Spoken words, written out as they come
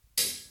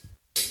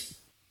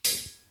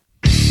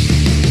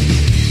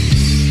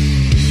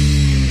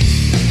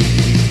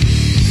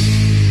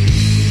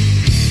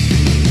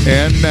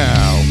And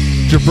now,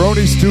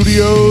 Jabroni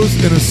Studios,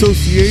 in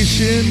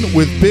association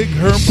with Big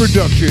Herm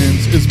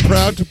Productions, is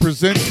proud to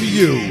present to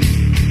you,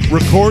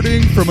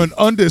 recording from an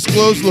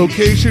undisclosed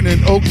location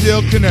in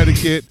Oakdale,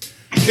 Connecticut,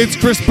 it's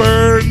Chris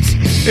Burns,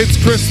 it's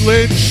Chris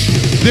Lynch,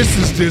 this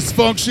is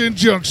Dysfunction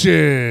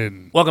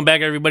Junction. Welcome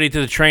back, everybody,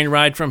 to the train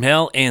ride from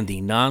hell and the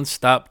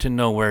non-stop to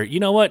nowhere. You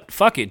know what?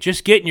 Fuck it.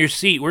 Just get in your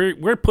seat.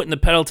 We're putting the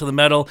pedal to the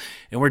metal,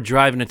 and we're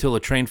driving until the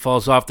train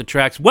falls off the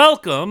tracks.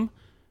 Welcome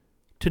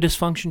to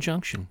Dysfunction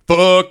Junction.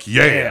 Fuck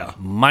yeah.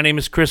 My name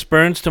is Chris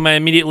Burns. To my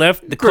immediate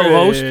left, the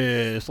co-host.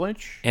 Chris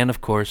Lynch. And,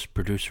 of course,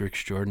 producer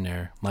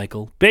extraordinaire,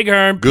 Michael Big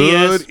Herm.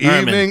 Good P.S.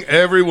 Herman. evening,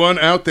 everyone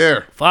out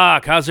there.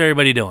 Fuck, how's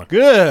everybody doing?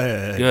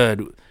 Good.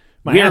 Good.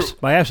 My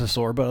ass is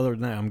sore, but other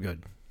than that, I'm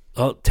good.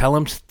 Oh, tell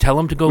him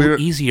to go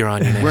easier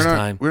on you next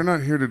time. We're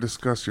not here to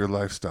discuss your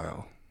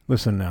lifestyle.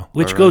 Listen now.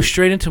 Which goes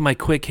straight into my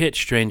quick hit,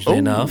 strangely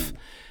enough.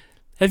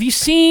 Have you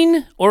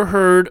seen or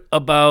heard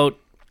about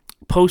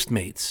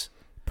Postmates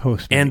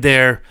and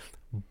their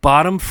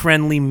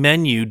bottom-friendly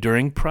menu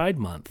during Pride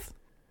Month?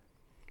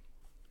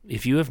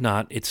 If you have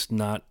not, it's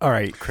not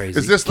crazy.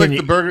 Is this like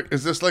the burger?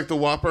 Is this like the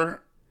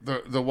Whopper?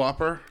 The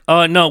Whopper?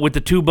 No, with the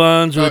two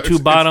buns or the two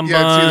bottom buns.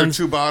 Yeah, it's either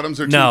two bottoms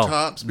or two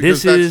tops.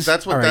 Because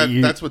that's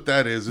what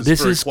that is. It's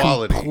this for is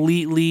equality.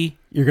 Completely.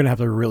 You're gonna have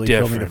to really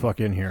different. fill me the fuck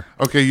in here.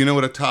 Okay, you know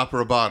what a top or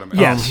a bottom is?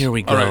 Yes. Here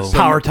we go. All right, so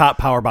Power top,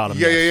 power bottom.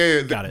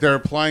 Yeah. Got it. They're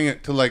applying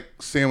it to like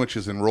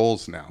sandwiches and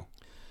rolls now.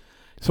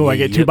 So I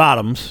get two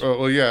bottoms.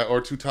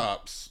 Or two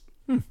tops.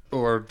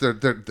 Or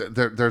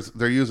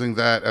they're using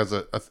that as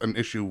an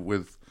issue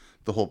with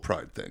the whole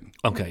Pride thing.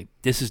 Okay,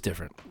 this is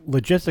different.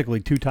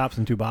 Logistically, two tops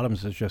and two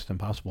bottoms is just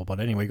impossible.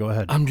 But anyway, go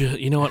ahead.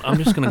 You know what? I'm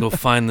just gonna go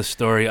find the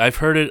story. I've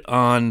heard it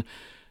on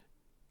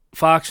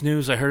Fox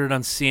News. I heard it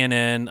on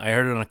CNN. I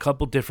heard it on a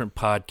couple different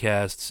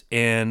podcasts,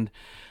 and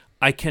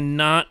I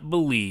cannot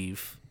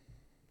believe.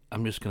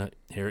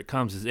 Here it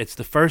comes. It's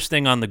the first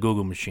thing on the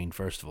Google machine.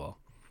 First of all.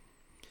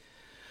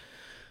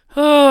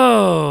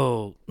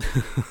 Oh.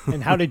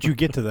 And how did you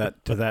get to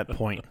that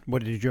point?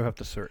 What did you have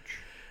to search?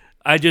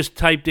 I just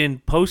typed in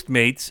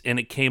Postmates, and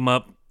it came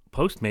up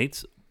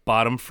Postmates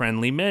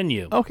bottom-friendly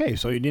menu. Okay,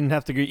 so you didn't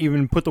have to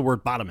even put the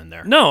word bottom in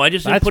there. No, I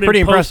just didn't put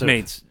in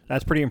Postmates.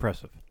 That's pretty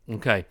impressive.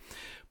 Okay.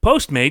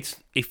 Postmates,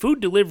 a food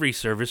delivery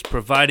service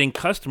providing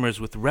customers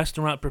with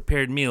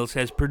restaurant-prepared meals,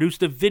 has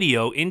produced a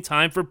video in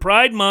time for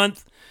Pride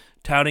Month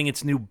touting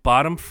its new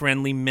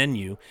bottom-friendly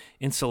menu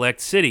in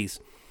select cities.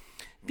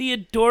 The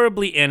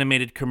adorably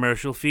animated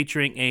commercial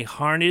featuring a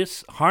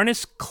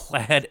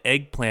harness-clad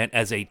eggplant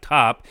as a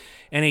top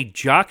and a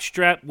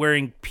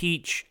jockstrap-wearing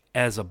peach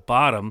as a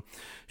bottom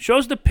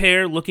shows the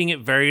pair looking at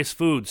various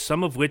foods,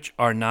 some of which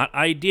are not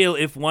ideal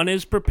if one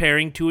is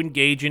preparing to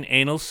engage in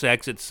anal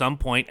sex at some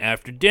point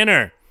after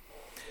dinner.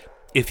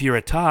 If you're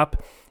a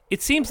top,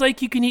 it seems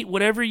like you can eat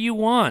whatever you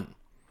want.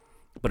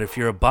 But if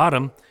you're a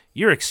bottom,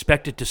 you're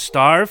expected to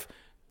starve.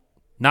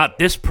 Not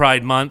this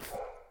Pride Month,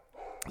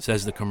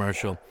 says the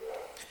commercial.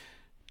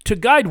 To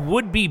guide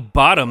would-be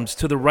bottoms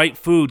to the right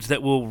foods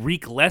that will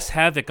wreak less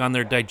havoc on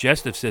their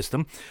digestive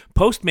system,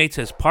 Postmates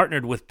has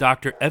partnered with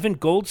Dr. Evan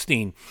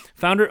Goldstein,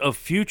 founder of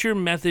Future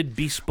Method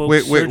Bespoke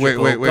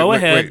Surgical. Go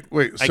ahead.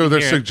 Wait. So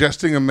they're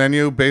suggesting a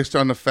menu based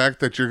on the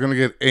fact that you're going to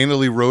get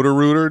anally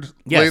roto-rooted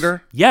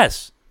later?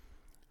 Yes.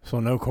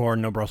 So no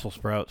corn, no Brussels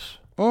sprouts.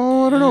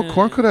 Oh, I don't know.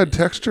 Corn could add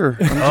texture.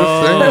 I'm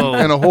just saying.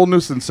 And a whole new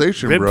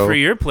sensation, rib bro. For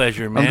your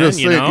pleasure, man. I'm just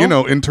saying,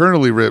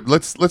 internally rib.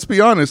 Let's be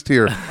honest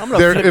here.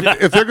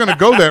 If they're going to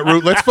go that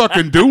route, let's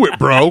fucking do it,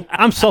 bro.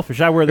 I'm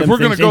selfish. I wear them. If we're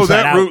going to go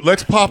that route,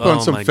 let's pop on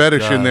some my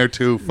fetish God. in there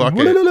too. Fuck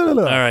it. All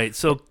right,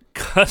 so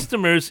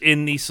customers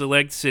in the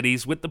select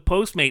cities with the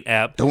Postmate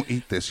app don't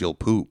eat this, you'll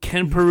poop.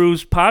 Can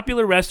peruse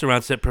popular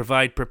restaurants that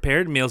provide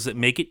prepared meals that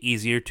make it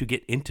easier to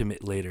get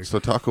intimate later. So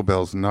Taco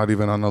Bell's not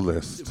even on the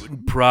list.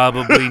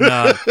 Probably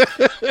not.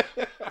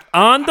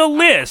 On the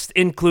list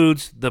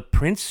includes the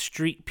Prince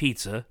Street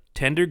Pizza,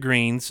 Tender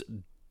Greens,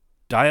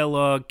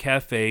 Dialogue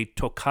Cafe,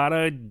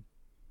 Toccata,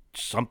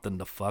 something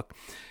the fuck,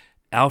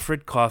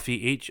 Alfred Coffee.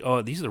 These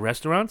are the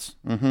restaurants?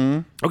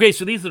 Mm-hmm. Okay,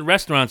 so these are the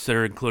restaurants that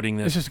are including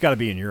this. This has got to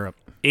be in Europe.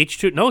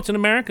 H2, no, it's in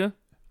America.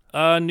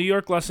 New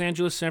York, Los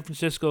Angeles, San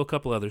Francisco, a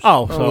couple others.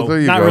 Oh, so there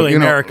you not go. really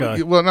America.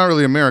 Well, not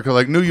really America,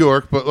 like New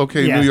York, but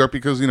okay, Yeah. New York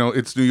because,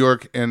 it's New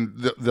York and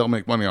they'll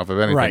make money off of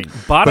anything.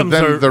 Right. Bottoms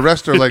but then are- the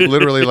rest are like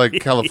literally like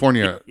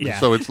California. Yeah.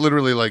 So it's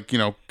literally like,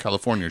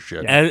 California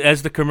shit.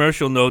 As the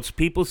commercial notes,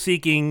 people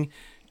seeking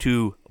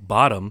to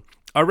bottom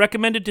are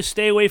recommended to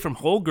stay away from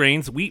whole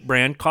grains, wheat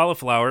bran,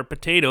 cauliflower,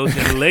 potatoes,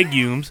 and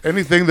legumes,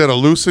 Anything that'll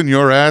loosen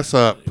your ass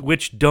up.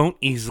 which don't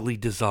easily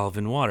dissolve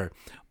in water.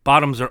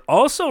 Bottoms are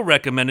also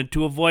recommended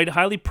to avoid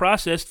highly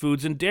processed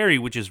foods and dairy,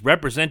 which is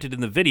represented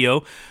in the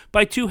video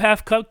by two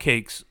half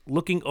cupcakes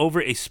looking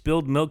over a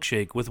spilled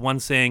milkshake, with one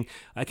saying,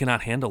 "I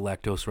cannot handle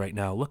lactose right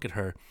now. Look at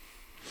her."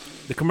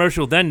 The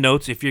commercial then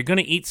notes, if you're going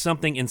to eat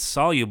something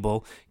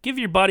insoluble, give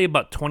your body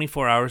about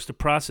 24 hours to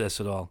process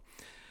it all.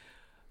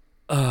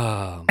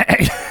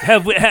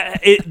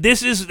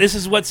 This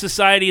is what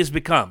society has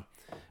become.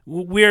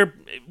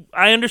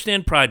 I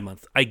understand Pride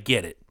Month. I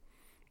get it.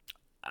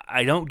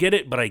 I don't get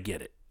it, but I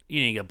get it.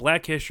 You got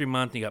Black History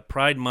Month, you got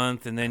Pride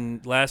Month, and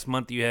then last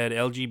month you had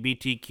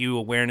LGBTQ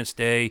Awareness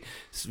Day,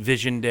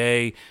 Vision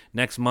Day.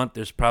 Next month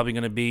there's probably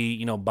going to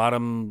be,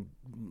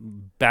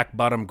 back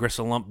bottom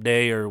gristle lump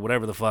day or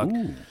whatever the fuck.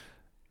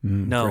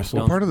 No, gristle.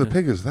 What part of the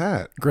pig is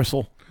that?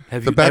 Gristle.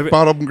 The back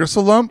bottom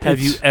gristle lump? Have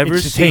you ever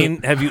it's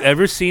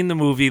the seen the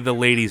movie The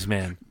Ladies'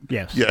 Man?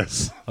 Yes.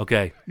 Yes.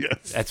 Okay.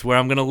 Yes. That's where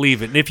I'm going to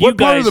leave it. And if What you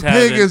guys part of the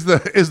pig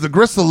haven't- is the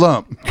gristle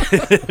lump?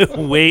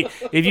 Wait,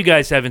 if you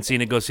guys haven't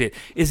seen it, go see it.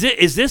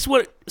 Is this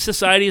what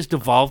society has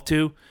devolved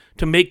to?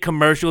 To make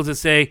commercials that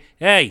say,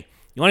 "Hey,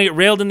 you want to get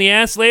railed in the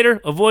ass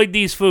later? Avoid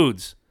these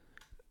foods."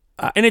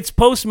 And it's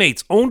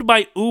Postmates, owned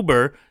by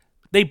Uber.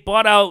 They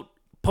bought out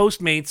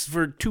Postmates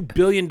for $2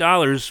 billion,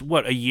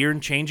 a year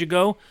and change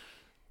ago?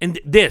 And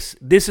this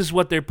is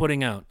what they're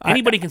putting out.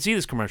 Anybody can see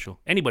this commercial.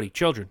 Anybody,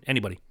 children,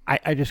 anybody.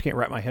 I just can't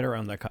wrap my head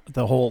around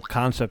the whole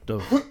concept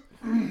of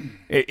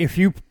if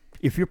you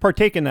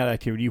partake in that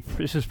activity,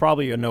 this is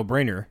probably a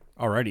no-brainer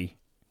already.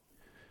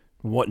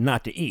 What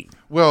not to eat?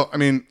 Well, I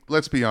mean,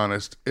 let's be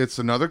honest. It's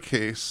another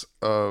case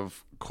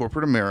of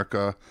corporate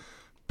America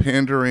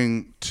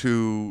pandering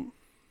to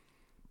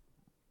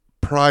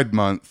Pride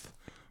Month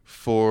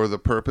for the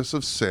purpose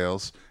of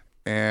sales,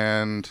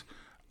 and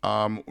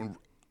I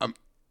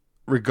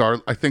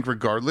think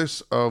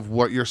regardless of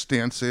what your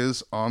stance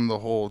is on the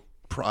whole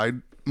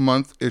Pride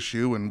Month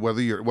issue and what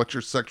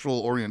your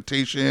sexual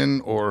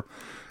orientation or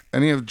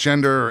any of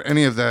gender or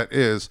any of that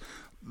is,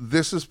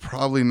 this is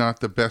probably not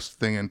the best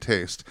thing in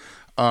taste.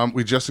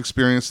 We just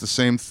experienced the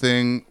same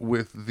thing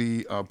with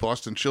the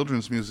Boston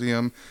Children's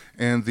Museum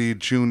and the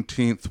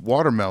Juneteenth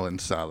watermelon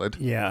salad.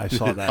 Yeah, I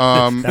saw that.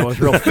 That was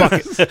real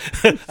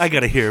fucking. I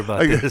got to hear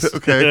about this.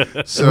 Okay,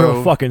 real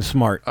so fucking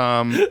smart.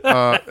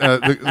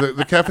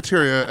 the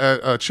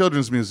cafeteria at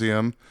Children's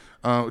Museum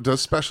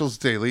does specials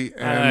daily,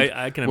 and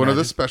I can one of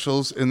the imagine.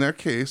 specials in their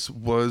case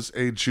was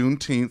a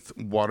Juneteenth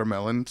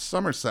watermelon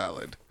summer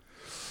salad.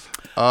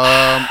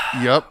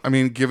 Yep. I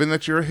mean, given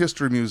that you're a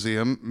history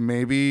museum,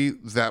 maybe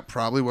that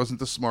probably wasn't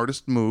the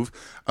smartest move.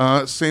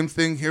 Same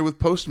thing here with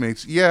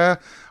Postmates. Yeah.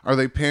 Are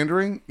they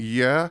pandering?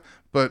 Yeah.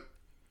 But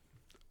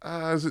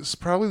is it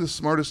probably the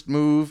smartest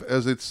move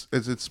as it's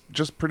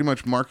just pretty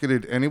much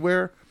marketed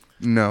anywhere?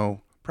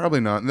 No,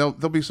 probably not. There'll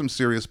be some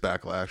serious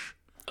backlash.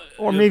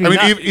 Or maybe I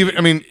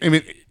mean,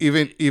 not.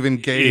 even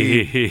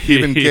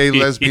gay,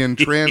 lesbian,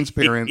 trans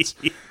parents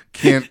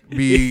can't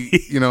be,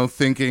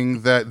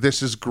 thinking that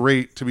this is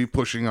great to be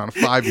pushing on a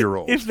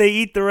 5-year-old. If they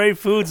eat the right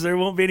foods, there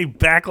won't be any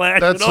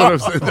backlash That's at what all. I'm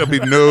saying. There'll be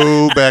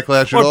no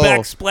backlash Or at all.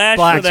 backsplash Black-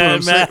 for that's what that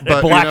I'm saying. matter.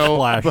 But, Black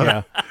splash,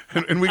 yeah.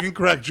 And we can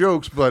crack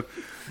jokes, but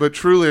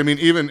truly, I mean,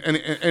 even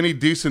any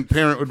decent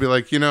parent would be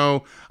like,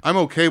 I'm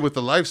okay with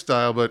the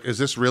lifestyle, but is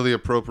this really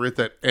appropriate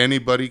that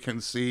anybody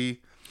can see?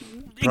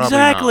 Probably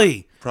Exactly.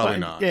 not. Probably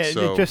not. Yeah,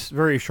 So, it's just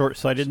very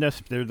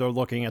short-sightedness. They're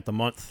looking at the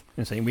month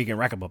and saying we can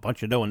rack up a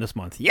bunch of dough in this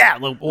month. Yeah,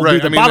 we'll do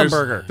the bottom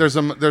burger. There's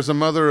a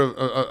mother of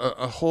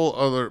a whole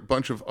other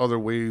bunch of other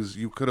ways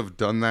you could have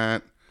done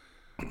that.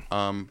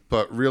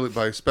 But really,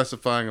 by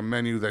specifying a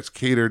menu that's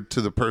catered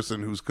to the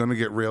person who's going to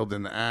get railed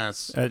in the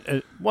ass,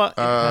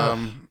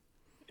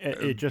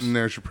 It just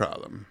there's your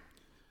problem.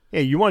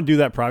 yeah. You want to do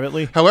that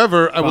privately?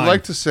 However, I would Fine.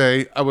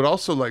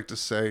 also like to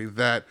say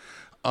that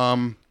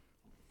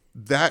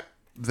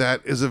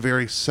that is a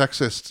very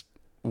sexist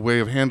way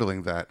of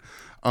handling that.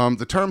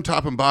 The term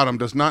top and bottom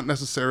does not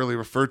necessarily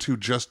refer to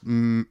just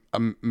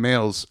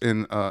males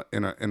in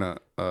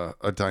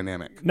a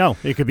dynamic. No,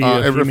 it could be. A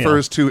It female.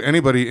 refers to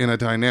anybody in a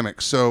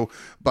dynamic. So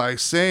by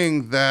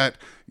saying that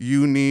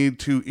you need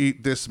to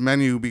eat this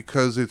menu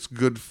because it's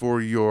good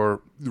for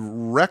your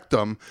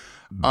rectum,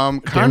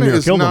 kind of near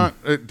is killed not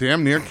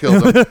damn near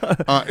killed them.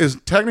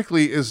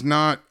 is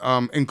not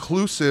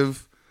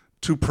inclusive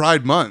to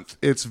Pride Month.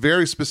 It's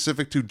very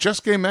specific to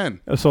just gay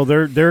men. So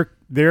they're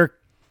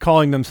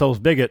calling themselves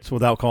bigots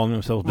without calling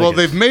themselves bigots. Well,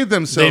 they've made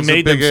themselves They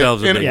made a bigot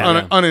themselves a bigot,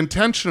 yeah.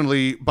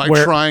 unintentionally by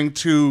Where- trying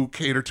to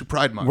cater to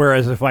Pride Month.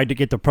 Whereas if I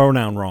get the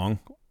pronoun wrong,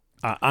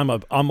 I'm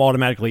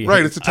automatically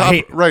Right, it's a top.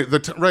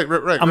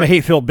 I'm a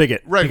hate-filled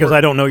bigot Right, because we're-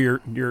 I don't know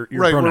your Right,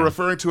 pronoun. we're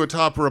referring to a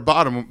top or a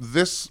bottom.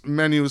 This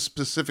menu is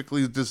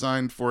specifically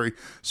designed for a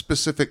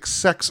specific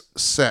sex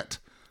set.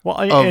 Well,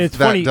 of and it's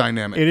that funny.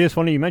 dynamic. It is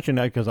funny you mentioned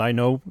that because I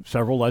know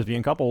several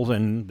lesbian couples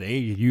and they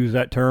use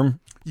that term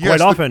Yes,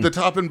 quite often. the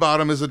top and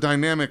bottom is a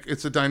dynamic.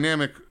 It's a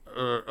dynamic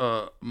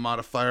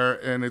modifier,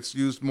 and it's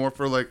used more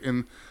for like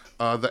in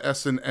the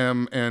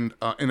S&M and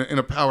in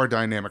a power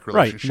dynamic right,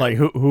 relationship. like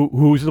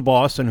who's the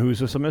boss and who's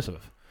the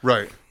submissive.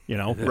 Right. You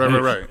know,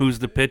 Right. Who's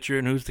the pitcher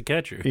and who's the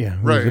catcher? Yeah,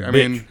 who's Right, the I bitch?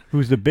 mean-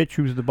 who's the bitch?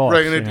 Who's the boss?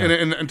 Right, and,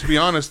 Yeah. and to be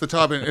honest, the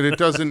top and it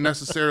doesn't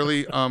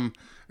necessarily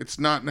it's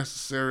not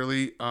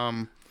necessarily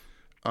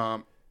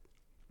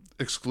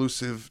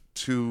exclusive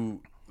to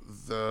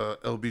the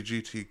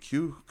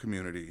LGBTQ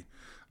community.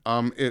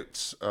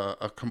 It's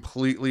a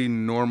completely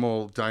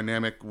normal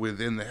dynamic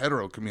within the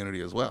hetero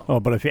community as well. Oh,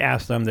 but if you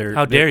ask them,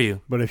 How dare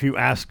you? But if you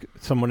ask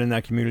someone in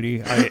that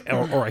community,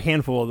 or a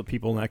handful of the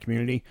people in that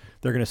community,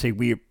 they're going to say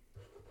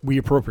we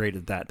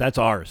appropriated that. That's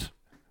ours.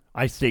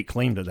 I stake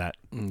claim to that.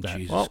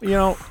 Jesus well, you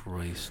know,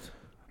 Christ.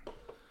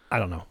 I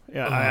don't know.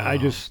 Yeah, I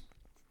just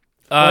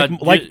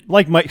Like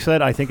like Mike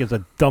said, I think it's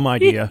a dumb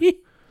idea,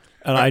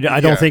 and I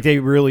don't think they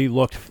really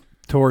looked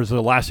towards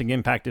the lasting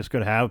impact this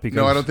could have. Because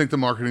No, I don't think the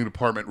marketing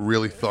department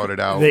really thought it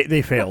out.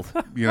 they failed.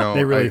 You know,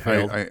 they really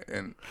failed.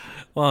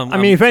 well, I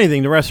mean, if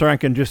anything, the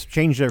restaurant can just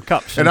change their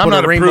cups and I'm put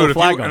not a a rainbow prude.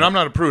 flag on And it. I'm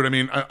not a prude. I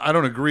mean, I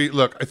don't agree.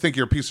 Look, I think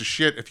you're a piece of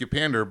shit if you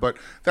pander, but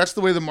that's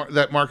the way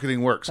that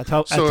marketing works. That's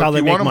how so they if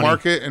you make want to money.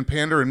 market and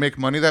pander and make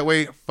money that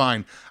way,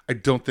 fine. I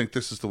don't think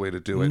this is the way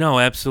to do it. no,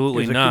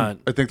 absolutely There's a not.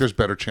 I think there's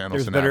better channels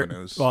There's and better,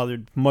 avenues. well,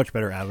 there's much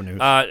better avenues.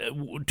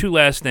 Two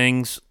last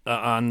things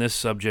on this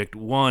subject.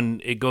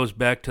 One, it goes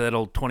back to that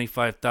old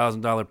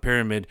 $25,000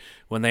 pyramid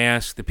when they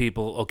ask the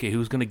people, okay,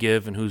 who's going to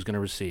give and who's going to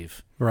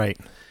receive? Right.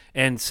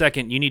 And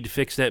second, you need to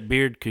fix that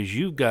beard because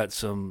you've got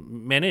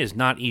some, man, it is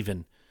not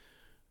even.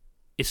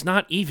 It's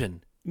not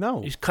even.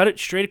 No, You just cut it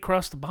straight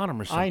across the bottom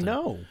or something. I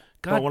know.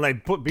 God but when I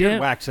put beard damn-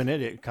 wax in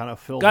it, it kind of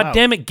fills God out.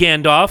 damn it,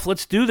 Gandalf.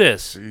 Let's do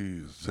this.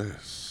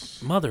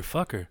 Jesus.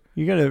 Motherfucker.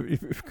 You gotta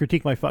if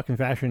critique my fucking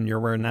fashion. You're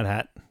wearing that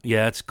hat.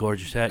 Yeah, it's a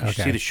gorgeous hat. You should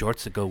Okay. see the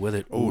shorts that go with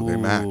it. Oh, they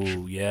match.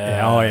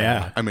 Yeah. Oh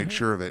yeah. I made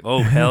sure of it.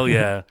 Oh, hell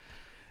yeah.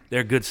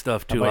 They're good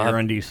stuff, too. How about I'll your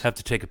undies? have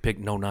to take a pic.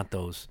 No, not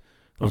those.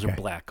 Those are Okay.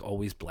 black.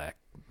 Always black.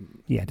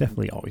 Yeah,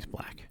 definitely always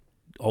black.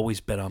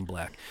 Always bet on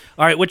black.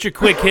 All right, what's your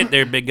quick hit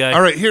there, big guy?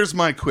 All right, here's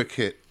my quick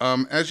hit.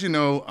 As you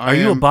know, Are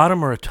you a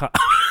bottom or a top?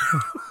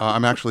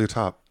 I'm actually a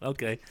top.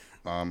 Okay.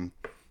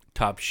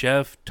 Top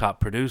chef, top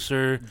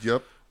producer.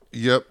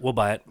 Yep. We'll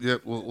buy it.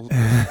 Yep. We'll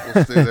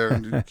stay there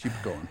and keep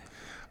going.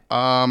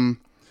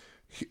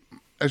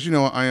 As you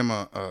know, I am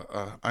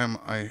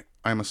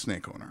a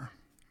snake owner.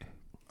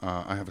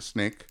 I have a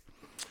snake.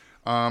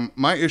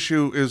 My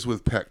issue is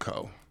with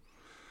Petco.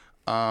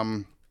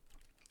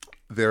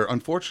 They're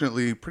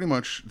unfortunately pretty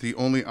much the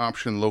only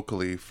option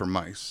locally for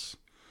mice.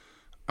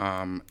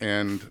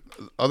 And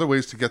other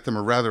ways to get them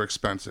are rather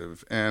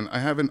expensive. And I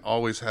haven't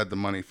always had the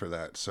money for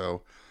that.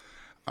 So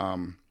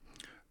Petco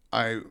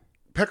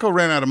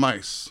ran out of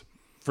mice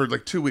for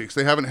like 2 weeks.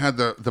 They haven't had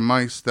the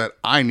mice that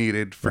I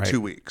needed for Right.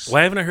 2 weeks.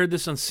 Why haven't I heard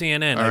this on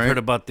CNN? I've right. heard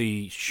about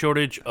the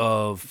shortage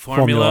of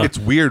Formula. formula. It's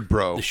weird,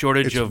 bro. The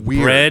shortage It's of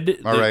weird, bread.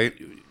 All right.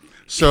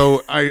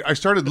 So I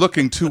started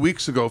looking 2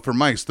 weeks ago for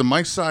mice. The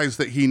mice size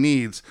that he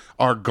needs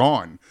are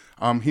gone.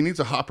 He needs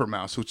a hopper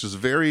mouse, which is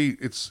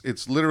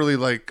it's literally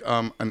like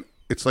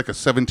it's like a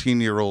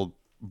 17-year-old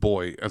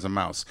boy as a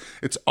mouse.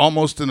 It's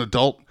almost an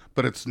adult,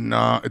 but it's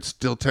not. It's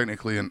still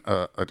technically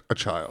a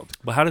child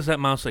But how does that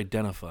mouse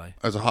identify?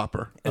 as a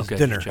hopper. Okay,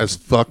 dinner. just As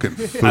fucking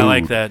food. I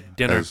like that.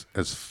 Dinner.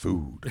 As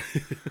food.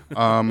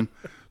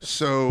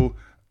 So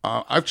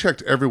I've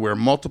checked everywhere,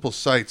 multiple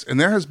sites, and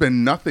there has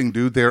been nothing,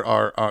 dude. There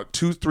are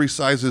 2-3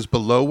 sizes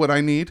below what I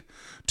need,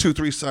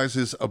 2-3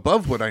 sizes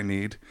above what I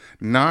need,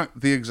 not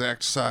the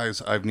exact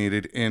size I've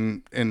needed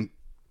in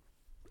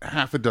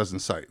half a dozen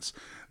sites.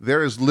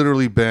 There has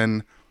literally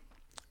been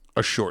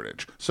a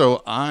shortage.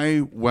 So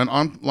I went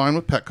online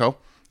with Petco,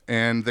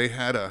 and they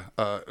had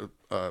a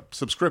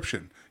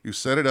subscription. You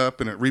set it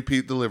up, and it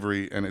repeat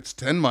delivery, and it's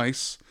 10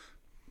 mice,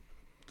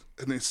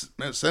 and they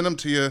send them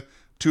to you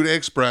 2-day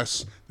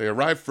express. They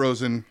arrive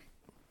frozen.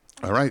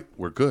 All right,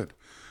 we're good.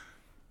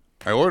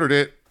 I ordered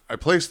it. I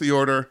placed the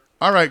order.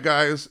 All right,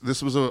 guys,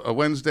 this was a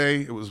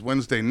Wednesday. It was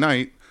Wednesday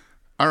night.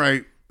 All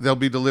right, they'll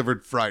be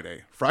delivered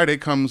Friday. Friday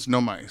comes, no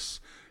mice.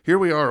 Here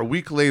we are a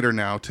week later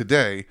now,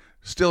 today,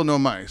 still no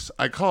mice.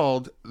 I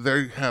called.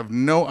 They have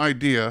no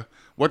idea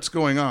what's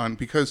going on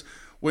because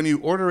when you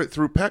order it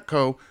through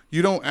Petco,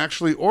 you don't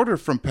actually order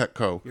from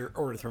Petco. You're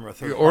ordering from a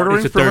third You're ordering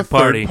It's a from a third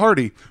party. third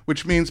party,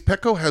 which means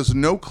Petco has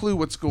no clue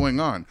what's going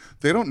on.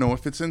 They don't know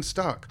if it's in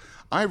stock.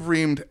 I've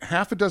reamed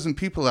half a dozen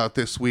people out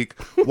this week.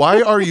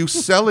 Why are you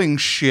selling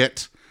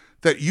shit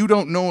that you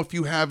don't know if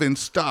you have in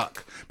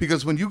stock?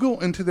 Because when you go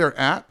into their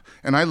app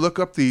and I look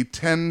up the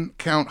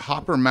 10-count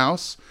hopper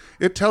mouse,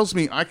 it tells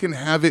me I can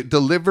have it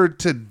delivered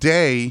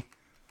today.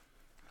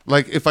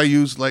 Like if I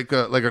use like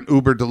an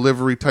Uber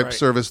delivery type Right.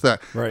 service,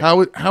 that Right.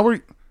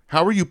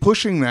 how are you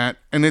pushing that?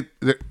 And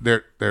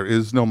there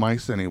is no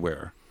mice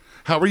anywhere.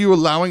 How are you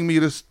allowing me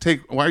to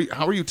take?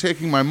 How are you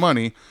taking my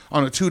money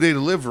on a 2-day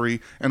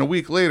delivery and a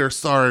week later?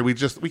 Sorry, we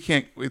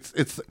can't.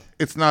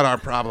 It's not our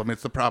problem.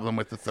 It's the problem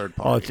with the third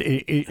Oh,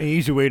 party. it's an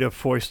easy way to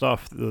foist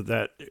off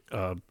that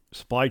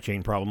supply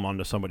chain problem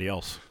onto somebody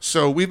else.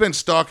 So we've been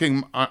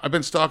stalking. I've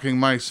been stalking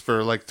mice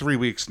for like 3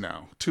 weeks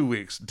now, 2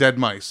 weeks, dead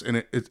mice,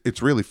 and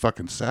it's really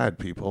fucking sad,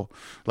 people.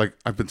 Like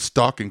I've been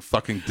stalking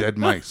fucking dead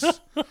mice.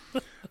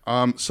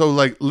 So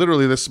like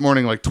literally this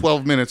morning, like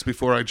 12 minutes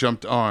before I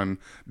jumped on,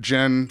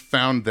 Jen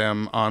found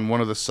them on one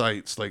of the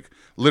sites. Like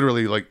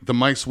literally, like the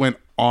mice went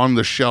on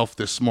the shelf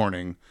this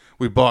morning.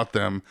 We bought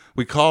them.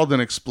 We called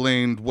and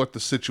explained what the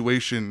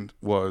situation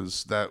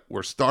was, that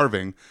we're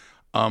starving.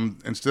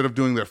 instead of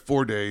doing their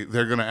 4-day,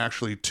 they're going to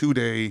actually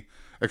 2-day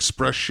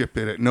express ship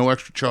it at no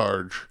extra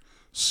charge.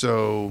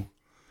 So,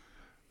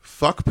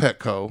 fuck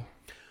Petco,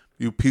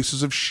 you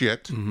pieces of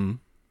shit. Mm-hmm.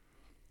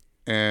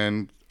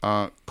 And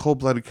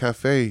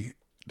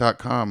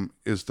coldbloodedcafe.com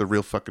is the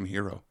real fucking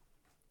hero.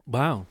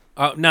 Wow.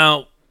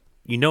 Now,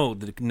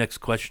 the next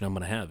question I'm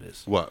going to have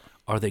is, What?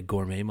 are they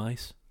gourmet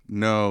mice?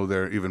 No,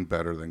 they're even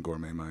better than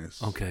gourmet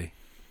mice. Okay.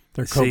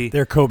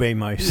 They're Kobe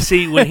mice.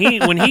 See, when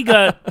he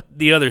got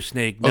the other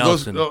snake,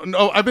 Nelson.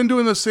 No, I've been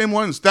doing the same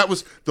ones.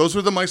 Those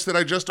were the mice that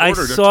I just I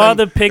ordered. saw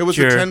the It was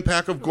a picture.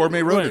 10-pack of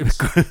gourmet rodents.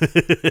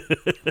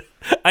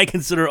 I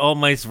consider all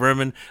mice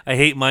vermin. I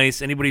hate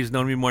mice. Anybody who's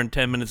known me more than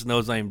 10 minutes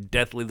knows I am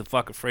deathly the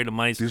fuck afraid of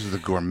mice. These are the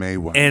gourmet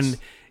ones. And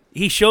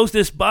he shows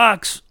this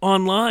box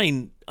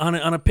online on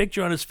a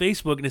picture on his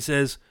Facebook, and it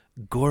says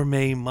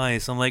gourmet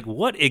mice. I'm like,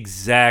 what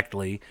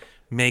exactly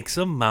makes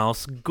a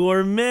mouse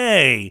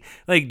gourmet?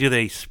 Like, do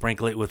they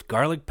sprinkle it with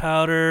garlic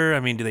powder? I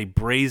mean, do they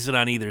braise it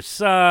on either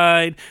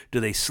side? Do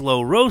they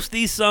slow roast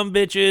these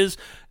sumbitches?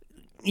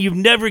 You've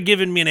never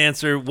given me an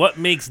answer. What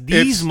makes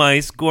these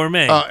mice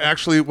gourmet?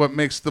 Actually, what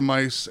makes the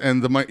mice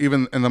and the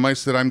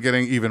mice that I'm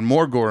getting even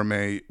more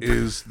gourmet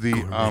is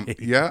the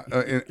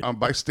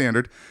by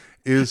standard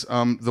is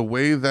the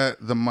way that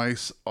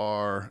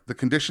the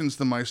conditions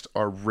the mice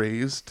are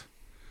raised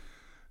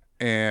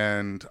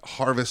and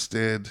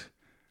harvested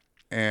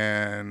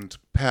and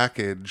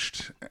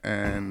packaged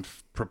and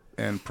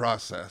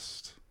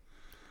processed.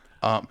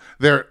 I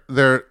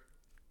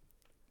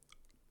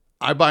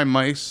buy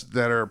mice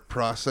that are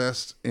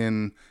processed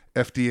in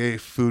FDA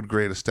food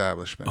grade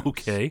establishments.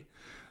 Okay.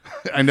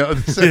 I know,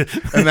 and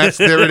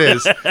there it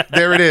is.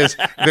 There it is.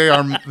 They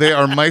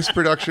are mice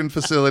production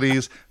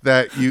facilities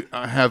that you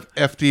have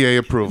FDA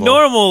approval.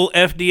 Normal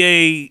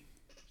FDA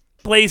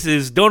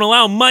places don't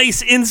allow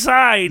mice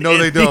inside. No,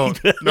 they don't.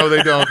 No,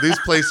 they don't. These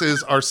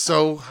places are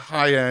so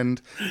high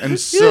end and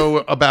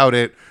so about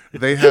it.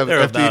 They have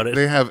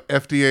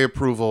FDA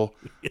approval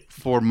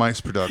for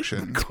mice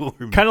production.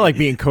 Kind of like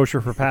being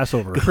kosher for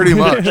Passover. Pretty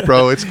much,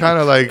 bro. It's kind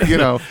of like,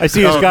 I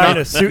see this guy in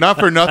a suit. Not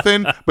for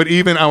nothing, but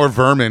even our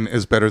vermin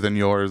is better than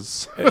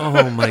yours.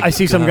 Oh my God. I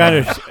see some guy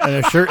in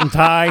a shirt and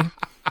tie,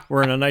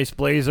 wearing a nice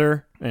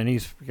blazer, and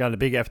he's got a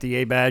big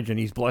FDA badge, and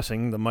he's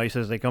blessing the mice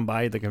as they come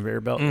by the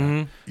conveyor belt.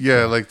 Mm-hmm.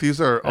 Yeah, like these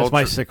are. That's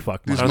my sick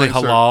fuck. These Are they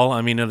mice are- halal?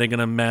 I mean, are they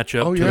going to match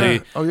up Oh to yeah.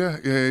 the... Oh yeah.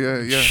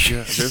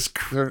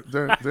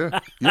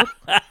 They're Yep.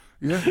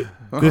 Yeah.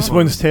 This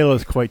one's tail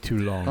is quite too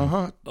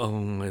long. Oh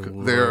my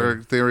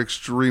Lord. They're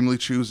extremely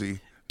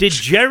choosy. Did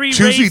Jerry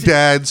Choosy raise...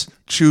 dads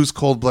choose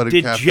cold-blooded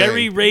Did cafe.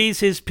 Jerry raise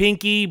his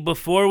pinky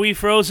before we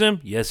froze him?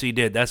 Yes, he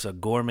did. That's a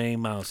gourmet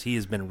mouse. He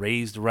has been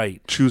raised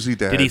right. Choosy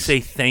dads. Did he say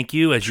thank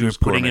you as you were choose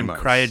putting gourmet him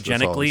mice. That's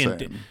all I'm cryogenically?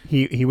 And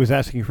saying. He was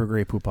asking for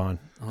Grey Poupon.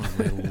 oh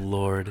my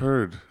Lord.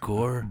 Heard.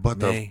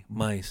 Gourmet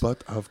mice.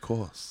 But of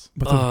course.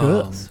 But of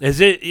course. As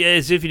if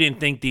you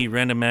didn't think the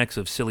random acts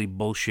of silly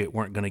bullshit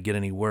weren't going to get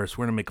any worse.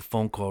 We're going to make a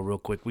phone call real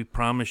quick. We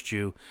promised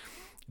you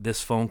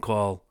this phone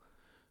call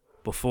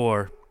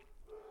before.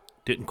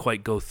 Didn't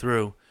quite go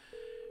through.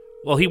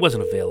 Well, he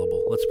wasn't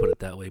available. Let's put it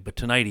that way. But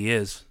tonight he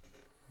is.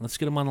 Let's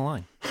get him on the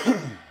line.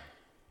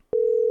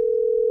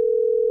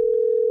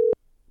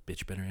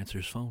 Bitch better answer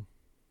his phone.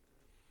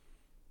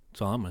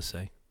 That's all I'm going to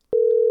say.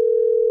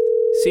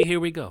 See, here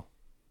we go.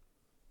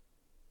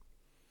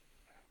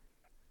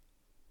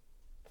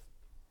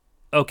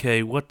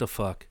 Okay, what the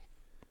fuck?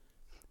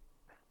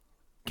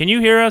 Can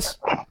you hear us?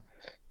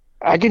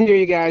 I can hear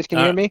you guys. Can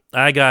you hear me?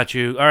 I got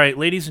you. All right,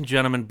 ladies and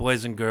gentlemen,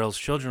 boys and girls,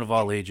 children of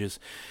all ages,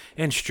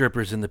 and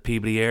strippers in the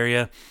Peabody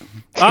area.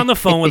 On the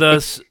phone with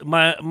us,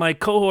 my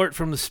cohort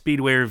from the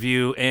Speedway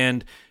Review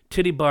and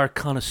titty bar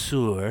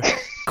connoisseur,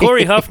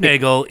 Corey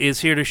Huffnagel,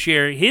 is here to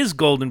share his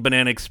golden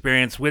banana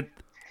experience with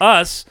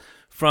us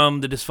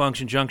from the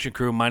Dysfunction Junction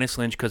crew, minus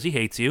Lynch, because he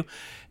hates you.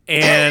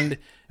 And...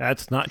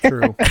 That's not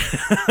true.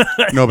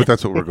 No, but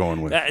that's what we're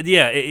going with. All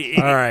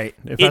right.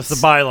 If that's the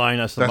byline,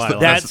 that's the byline.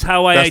 That's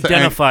how I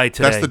identify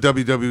today. That's the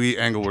WWE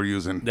angle we're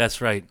using.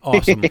 That's right.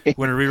 Awesome. We're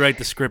going to rewrite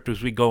the script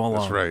as we go along.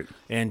 That's right.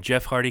 And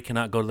Jeff Hardy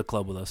cannot go to the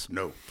club with us.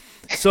 No.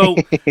 So,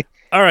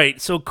 all right.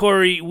 So,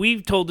 Corey,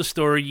 we've told the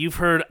story. You've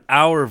heard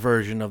our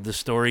version of the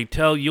story.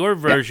 Tell your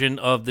version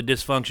of the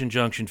Dysfunction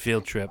Junction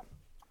field trip.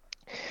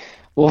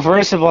 Well,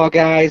 first of all,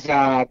 guys,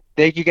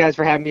 thank you guys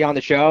for having me on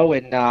the show,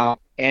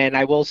 and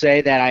I will say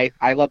that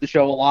I love the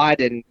show a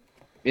lot, and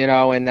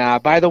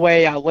by the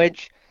way,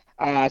 Lynch,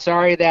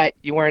 sorry that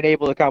you weren't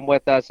able to come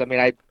with us. I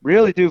mean, I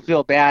really do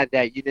feel bad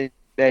that you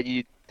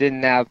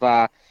didn't have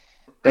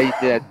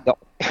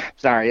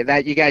sorry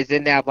that you guys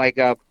didn't have like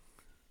a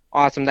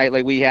awesome night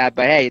like we had.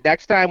 But hey,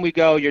 next time we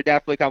go, you're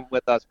definitely coming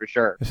with us for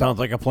sure. It sounds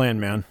like a plan,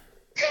 man.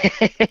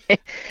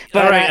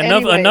 All right,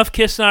 enough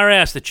kissing our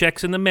ass. The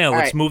check's in the mail.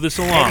 Let's move this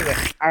along.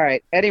 All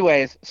right.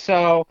 Anyways,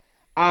 so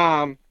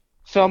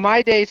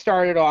my day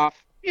started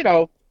off,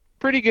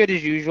 pretty good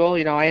as usual.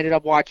 I ended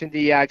up watching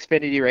the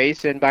Xfinity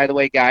race, and by the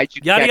way, guys,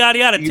 you yada yada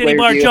yada. Titty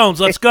Bar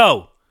Jones, let's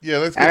go. Yeah,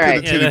 let's get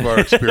to the titty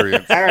bar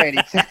experience. All righty.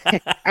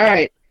 All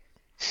right.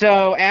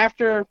 So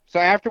after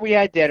we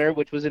had dinner,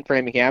 which was in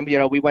Framingham,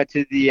 we went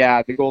to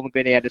the Golden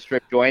Banana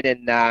strip joint,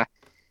 and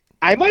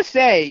I must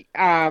say,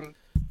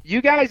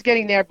 you guys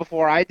getting there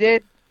before I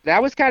did, that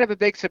was kind of a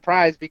big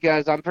surprise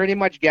because I'm pretty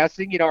much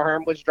guessing,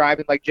 Herm was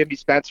driving like Jimmy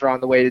Spencer on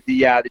the way to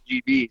the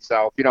GB.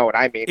 So if you know what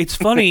I mean. It's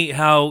funny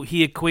how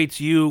he equates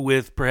you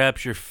with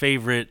perhaps your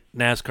favorite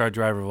NASCAR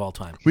driver of all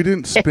time. We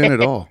didn't spin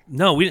at all.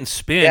 No, we didn't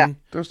spin. Yeah.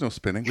 There's no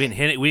spinning. We didn't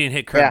hit it. We didn't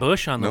hit Kurt Yeah.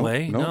 Busch on the No,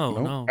 way. no.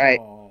 No. Right.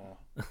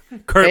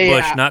 Kurt Hey,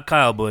 Busch, not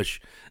Kyle Busch.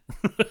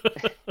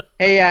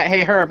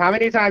 Hey, Herm, how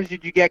many times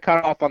did you get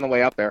cut off on the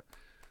way up there?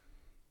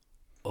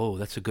 Oh,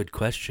 that's a good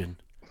question.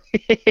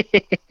 See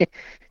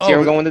where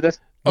we're going to this?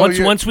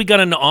 Once we got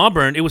into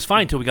Auburn, it was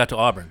fine until we got to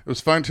Auburn. It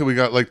was fine till we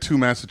got like to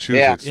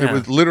Massachusetts. Yeah.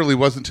 It literally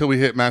wasn't until we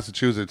hit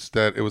Massachusetts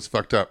that it was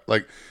fucked up.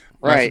 Like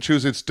Right.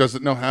 Massachusetts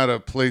doesn't know how to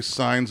place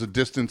signs a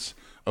distance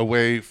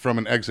away from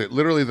an exit.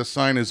 Literally, the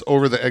sign is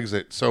over the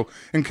exit. So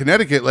in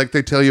Connecticut, like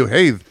they tell you,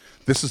 hey,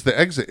 this is the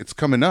exit. It's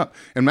coming up.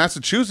 In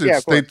Massachusetts, Yeah,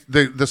 of course.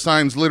 the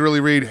signs literally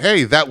read,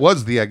 hey, that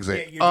was the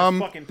exit.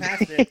 fucking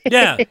past it.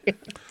 Yeah.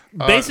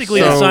 Basically,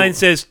 the so- sign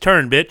says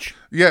 "Turn, bitch."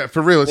 Yeah,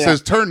 for real. It Yeah.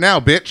 says turn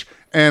now, bitch.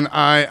 And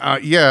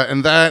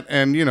and that,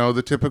 and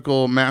the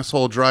typical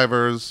masshole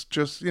drivers,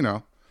 just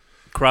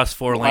Cross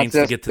four lanes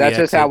That's to get to that's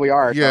the just exit. how we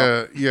are.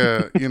 So.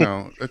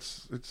 yeah,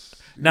 it's.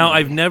 Now,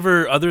 I've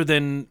never, other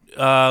than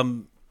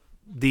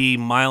the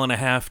mile and a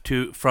half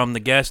from the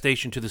gas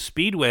station to the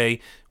Speedway,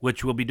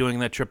 which we'll be doing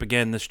that trip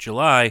again this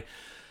July.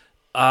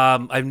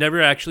 I've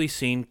never actually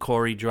seen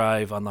Corey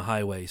drive on the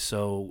highway,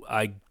 so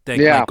I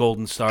thank my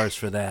golden stars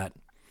for that.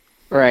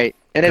 Right.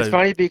 And it's Cause-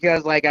 funny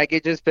because I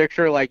could just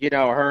picture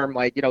Herm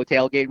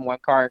tailgating one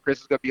car and Chris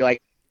is gonna be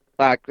like,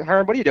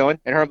 Herm, what are you doing?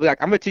 And Herm will be like,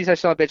 I'm gonna teach that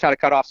son of a bitch how to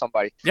cut off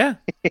somebody. Yeah.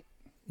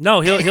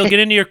 No, he'll get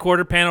into your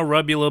quarter panel,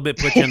 rub you a little bit,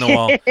 put you in the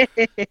wall.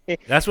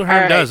 That's what Herm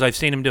All right. does. I've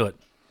seen him do it.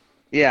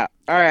 Yeah.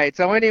 All right.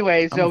 So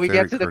anyway, I'm a we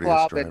very get to the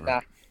courteous club and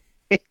driver.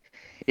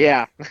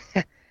 yeah.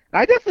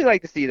 I definitely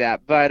like to see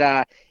that.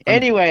 But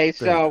anyway,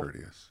 Very so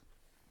courteous.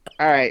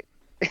 all right.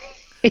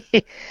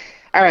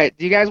 All right.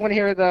 Do you guys want to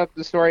hear the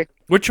story?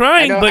 We're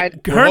trying, I know,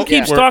 but We're Herm hoping-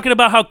 keeps we're- talking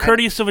about how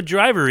courteous of a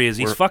driver he is.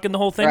 He's fucking the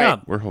whole thing Right.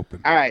 up. We're hoping.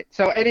 All right.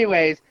 So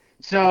anyways,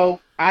 so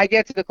I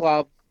get to the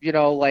club,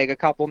 like a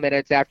couple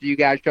minutes after you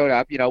guys showed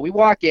up. We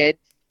walk in,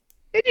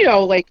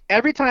 and like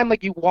every time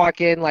like you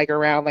walk in like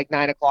around like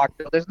 9 o'clock,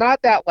 there's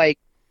not that like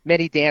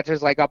many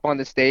dancers like up on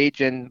the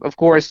stage, and of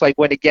course like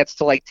when it gets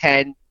to like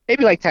 10,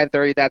 maybe like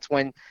 10:30, that's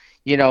when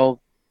the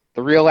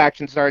real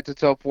action starts and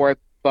so forth.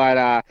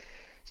 But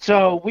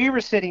so we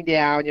were sitting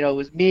down. It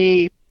was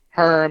me,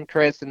 Herm,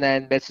 Chris, and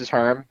then Mrs.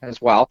 Herm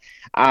as well.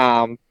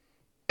 And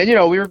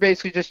we were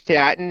basically just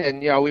chatting, and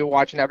we were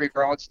watching every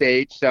girl on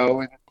stage. So,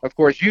 and of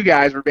course, you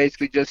guys were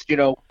basically just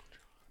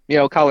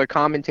color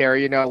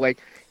commentary.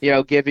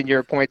 Giving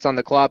your points on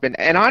the club.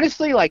 And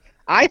honestly, like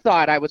I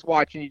thought I was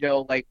watching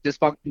like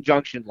Dysfunction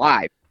Junction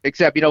live,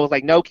 except with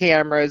like no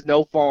cameras,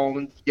 no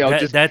phones.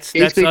 Just That's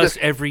basically us just-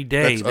 every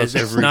day. That's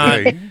us It's every not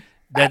day.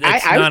 that's I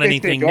was not basically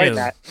anything enjoying new.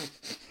 that.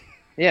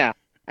 Yeah,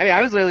 I mean,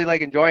 I was really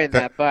like enjoying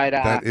that, but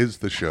That is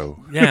the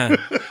show. Yeah,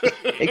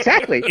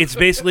 exactly. it's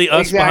basically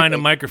us Exactly. behind a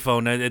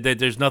microphone.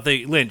 There's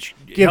nothing. Lynch,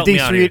 Give help me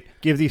these out three here.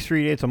 give these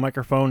 3 dates a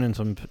microphone and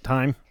some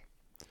time.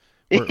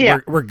 We're, Yeah.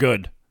 we're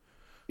good.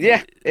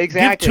 Yeah,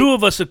 exactly. Give two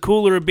of us a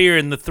cooler of beer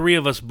and the three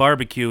of us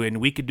barbecue, and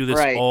we could do this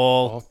Right.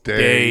 all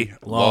day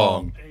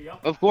long.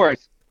 Of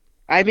course.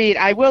 I mean,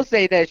 I will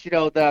say this,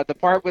 the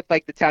part with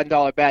like the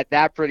 $10 bet,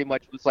 that pretty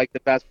much was like the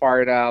best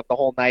part of the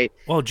whole night.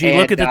 Well, gee,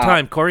 look at And, the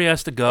time. Corey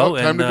has to go. Oh,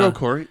 time and, to go,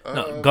 Corey.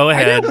 No, go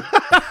ahead.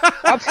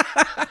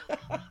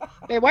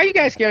 Hey, why you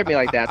guys scaring me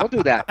like that? Don't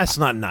do that. That's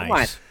not on.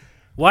 nice.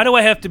 Why do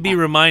I have to be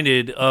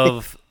reminded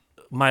of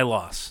my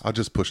loss? I'll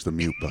just push the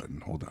mute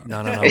button. Hold on.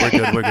 No, we're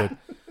good. We're good.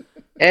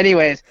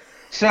 Anyways,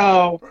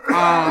 so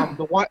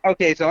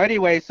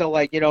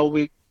like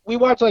we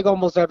watch like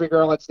almost every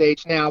girl on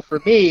stage. Now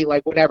for me,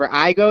 like whenever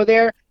I go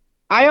there,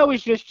 I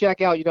always just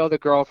check out the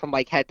girl from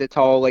like head to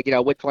toe, like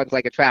which one's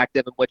like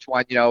attractive and which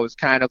one is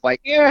kind of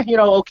like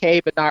okay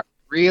but not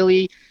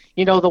really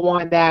the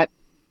one that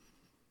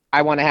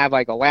I want to have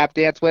like a lap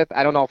dance with.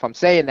 I don't know if I'm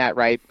saying that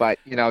right, but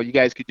you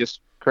guys could just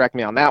correct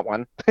me on that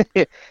one.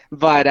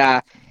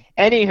 But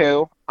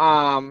anywho,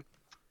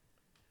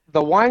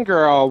 the one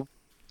girl,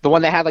 the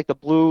one that had like the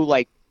blue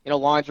like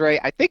lingerie,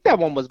 I think that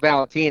one was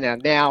Valentina.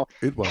 Now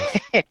It was.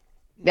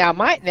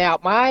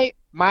 my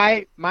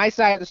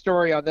side of the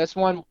story on this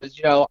one was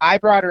I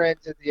brought her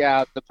into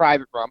the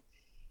private room,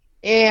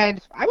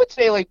 and I would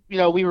say like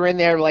we were in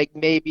there like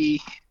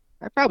maybe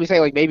I'd probably say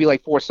like maybe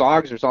like 4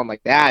 songs or something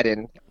like that,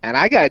 and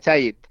I gotta tell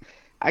you,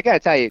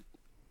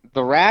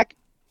 the rack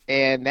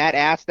and that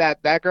ass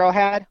that girl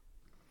had,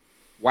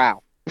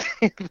 wow.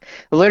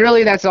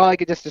 Literally, that's all I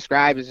could just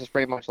describe is just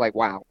pretty much like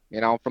wow,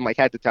 from like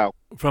head to toe.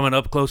 From an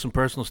up close and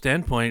personal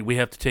standpoint, we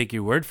have to take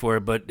your word for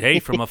it. But hey,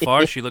 from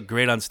afar, she looked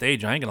great on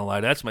stage. I ain't gonna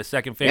lie, that's my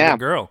second favorite Yeah.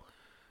 girl.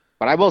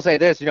 But I will say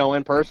this,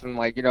 in person,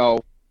 like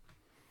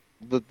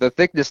the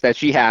thickness that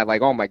she had,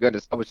 like oh my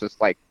goodness, that was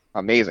just like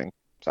amazing.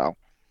 So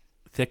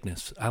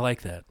Thickness. I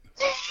like that.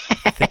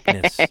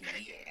 Thickness.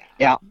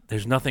 Yeah.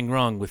 There's nothing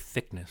wrong with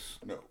thickness.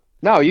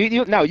 No,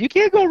 you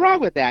can't go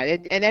wrong with that.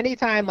 And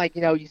anytime like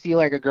you see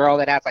like a girl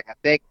that has like a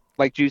thick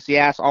like juicy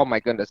ass, oh my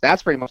goodness,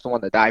 that's pretty much the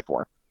one to die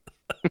for.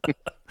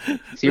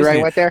 See where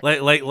I went there?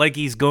 Like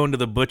he's going to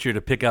the butcher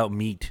to pick out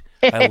meat.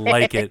 I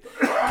like it.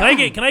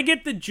 Can I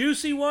get the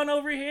juicy one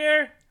over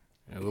here?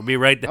 We'll be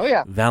right there. Oh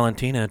yeah.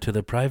 Valentina, to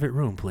the private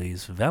room,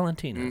 please.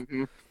 Valentina.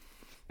 Mm-hmm.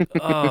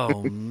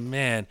 Oh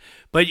man.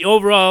 But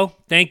overall,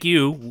 thank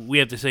you. We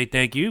have to say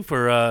thank you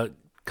for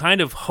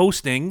kind of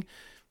hosting,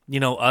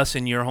 us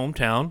in your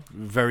hometown.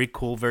 Very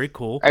cool, very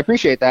cool. I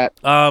appreciate that.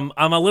 I'm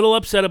a little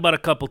upset about a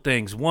couple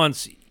things. One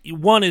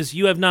is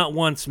you have not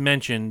once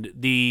mentioned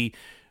the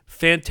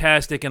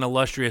fantastic and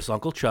illustrious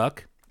Uncle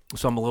Chuck,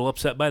 so I'm a little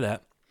upset by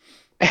that.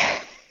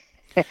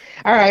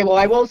 All right. Well,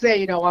 I will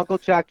say, Uncle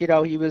Chuck,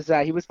 he was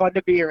fun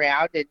to be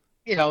around, and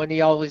and he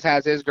always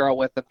has his girl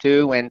with him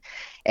too, and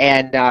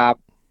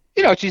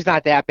she's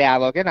not that bad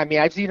looking. I mean,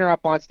 I've seen her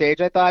up on stage.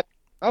 I thought,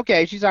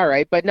 okay, she's all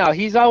right, but no,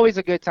 he's always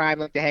a good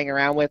time to hang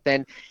around with,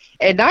 and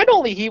not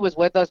only he was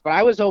with us, but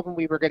I was hoping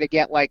we were going to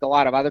get like a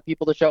lot of other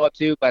people to show up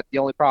too. But the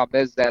only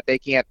problem is that they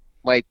can't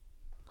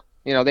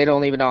they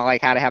don't even know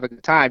like how to have a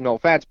good time. No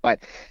offense, but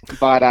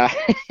but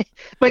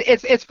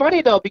it's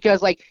funny though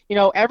because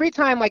every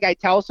time like I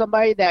tell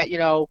somebody that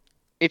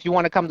if you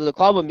want to come to the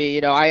club with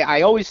me,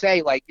 I always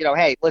say like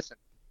hey, listen,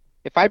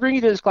 if I bring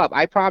you to this club,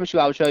 I promise you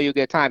I'll show you a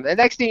good time. The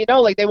next thing you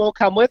know, like they won't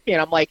come with me,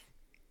 and I'm like,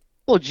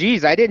 well,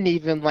 geez, I didn't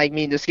even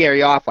mean to scare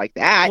you off like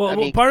that.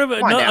 Well, part of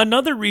it,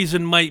 another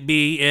reason might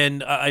be,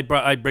 and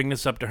I bring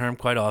this up to Herm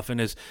quite often,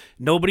 is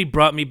nobody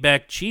brought me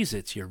back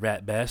Cheez-Its, you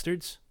rat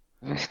bastards.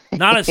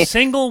 Not a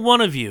single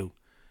one of you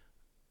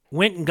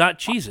went and got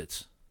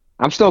Cheez-Its.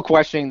 I'm still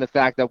questioning the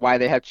fact that why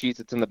they have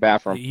Cheez-Its in the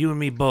bathroom. You and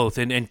me both.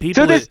 And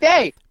people to this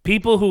day.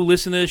 People who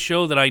listen to this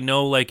show that I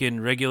know like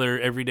in regular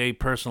everyday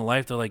personal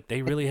life, they're like,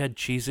 they really had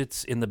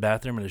Cheez-Its in the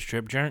bathroom in a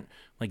strip joint?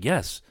 I'm like,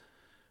 yes.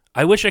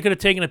 I wish I could have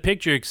taken a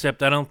picture,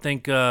 except I don't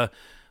think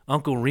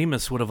Uncle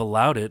Remus would have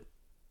allowed it.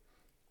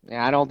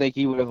 Yeah, I don't think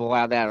he would have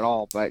allowed that at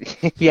all.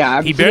 But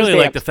yeah, he barely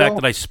liked the fact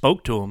that I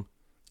spoke to him.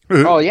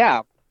 Oh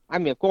yeah, I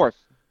mean, of course.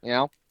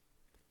 So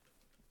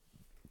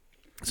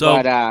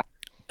but,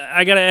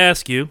 I got to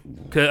ask you,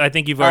 because I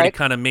think you've already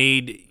kind of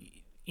made,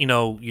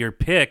 your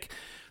pick.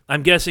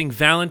 I'm guessing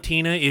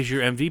Valentina is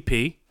your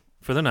MVP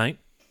for the night.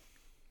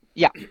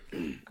 Yeah,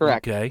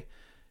 correct. Okay.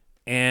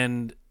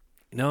 And,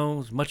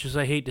 as much as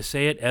I hate to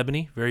say it,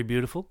 Ebony, very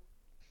beautiful,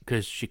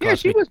 because she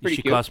cost me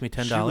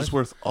 $10. She was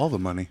worth all the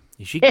money.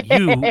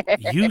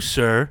 You,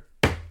 sir,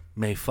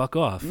 may fuck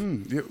off.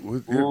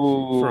 With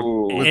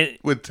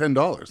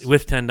 $10.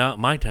 With $10,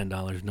 my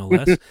 $10, no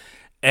less.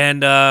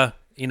 And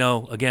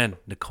again,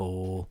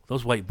 Nicole,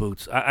 those white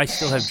boots. I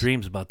still have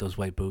dreams about those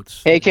white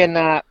boots. Hey, can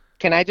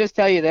I just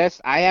tell you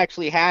this? I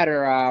actually had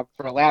her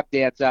for a lap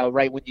dance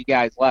right when you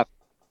guys left.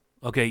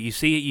 Okay, you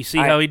see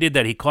how he did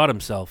that? He caught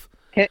himself.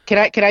 Can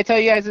I tell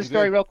you guys this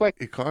story real quick?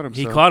 He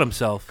caught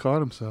himself.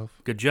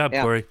 Good job,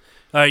 yeah. Corey.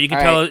 All right, you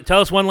can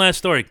tell us one last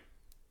story.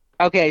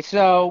 Okay,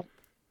 so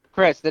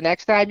Chris, the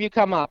next time you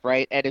come up,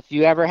 right, and if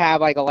you ever have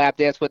like a lap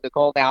dance with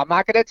Nicole, now I'm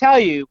not going to tell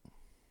you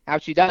how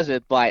she does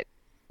it, but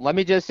let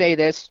me just say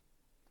this.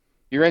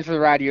 You're in for the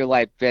ride of your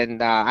life.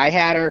 And I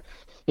had her,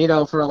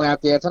 for a lap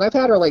dance, and I've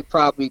had her like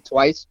probably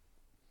twice.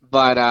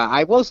 But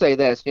I will say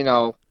this, she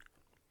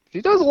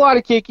does a lot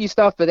of kinky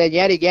stuff, but then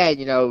yet again,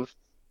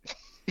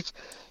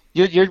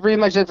 you're pretty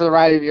much in for the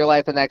ride of your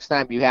life the next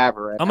time you have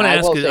her. And I'm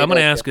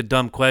gonna ask a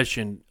dumb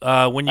question.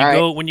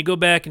 When you go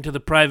back into the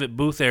private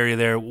booth area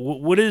there,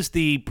 what is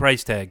the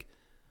price tag?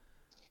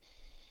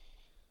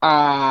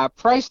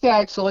 Price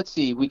tag. So let's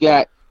see. We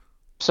got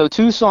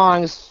 2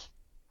 songs.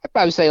 I'd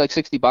probably say like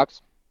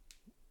 $60.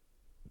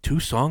 2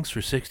 songs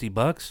for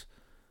 $60?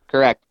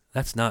 Correct.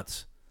 That's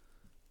nuts.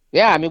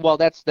 Yeah, I mean, well,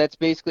 that's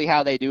basically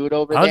how they do it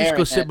over there. I'll just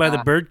go sit by the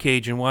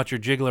birdcage and watch her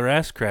jiggle her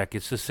ass crack.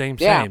 It's the same.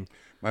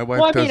 My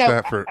wife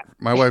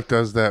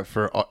does that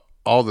for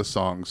all the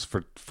songs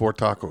for 4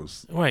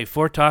 tacos. Right,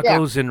 4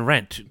 tacos and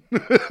rent.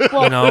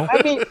 Well,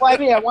 I mean,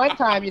 at one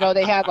time,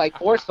 they had like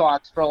 4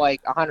 songs for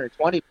like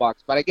 $120,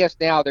 but I guess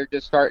now they're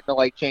just starting to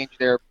like change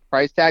their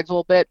price tags a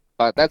little bit.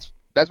 But that's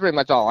pretty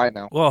much all I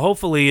know. Well,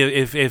 hopefully,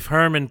 if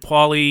Herm and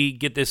Paulie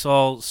get this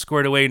all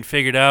squared away and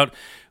figured out,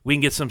 we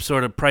can get some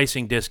sort of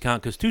pricing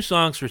discount. Because 2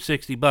 songs for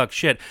 $60,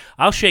 shit,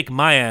 I'll shake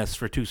my ass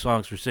for 2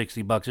 songs for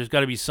 $60. There's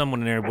got to be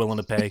someone in there willing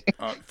to pay.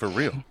 For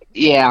real.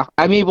 Yeah,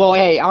 I mean, well,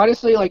 hey,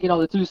 honestly, like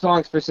the 2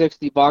 songs for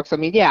 $60. I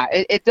mean, yeah,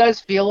 it does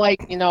feel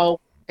like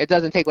it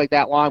doesn't take like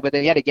that long, but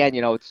then yet again,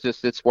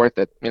 it's worth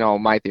it.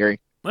 My theory.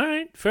 All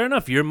right, fair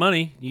enough. Your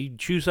money. You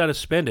choose how to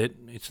spend it.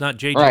 It's not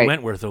J.G.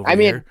 Wentworth over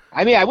here.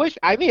 I mean, I wish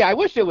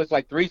it was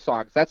like 3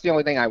 songs. That's the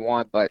only thing I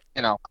want, but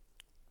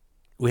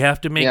we have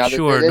to make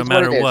sure no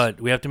matter what.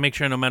 We have to make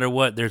sure no matter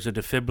what, there's a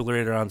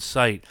defibrillator on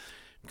site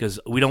because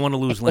we don't want to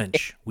lose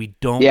Lynch. We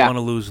don't want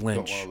to lose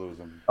Lynch. Don't want to lose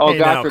him. Oh, hey,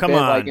 God now, forbid, come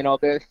on.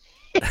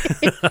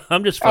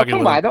 I'm just fucking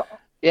with him.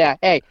 Yeah,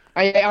 hey,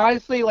 I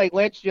honestly like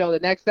Lynch. The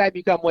next time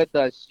you come with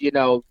us,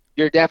 you're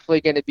you're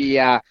definitely going to be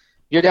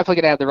you're definitely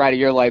going to have the ride of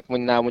your life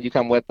when you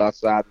come with us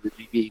to the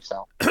GB.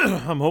 So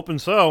I'm hoping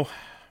so.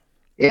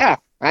 yeah,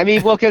 I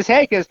mean, well, because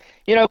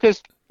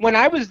when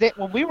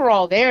when we were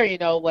all there,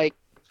 like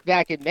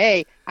back in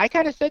May, I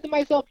kind of said to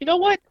myself, you know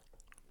what,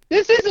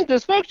 this isn't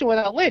dysfunction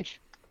without Lynch.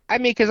 I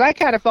mean, because I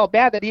kind of felt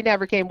bad that he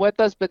never came with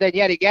us, but then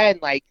yet again,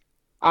 like,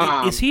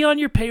 is he on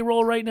your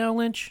payroll right now,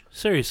 Lynch?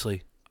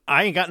 Seriously.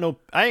 I ain't got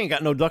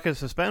no ducats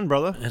to spend,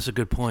 brother. That's a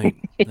good point.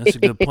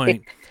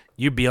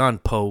 You're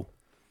beyond Poe.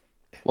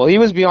 Well, he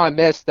was beyond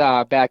mist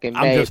back in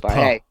May, just but Poe.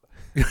 hey.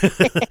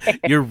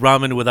 You're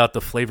ramen without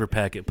the flavor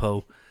packet,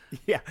 Poe.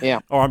 Yeah.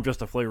 Or I'm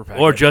just a flavor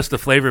packet. Or just the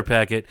flavor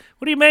packet.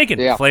 What are you making?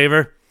 Yeah.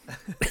 Flavor.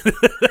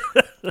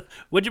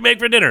 What'd you make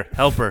for dinner?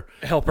 Helper.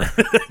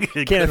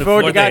 Can't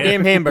afford the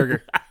goddamn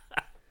hamburger.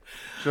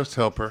 Just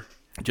help her.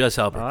 Just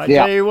helper. I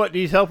Yeah. tell you what,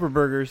 these helper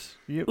burgers.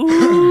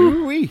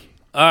 Ooh-wee.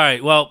 All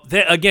right. Well,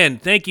 again,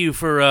 thank you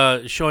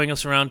for showing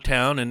us around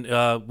town.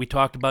 And we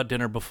talked about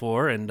dinner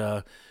before.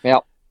 And Yeah.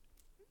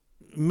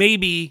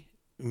 maybe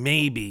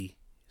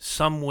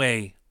some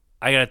way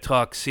I got to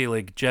talk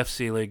Jeff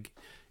Seelig,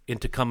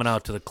 into coming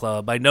out to the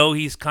club. I know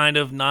he's kind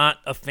of not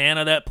a fan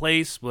of that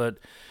place, but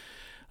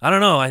I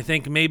don't know. I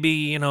think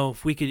maybe,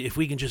 if we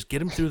can just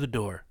get him through the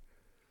door,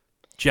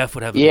 Jeff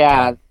would have a good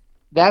time.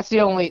 That's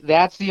the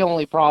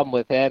only problem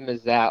with him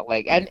is that,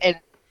 like, and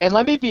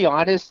let me be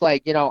honest,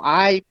 like,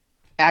 I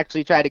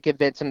actually tried to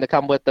convince him to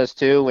come with us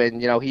too,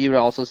 and he would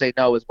also say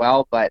no as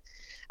well. But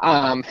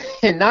and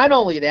not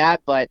only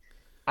that, but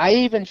I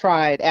even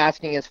tried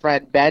asking his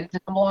friend Ben to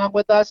come along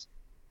with us,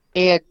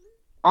 and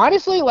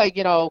honestly, like,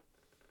 a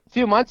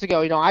few months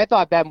ago, I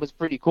thought Ben was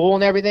pretty cool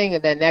and everything,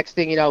 and then next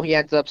thing he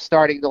ends up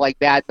starting to like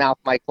badmouth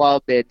my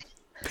club. And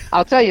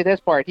I'll tell you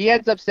this part: he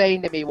ends up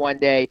saying to me one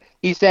day,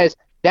 he says,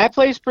 "That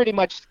place pretty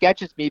much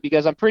sketches me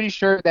because I'm pretty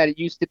sure that it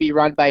used to be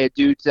run by a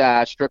dude's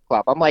strip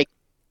club." I'm like,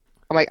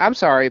 I'm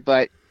sorry,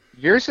 but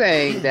you're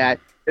saying that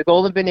the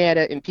Golden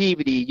Banana in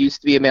Peabody used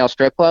to be a male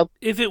strip club?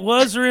 If it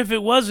was or if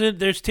it wasn't,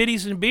 there's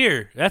titties and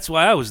beer. That's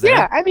why I was there.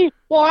 Yeah, I mean,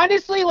 well,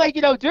 honestly, like,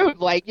 dude,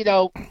 like,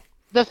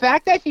 the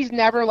fact that he's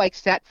never, like,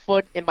 set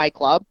foot in my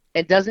club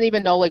and doesn't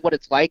even know, like, what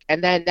it's like,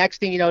 and then next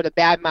thing you know, to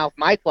badmouth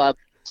my club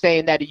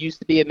saying that it used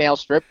to be a male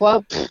strip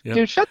club,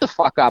 dude, shut the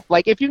fuck up.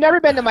 Like, if you've never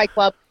been to my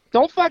club,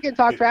 don't fucking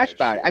talk trash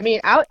about it. I mean,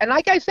 and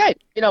like I said,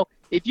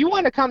 if you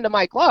want to come to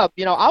my club,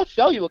 I'll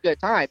show you a good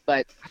time,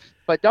 but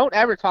don't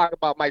ever talk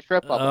about my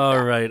strip club.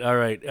 All right.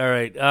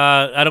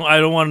 I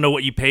don't want to know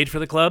what you paid for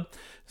the club,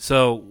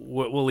 so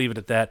we'll leave it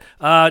at that.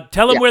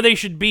 Tell them where they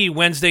should be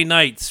Wednesday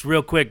nights,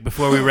 real quick,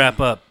 before we wrap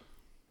up.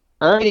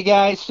 Alrighty,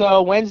 guys.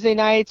 So Wednesday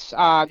nights,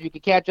 you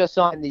can catch us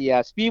on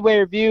the Speedway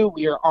Review.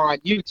 We are on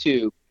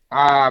YouTube,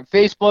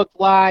 Facebook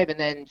Live, and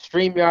then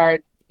StreamYard.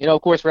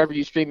 Of course, wherever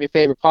you stream your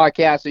favorite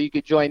podcast. So you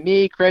could join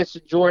me, Chris,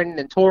 Jordan,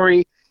 and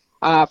Tori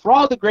for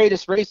all the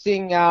greatest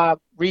racing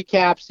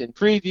recaps and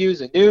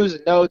previews and news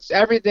and notes,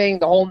 everything,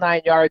 the whole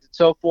 9 yards and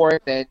so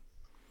forth. And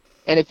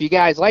if you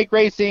guys like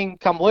racing,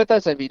 come with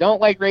us. And if you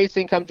don't like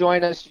racing, come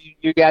join us.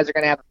 You guys are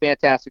going to have a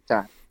fantastic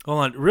time. Hold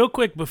on. Real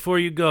quick before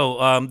you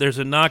go, there's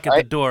a knock at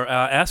the door.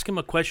 Ask him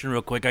a question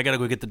real quick. I got to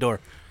go get the door.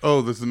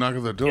 Oh, there's a knock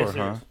at the door, Yes,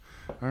 huh?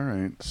 All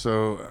right.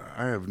 So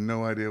I have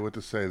no idea what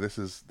to say. This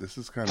is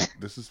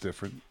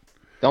different.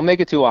 Don't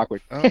make it too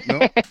awkward. Oh,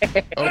 no.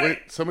 Oh, wait.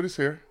 Somebody's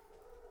here.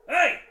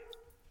 Hey!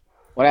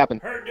 What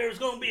happened? Heard there was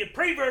going to be a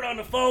prevert on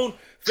the phone.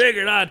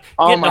 Figured I'd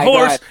Oh get the my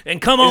horse God.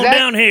 and come on that-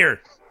 down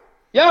here.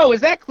 Yo,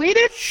 is that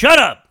Cletus? Shut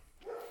up.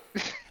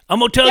 I'm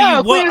going to tell Yo,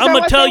 you Cletus, I'm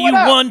going to tell you what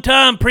up? one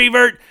time,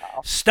 prevert.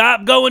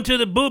 Stop going to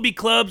the booby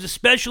clubs,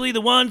 especially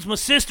the ones my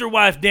sister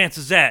wife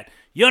dances at.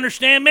 You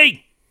understand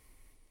me?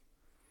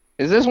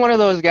 Is this one of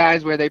those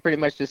guys where they pretty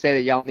much just say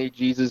that y'all need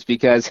Jesus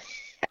because,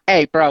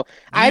 hey, bro,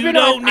 You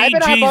don't need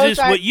Jesus.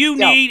 sides. What you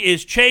Yo, need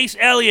is Chase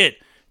Elliott.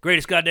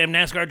 Greatest goddamn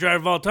NASCAR driver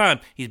of all time.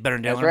 He's better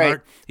than Dale That's right.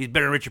 Earnhardt. He's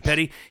better than Richard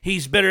Petty.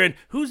 He's better than,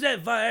 who's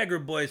that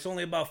Viagra boy? It's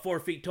only about 4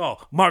 feet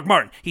tall. Mark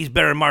Martin. He's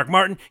better than Mark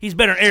Martin. He's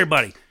better than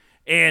everybody.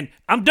 And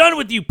I'm done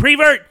with you,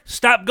 prevert.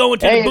 Stop going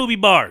to the booby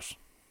bars.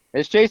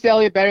 Is Chase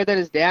Elliott better than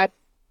his dad?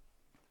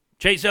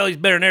 Chase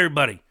Elliott's better than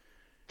everybody.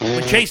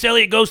 When Chase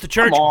Elliott goes to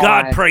church, Come on.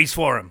 God prays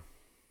for him.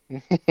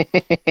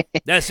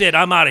 That's it.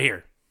 I'm out of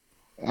here.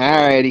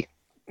 Alrighty.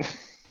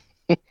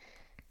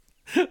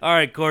 All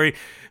right, Corey.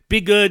 Be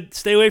good.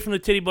 Stay away from the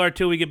titty bar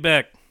till we get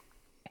back.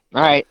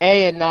 All right.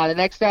 Hey, and the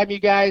next time you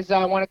guys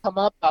want to come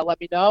up, let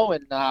me know,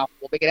 and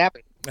we'll make it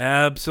happen.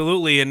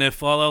 Absolutely. And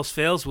if all else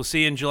fails, we'll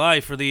see you in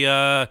July for the,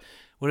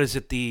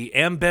 the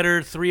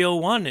Ambetter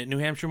 301 at New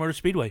Hampshire Motor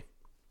Speedway.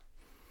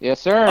 Yes,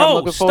 sir. I'm Oh,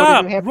 looking forward to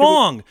stop. New Hampshire.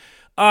 Wrong.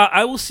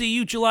 I will see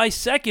you July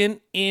 2nd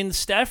in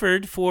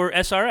Stafford for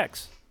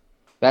SRX.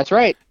 That's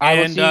right. I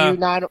will And, see you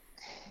not.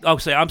 Oh,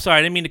 I'm sorry.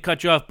 I didn't mean to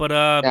cut you off, but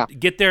Yeah.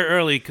 get there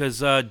early because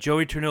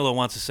Joey Ternullo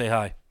wants to say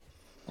hi.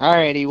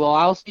 Alrighty. Well,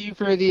 I'll see you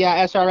for the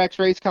SRX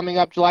race coming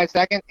up July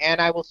 2nd, and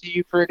I will see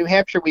you for New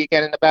Hampshire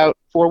weekend in about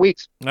 4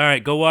 weeks. All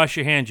right. Go wash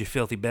your hands, you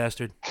filthy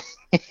bastard.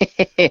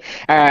 All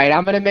right.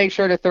 I'm going to make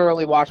sure to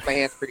thoroughly wash my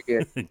hands pretty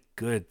good.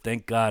 Good.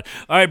 Thank God.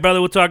 All right,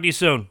 brother. We'll talk to you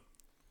soon.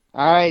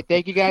 All right.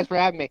 Thank you guys for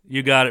having me.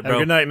 You got it, Have a bro.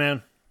 good night,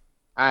 man.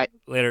 All right.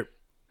 Later.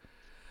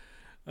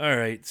 All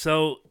right.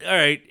 So, all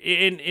right.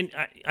 And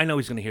I know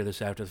he's going to hear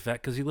this after the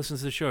fact because he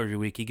listens to the show every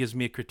week. He gives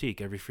me a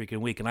critique every freaking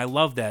week. And I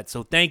love that.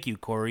 So thank you,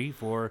 Corey,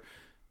 for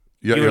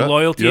your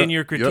loyalty and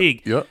your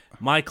critique. Yep.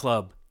 My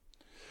club.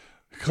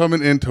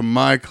 Coming into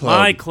my club.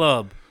 My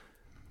club.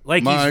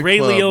 Like My he's Ray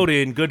club.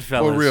 Liotta in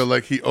Goodfellas. For real.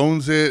 Like he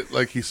owns it.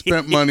 Like he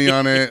spent money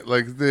on it.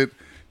 Like that.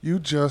 You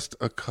just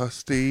a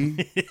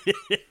custody.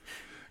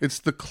 It's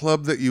the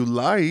club that you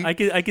like.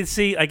 I can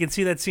see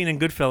that scene in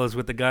Goodfellas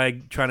with the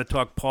guy trying to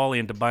talk Paulie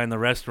into buying the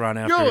restaurant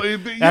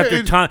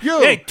after time.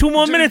 Hey, 2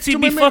 more minutes,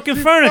 he'd be fucking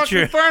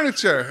furniture.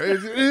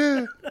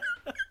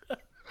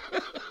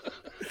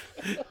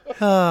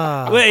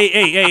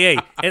 Hey!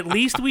 At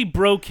least we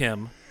broke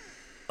him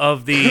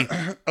of the.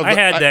 I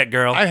had that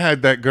girl. I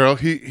had that girl.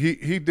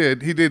 He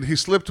did. He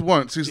slipped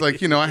once. He's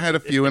like, I had a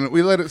few, and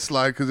we let it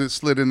slide because it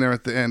slid in there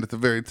at the end, at the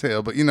very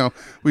tail. But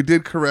we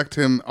did correct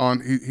him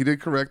on. He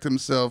did correct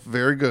himself.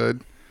 Very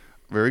good,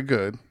 very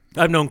good.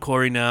 I've known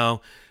Corey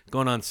now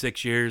going on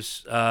 6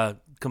 years.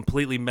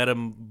 Completely met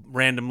him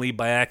randomly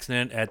by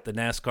accident at the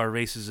NASCAR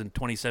races in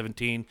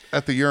 2017.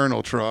 At the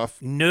urinal trough.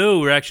 No,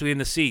 we're actually in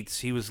the seats.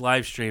 He was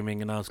live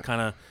streaming, and I was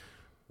kind of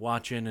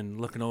watching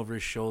and looking over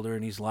his shoulder,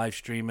 and he's live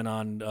streaming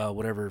on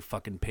whatever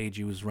fucking page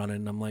he was running.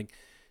 And I'm like,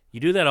 you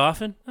do that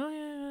often? Oh,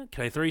 yeah.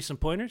 Can I throw you some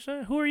pointers?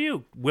 Who are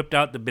you? Whipped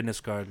out the business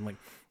card. I'm like,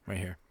 right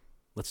here.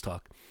 Let's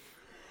talk.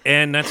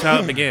 And that's how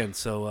it began.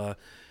 So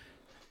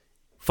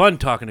fun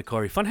talking to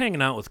Corey. Fun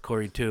hanging out with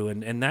Corey, too.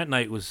 And that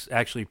night was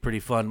actually pretty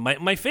fun.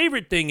 My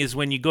favorite thing is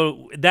when you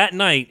go that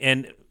night,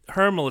 and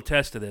Herm will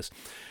attest to this,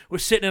 we're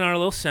sitting in our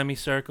little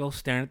semicircle,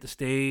 staring at the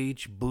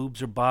stage.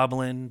 Boobs are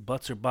bobbling.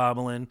 Butts are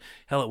bobbling.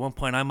 Hell, at one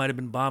point, I might have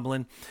been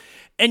bobbling.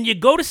 And you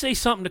go to say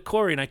something to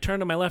Corey, and I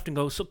turn to my left and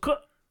go, so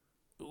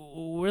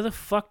where the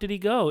fuck did he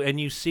go? And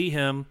you see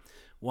him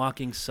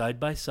walking side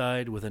by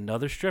side with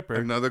another stripper.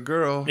 Another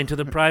girl. Into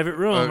the private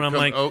room. And I'm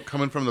like...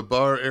 coming from the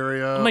bar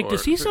area. I'm like,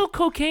 does he sell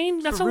cocaine?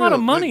 That's a lot of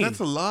money. That's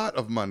a lot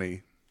of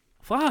money.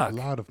 Fuck. A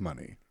lot of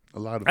money.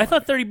 I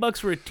thought $30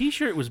 for a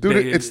T-shirt was Dude,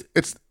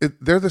 big.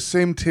 they're the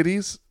same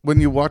titties when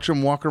you watch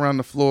them walk around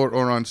the floor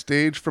or on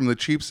stage from the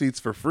cheap seats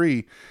for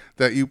free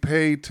that you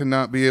pay to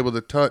not be able to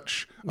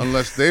touch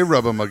unless they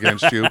rub them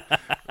against you.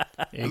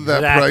 Exactly.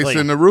 That price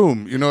in the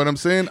room. You know what I'm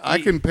saying? I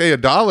can pay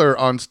 $1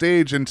 on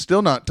stage and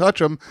still not touch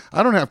them.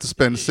 I don't have to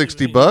spend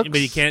 $60. But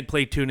you can't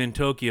play Tune in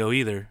Tokyo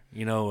either,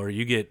 or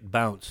you get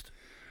bounced.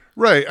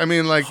 Right. I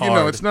mean, like,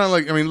 Hard. it's not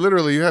like,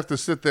 literally you have to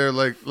sit there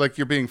like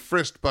you're being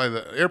frisked by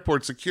the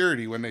airport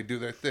security when they do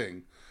their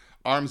thing.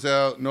 Arms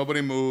out, nobody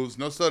moves,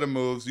 no sudden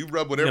moves. You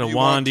rub whatever you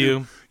want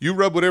to. You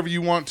rub whatever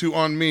you want to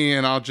on me,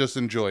 and I'll just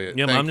enjoy it.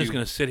 Yeah, I'm just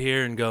going to sit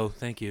here and go,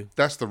 thank you.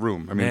 That's the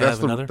room.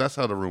 That's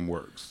how the room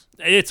works.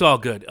 It's all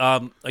good.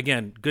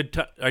 Again, good.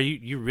 Are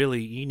you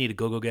really? You need a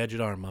go-go gadget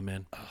arm, my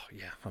man. Oh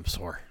yeah, I'm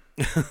sore.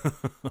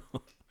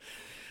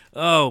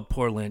 Oh,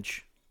 poor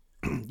Lynch.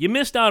 You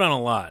missed out on a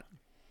lot,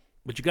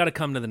 but you got to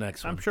come to the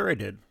next one. I'm sure I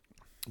did.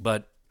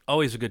 But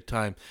always a good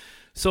time.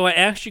 So I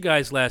asked you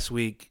guys last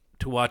week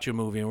to watch a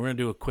movie, and we're going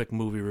to do a quick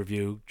movie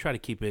review. Try to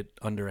keep it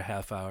under a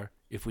half hour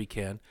if we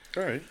can.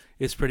 All right.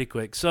 It's pretty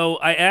quick. So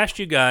I asked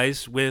you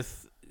guys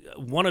with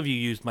one of you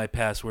used my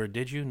password.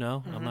 Did you?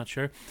 No, I'm not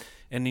sure.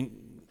 And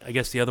I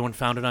guess the other one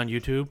found it on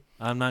YouTube.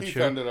 I'm not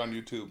sure. He found it on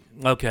YouTube.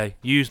 Okay.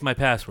 You used my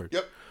password.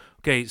 Yep.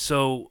 Okay.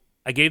 So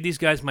I gave these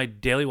guys my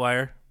Daily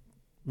Wire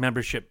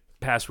membership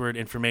password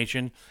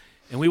information,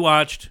 and we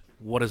watched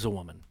What is a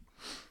Woman?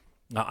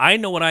 Now, I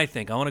know what I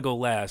think. I want to go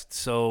last.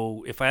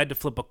 So if I had to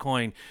flip a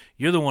coin,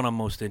 you're the one I'm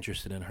most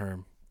interested in,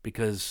 Herm,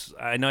 because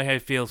I know how you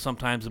feel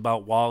sometimes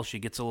about Walsh. She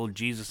gets a little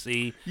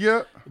Jesus-y.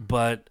 Yeah.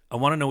 But I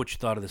want to know what you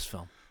thought of this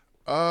film.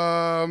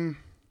 I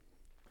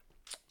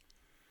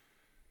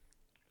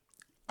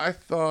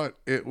thought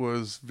it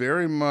was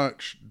very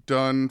much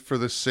done for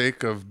the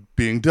sake of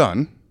being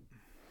done.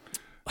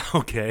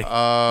 Okay.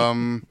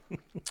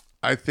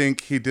 I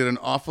think he did an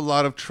awful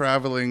lot of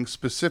traveling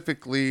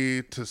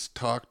specifically to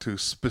talk to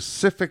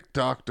specific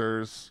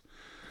doctors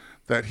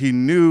that he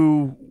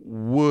knew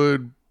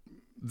would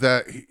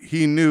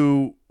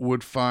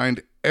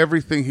find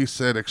everything he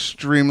said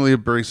extremely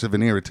abrasive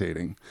and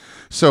irritating.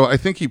 So I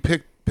think he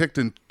picked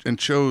and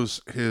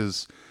chose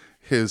his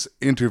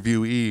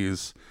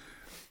interviewees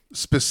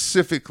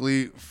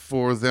specifically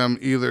for them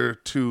either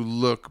to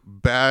look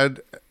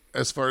bad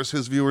as far as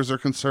his viewers are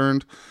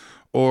concerned,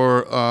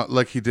 or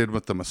like he did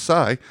with the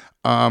Maasai,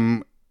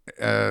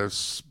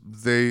 as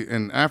they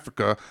in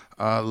Africa,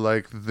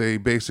 like they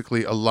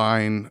basically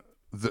align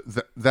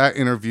that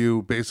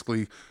interview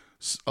basically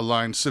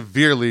aligns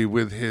severely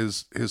with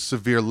his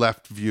severe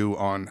left view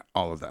on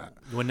all of that.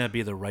 Wouldn't that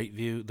be the right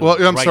view?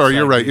 I'm sorry.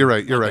 You're right. View?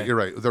 You're Okay.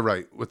 right.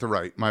 The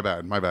right. My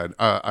bad.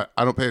 I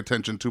don't pay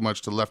attention too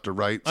much to left or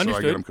right, Understood. so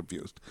I get them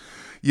confused.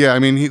 Yeah, I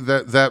mean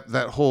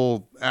that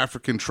whole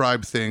African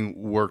tribe thing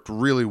worked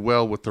really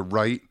well with the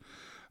right.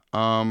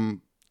 I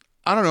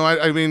don't know.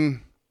 I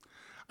mean,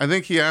 I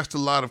think he asked a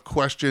lot of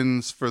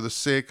questions for the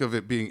sake of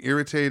it being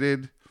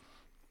irritated.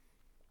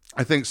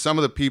 I think some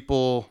of the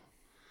people,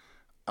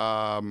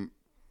 in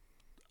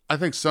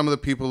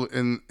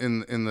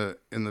the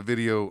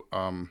video,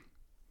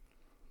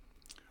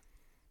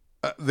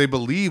 they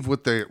believe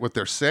what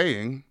they're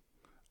saying.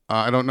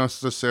 I don't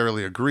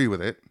necessarily agree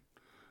with it.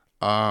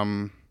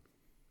 I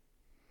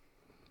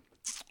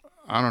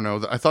don't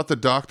know. I thought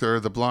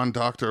the blonde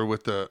doctor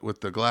with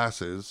the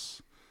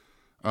glasses,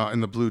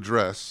 in the blue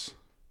dress.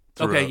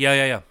 Okay,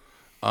 yeah.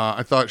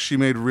 I thought she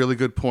made really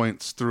good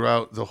points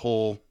throughout the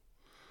whole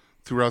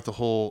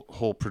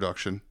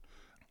production,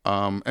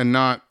 and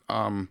not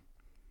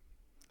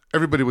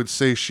everybody would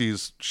say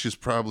she's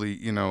probably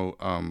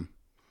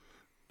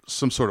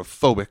some sort of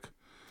phobic,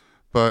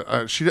 but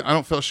I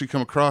don't feel she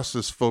come across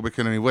as phobic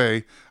in any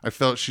way. I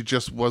felt she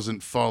just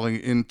wasn't falling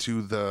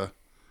into the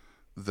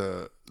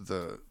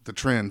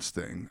trans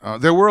thing.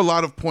 There were a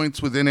lot of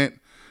points within it,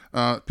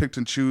 picked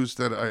and choose,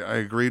 that I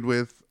agreed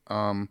with.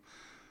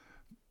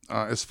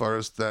 As far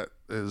as that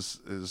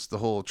is the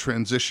whole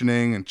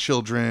transitioning and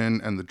children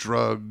and the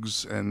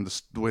drugs and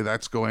the way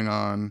that's going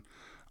on.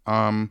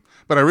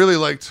 But I really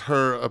liked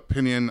her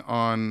opinion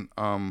on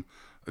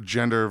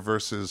gender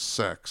versus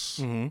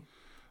sex.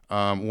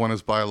 Mm-hmm. One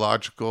is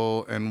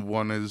biological and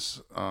one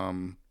is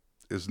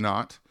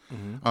not.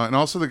 Mm-hmm. And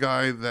also the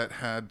guy that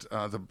had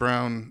the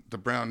brown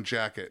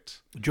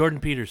jacket.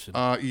 Jordan Peterson.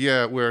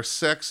 Where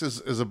sex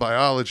is a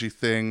biology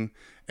thing.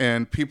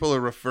 And people are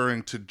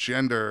referring to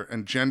gender,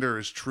 and gender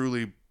is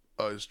truly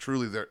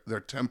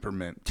their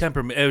temperament.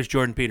 Temperament. It was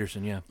Jordan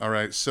Peterson, yeah. All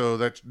right, so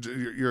that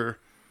your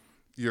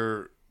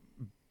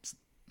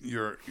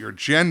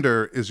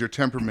gender is your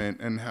temperament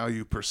and how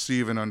you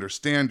perceive and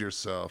understand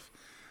yourself.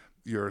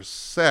 Your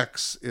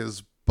sex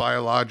is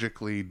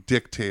biologically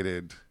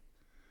dictated,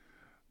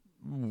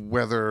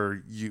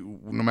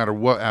 no matter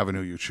what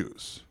avenue you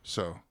choose.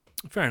 So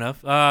fair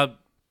enough. Out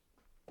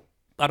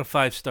of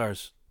 5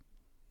 stars.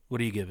 What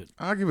do you give it?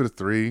 I'll give it a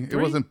 3. It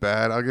wasn't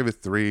bad. I'll give it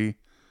 3. It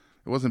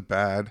wasn't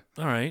bad.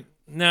 All right.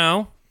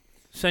 Now,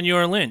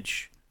 Senor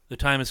Lynch, the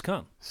time has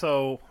come.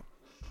 So,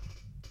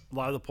 a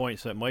lot of the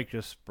points that Mike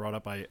just brought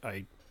up,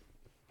 I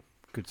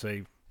could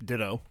say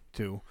ditto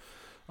to.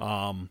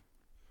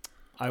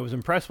 I was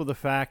impressed with the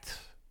fact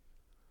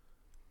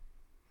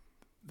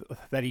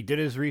that he did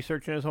his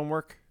research and his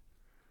homework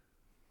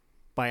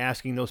by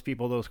asking those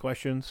people those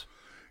questions.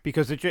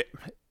 Because,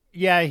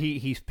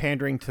 he's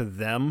pandering to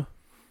them.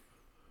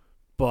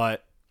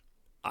 But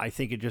I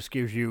think it just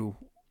gives you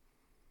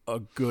a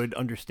good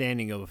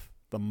understanding of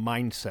the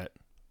mindset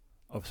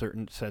of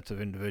certain sets of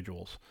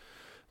individuals.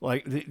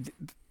 Like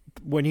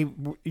when he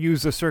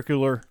used the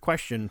circular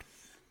question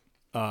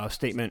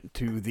statement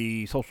to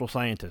the social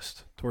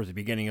scientist towards the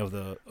beginning of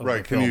the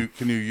right. The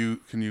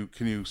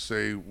Can you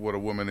say what a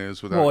woman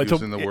is without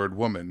using the word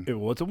woman?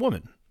 It's a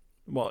woman.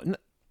 Well,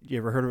 you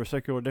ever heard of a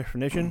circular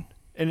definition?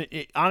 And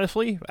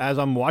honestly, as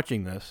I'm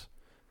watching this,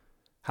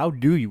 how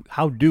do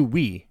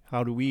we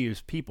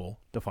as people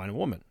define a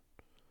woman?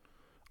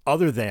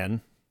 Other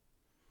than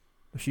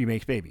she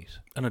makes babies.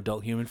 An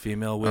adult human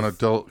female with... An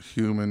adult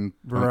human...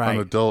 Right. An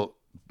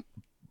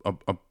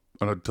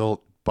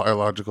adult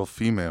biological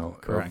female.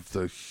 Correct. Of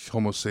the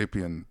Homo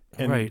sapien.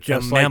 And right,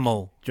 just a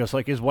mammal. Just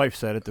like his wife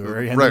said at the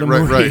very end of the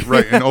movie.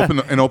 Right. And open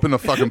the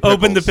fucking pickles.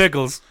 Open the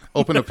pickles.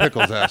 Open the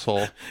pickles,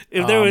 asshole.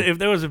 If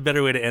there was a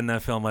better way to end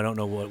that film, I don't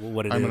know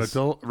what it is. I'm an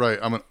adult... Right.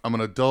 I'm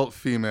an adult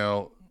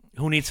female...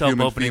 Who needs help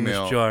opening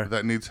this jar?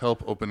 That needs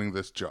help opening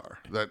this jar.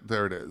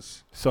 There it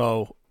is.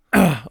 So,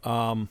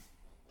 the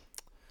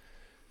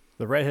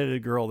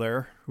redheaded girl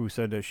there who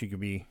said that she could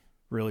be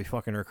really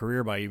fucking her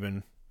career by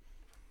even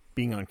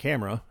being on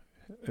camera,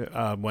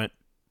 went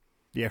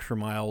the extra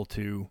mile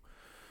to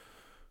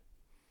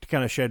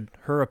kind of shed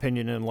her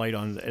opinion and light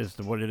on as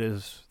to what it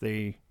is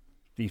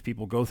these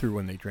people go through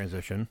when they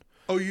transition.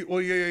 Oh,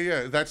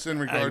 yeah. That's in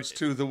regards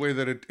to the way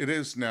that it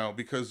is now,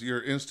 because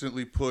you're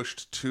instantly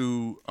pushed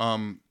to a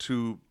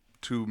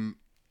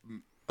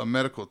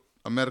medical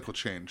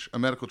change, a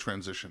medical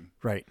transition.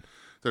 Right.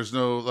 There's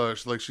no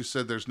like she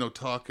said. There's no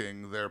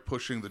talking. They're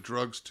pushing the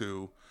drugs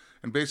to,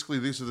 and basically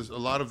a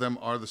lot of them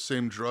are the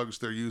same drugs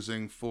they're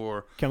using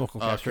for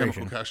chemical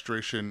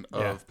castration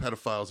of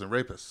pedophiles and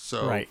rapists.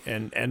 So right,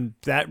 and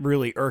that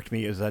really irked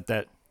me is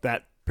that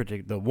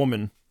particular the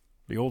woman,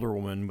 the older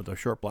woman with the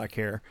short black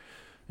hair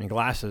and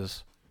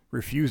glasses,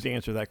 refused to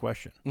answer that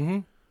question. Mm-hmm.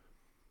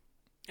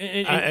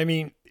 I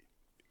mean,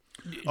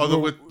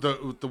 with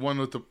the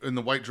one in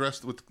the white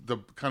dress with the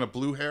kind of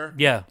blue hair.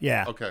 Yeah.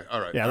 Okay.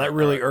 All right. Yeah, that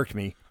really irked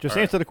me. Just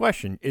answer the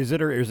question: is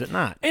it or is it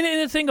not? And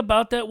the thing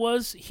about that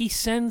was he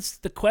sent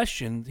the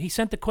questions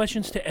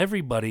to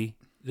everybody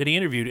that he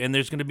interviewed, and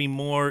there's going to be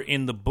more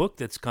in the book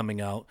that's coming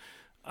out.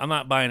 I'm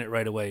not buying it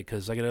right away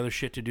because I got other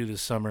shit to do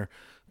this summer.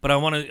 But I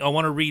want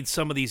to read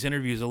some of these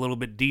interviews a little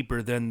bit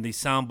deeper than the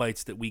sound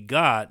bites that we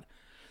got,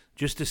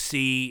 just to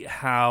see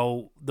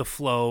how the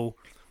flow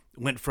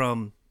went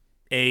from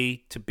A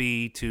to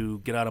B to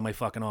get out of my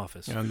fucking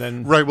office. And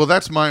then right. Well,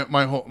 that's my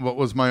whole. What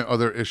was my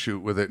other issue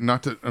with it?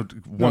 Not to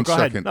one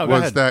second. No,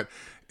 was that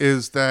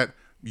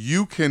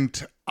you can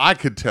I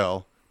could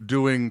tell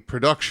doing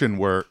production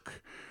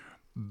work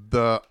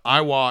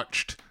I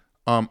watched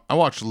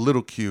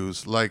little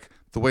cues, like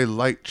the way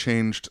light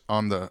changed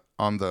on the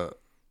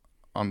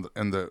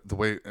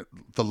way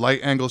the light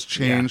angles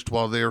changed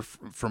while they're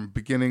from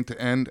beginning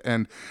to end,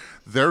 and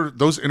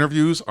those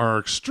interviews are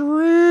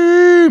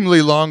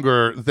extremely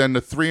longer than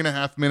the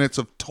 3.5 minutes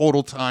of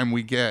total time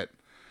we get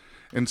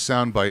in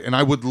Soundbite. And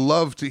I would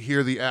love to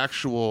hear the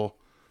actual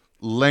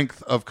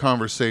length of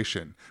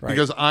conversation,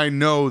 because I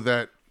know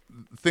that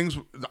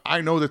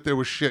there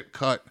was shit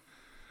cut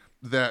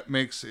that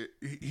makes it.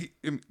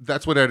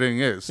 That's what editing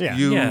is. Yeah.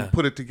 You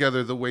put it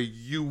together the way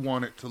you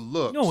want it to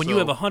look. No, when you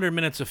have 100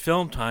 minutes of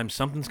film time,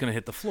 something's going to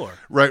hit the floor.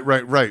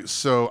 Right.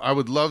 So I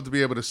would love to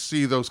be able to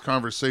see those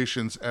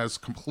conversations as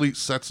complete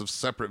sets of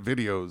separate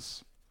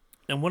videos.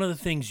 And one of the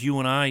things you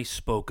and I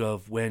spoke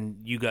of when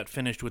you got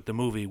finished with the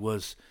movie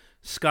was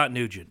Scott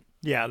Nugent.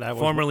 Yeah, that was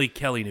formerly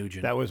Kelly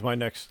Nugent. That was my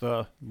next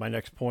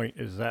point,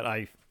 is that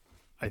I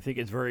think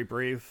it's very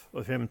brave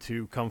of him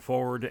to come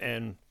forward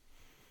and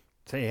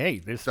say, "Hey,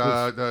 this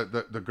was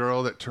the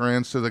girl that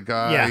turns to the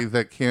guy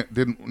that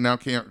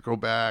can't go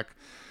back."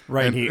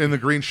 Right, and, in the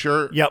green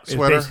shirt,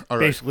 sweater. All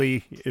right.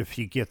 Basically, if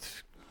he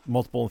gets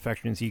multiple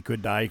infections, he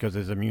could die because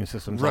his immune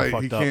system's all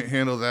fucked he up. Can't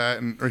handle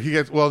that, or he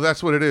gets. Well,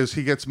 that's what it is.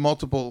 He gets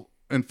multiple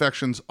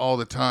infections all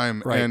the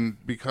time, and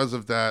because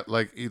of that,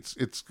 like it's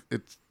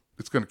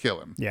going to kill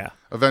him. Yeah.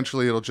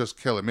 Eventually, it'll just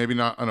kill him. Maybe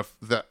not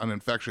an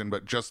infection,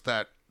 but just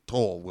that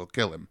toll will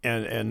kill him.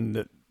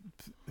 And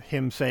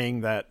him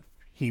saying that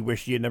he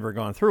wished he had never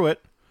gone through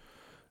it,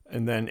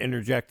 and then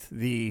interject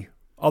the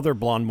other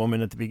blonde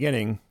woman at the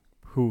beginning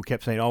who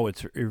kept saying, "Oh,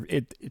 it's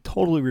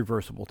totally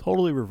reversible,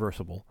 totally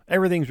reversible.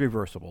 Everything's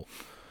reversible."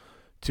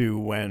 To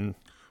when.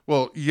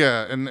 Well,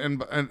 yeah,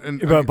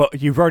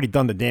 but you've already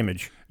done the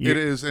damage. It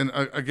is, and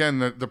again,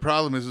 the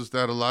problem is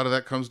that a lot of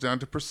that comes down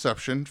to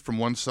perception from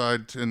one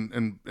side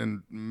and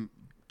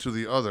to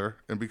the other,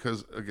 and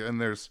because again,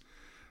 there's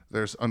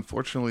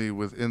unfortunately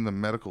within the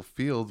medical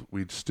field,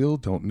 we still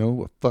don't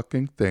know a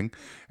fucking thing,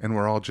 and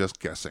we're all just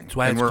guessing. That's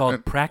why it's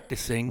called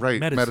practicing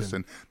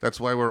medicine. That's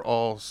why we're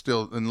all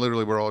still, and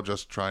literally, we're all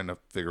just trying to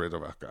figure it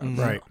out.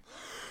 Right.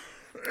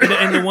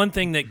 And the one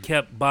thing that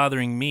kept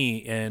bothering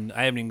me, and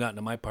I haven't even gotten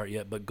to my part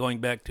yet, but going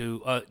back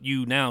to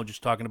you now,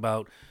 just talking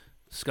about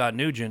Scott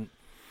Nugent,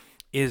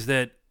 is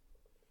that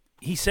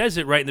he says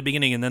it right in the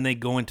beginning, and then they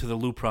go into the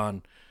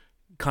Lupron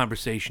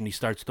conversation. He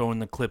starts throwing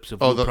the clips of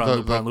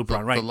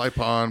Lupron, right? The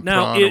Lipon.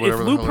 Now, if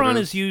Lupron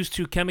is used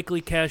to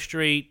chemically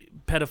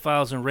castrate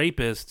pedophiles and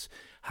rapists,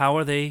 how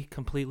are they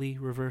completely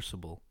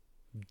reversible?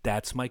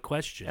 That's my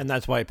question. And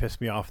that's why it pissed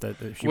me off that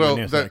she wouldn't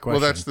answer that question.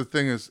 Well, that's the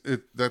thing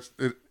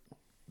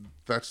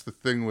That's the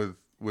thing with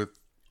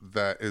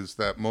that, is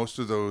that most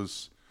of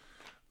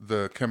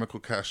the chemical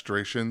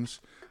castrations,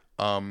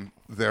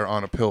 they're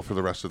on a pill for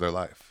the rest of their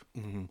life.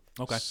 Mm-hmm.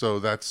 Okay. So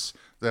that's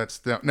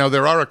now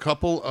there are a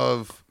couple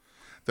of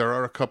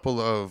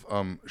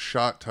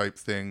shot type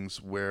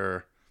things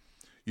where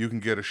you can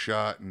get a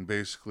shot and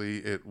basically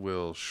it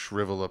will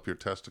shrivel up your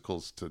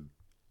testicles to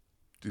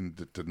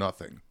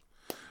nothing.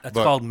 That's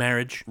called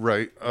marriage,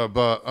 right?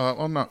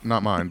 Well,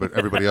 not mine, but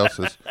everybody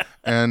else's.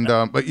 And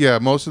but yeah,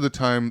 most of the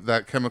time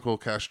that chemical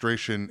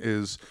castration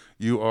is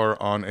you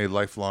are on a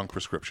lifelong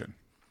prescription.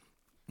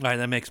 All right,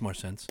 that makes more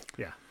sense.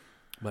 Yeah,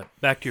 but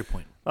back to your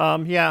point.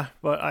 Yeah,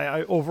 but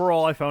I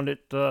overall I found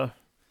it a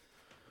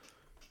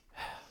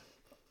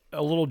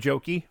little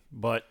jokey,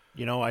 but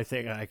I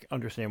think I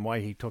understand why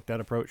he took that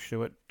approach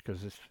to it,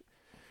 because it's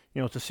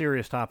a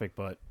serious topic,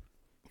 but.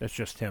 That's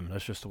just him.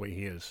 That's just the way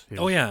he is. And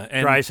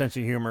dry sense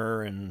of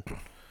humor and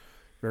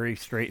very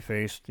straight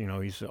faced.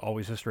 He's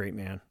always a straight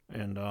man.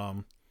 And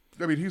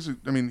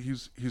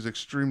he's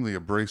extremely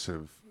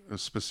abrasive,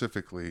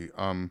 specifically.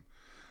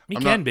 He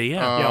can be,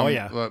 yeah.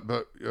 Yeah.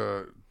 But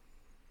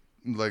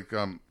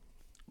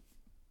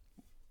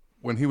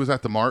when he was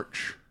at the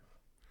march,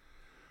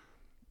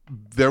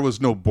 there was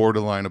no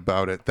borderline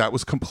about it. That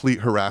was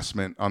complete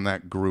harassment on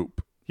that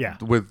group. Yeah.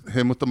 With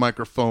him with the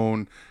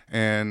microphone,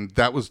 and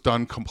that was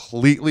done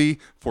completely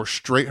for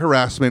straight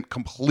harassment,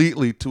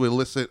 completely to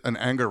elicit an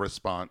anger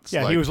response.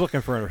 Yeah, he was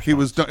looking for a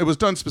response. It was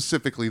done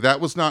specifically.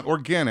 That was not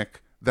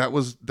organic. That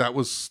was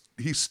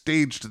he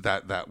staged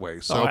that way.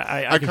 So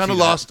I kind of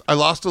lost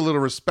a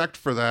little respect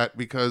for that,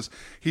 because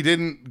he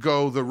didn't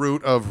go the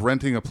route of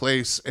renting a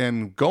place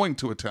and going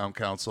to a town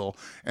council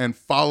and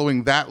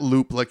following that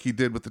loop like he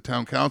did with the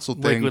town council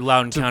thing, like with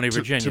Loudoun County,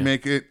 Virginia, to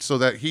make it so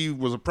that he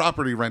was a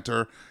property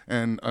renter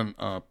and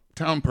a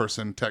town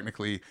person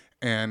technically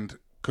and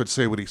could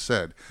say what he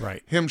said.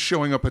 Right. Him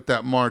showing up at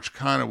that march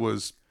kind of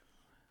was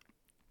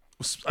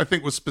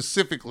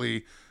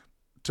specifically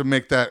to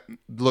make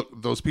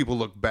those people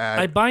look bad.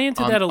 I buy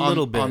into that a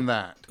little bit on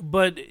that.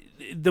 But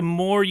the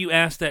more you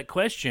ask that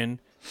question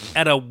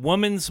at a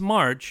woman's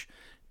march,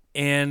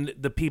 and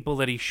the people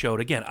that he showed,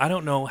 again, I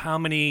don't know how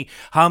many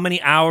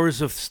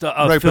hours of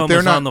film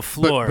is on the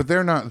floor. But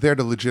they're not there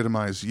to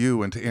legitimize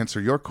you and to answer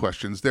your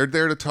questions. They're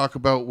there to talk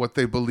about what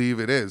they believe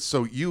it is.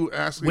 So you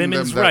asking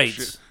women's them that rights.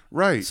 shit,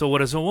 Right. So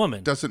what is a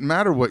woman? Doesn't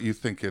matter what you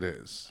think it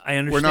is. I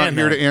understand We're not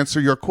here that. to answer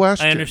your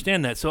question. I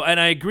understand that. So, and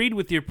I agreed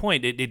with your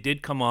point. It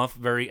did come off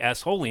very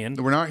assholeian.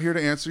 We're not here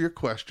to answer your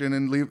question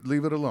and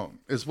leave it alone.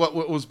 Is what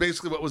was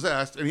basically what was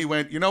asked. And he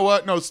went, you know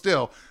what? No,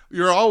 still,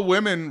 you're all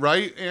women,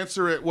 right?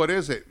 Answer it. What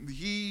is it?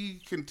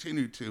 He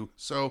continued to.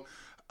 So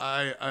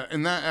I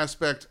in that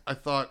aspect, I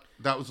thought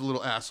that was a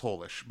little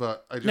asshole-ish.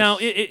 But I just Now,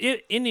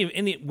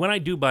 when I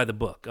do buy the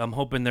book, I'm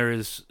hoping there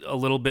is a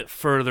little bit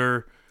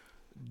further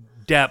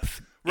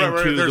depth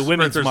into the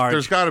women's march.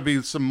 There's got to be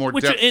some more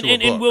depth to a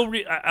and book.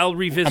 I'll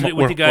revisit it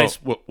with you guys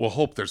We'll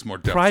hope there's more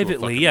depth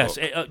privately. to a Yes,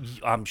 book.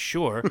 I'm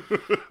sure.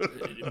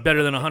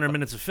 Better than 100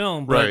 minutes of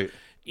film, but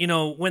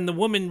Right. when the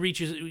woman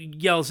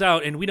yells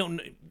out, and we don't.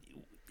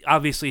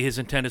 Obviously, his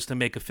intent is to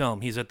make a film.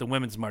 He's at the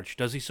women's march.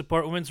 Does he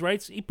support women's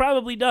rights? He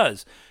probably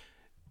does.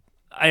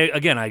 I'm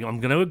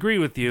going to agree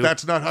with you.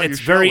 That's not how you it's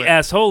show very it.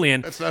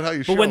 assholeian. That's not how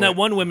you show But when that it.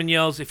 one woman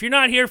yells, "If you're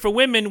not here for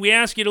women, we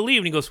ask you to leave,"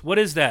 and he goes, "What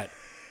is that?"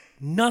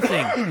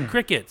 Nothing.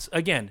 Crickets.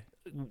 Again,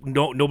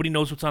 nobody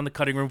knows what's on the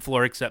cutting room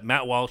floor except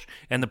Matt Walsh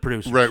and the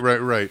producers.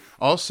 Right.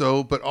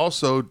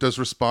 Also, does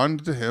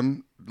responding to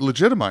him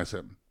legitimize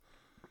him?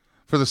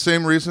 For the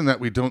same reason that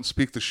we don't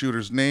speak the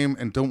shooter's name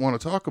and don't want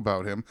to talk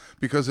about him,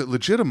 because it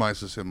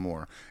legitimizes him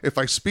more. If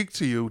I speak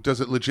to you, does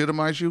it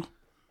legitimize you?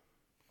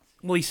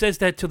 Well, he says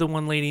that to the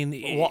one lady in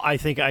the. Well, I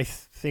think I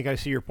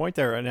see your point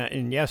there,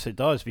 and yes, it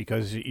does,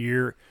 because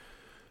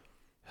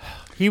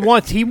he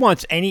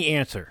wants any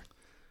answer.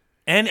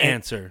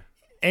 Answer.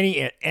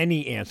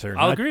 Any answer.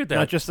 I'll agree with that.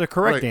 Not just the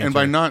correct Right, answer. and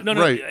by not No,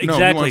 right, exactly.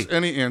 no, he wants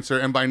any answer,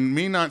 and by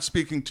me not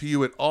speaking to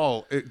you at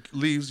all, it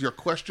leaves your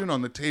question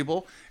on the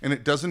table, and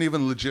it doesn't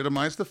even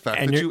legitimize the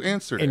fact that you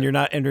answered and it. you're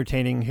not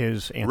entertaining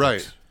his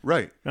antics.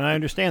 Right. And I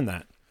understand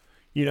that.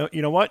 You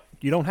know what?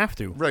 You don't have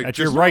to. Right, That's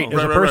just- your right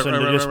as a person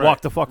to just right.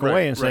 walk the fuck Right,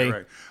 away and say,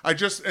 right. I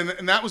just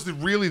and that was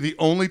really the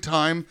only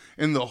time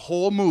in the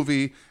whole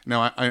movie.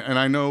 Now,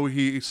 I know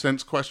he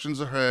sends questions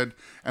ahead,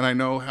 and I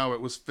know how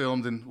it was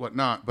filmed and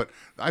whatnot, but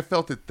I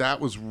felt that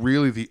was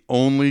really the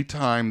only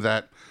time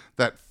that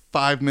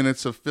 5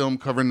 minutes of film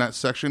covering that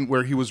section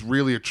where he was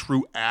really a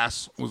true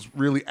ass, was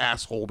really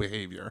asshole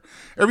behavior.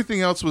 Everything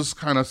else was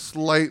kind of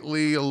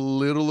slightly a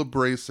little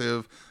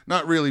abrasive,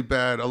 not really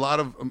bad. A lot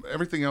of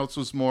everything else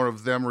was more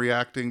of them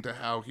reacting to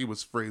how he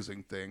was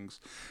phrasing things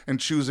and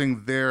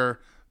choosing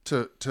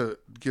to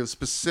give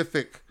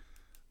specific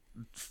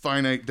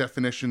finite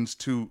definitions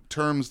to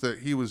terms that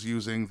he was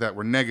using that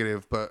were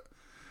negative, but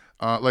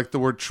like the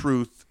word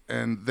truth,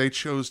 and they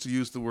chose to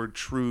use the word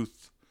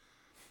truth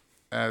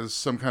as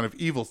some kind of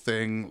evil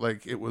thing,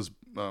 like it was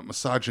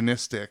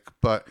misogynistic,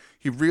 but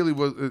he really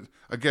was.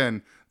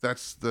 Again,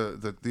 that's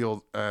the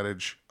old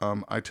adage: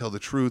 "I tell the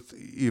truth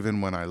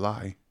even when I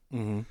lie,"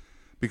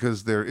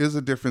 because there is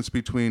a difference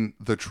between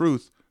the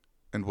truth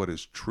and what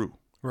is true.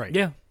 right.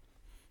 Yeah.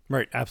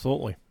 Right,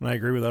 absolutely. And I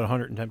agree with that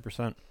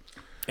 110%.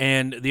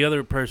 And the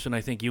other person I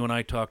think you and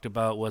I talked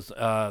about was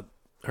her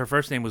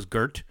first name was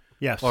Gert.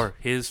 Yes. Or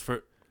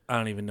I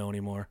don't even know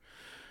anymore.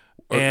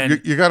 Or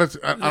And you got to.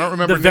 I don't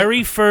remember the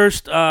very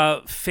first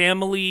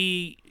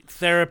family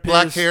therapist,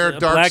 black hair,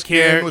 dark black skin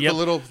hair, with yep. the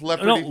little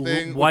leopardy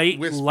thing, white,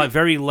 wispy.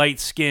 very light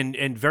skin,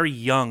 and very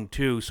young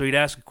too. So he'd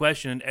ask a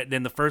question, and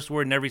then the first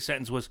word in every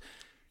sentence was,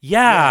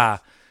 "Yeah."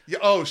 Yeah.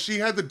 Oh, she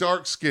had the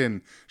dark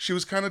skin. She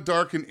was kind of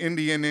dark and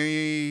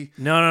Indian-y.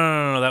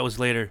 No, that was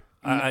later.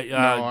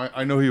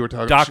 I know who you were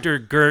talking. Dr.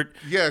 Gert.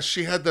 Yeah,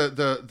 she had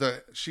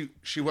the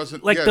she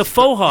wasn't Like yeah, the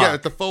faux hawk. Yeah,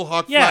 the faux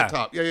hawk Yeah. flat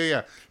top.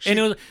 Yeah. She, And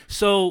it was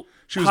so.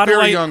 She was how do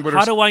very I, young, but how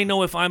her- do I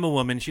know if I'm a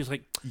woman? She's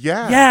like,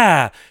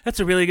 Yeah.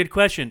 that's a really good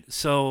question.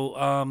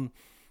 So,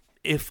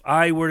 if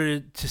I were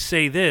to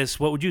say this,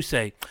 what would you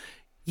say?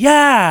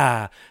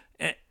 Yeah.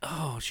 And,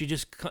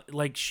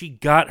 she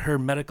got her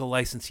medical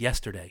license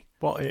yesterday.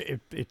 Well,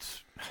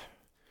 it's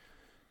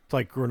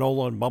like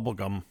granola and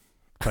bubblegum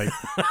type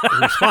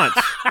response.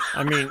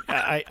 I mean,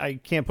 I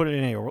can't put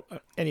it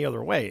any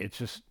other way. It's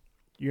just,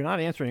 you're not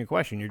answering a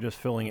question. You're just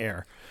filling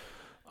air.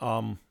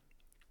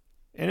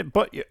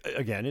 But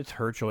again, it's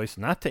her choice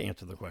not to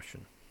answer the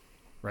question,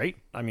 right?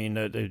 I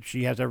mean,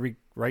 she has every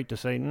right to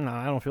say, "No,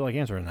 I don't feel like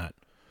answering that."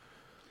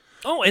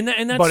 Oh, and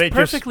that's But it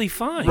perfectly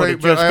fine. But Right, it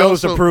just I goes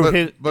to also- prove but-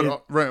 his. but,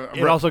 it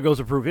right. also goes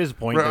to prove his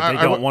point Right, that they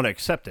I don't would- want to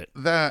accept it.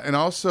 That, and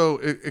also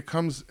it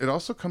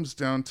also comes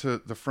down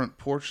to the front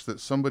porch that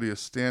somebody is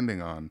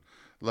standing on.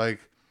 Like,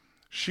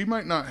 she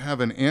might not have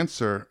an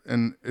answer,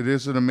 and it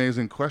is an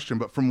amazing question,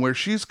 but from where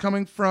she's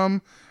coming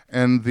from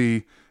and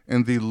the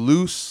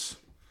loose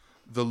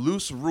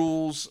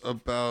rules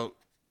about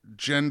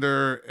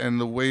gender and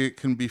the way it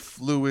can be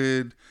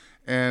fluid,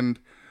 and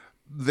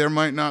there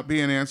might not be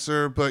an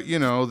answer, but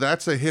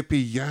that's a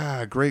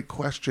hippie. Great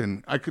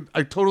question. I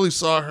totally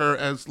saw her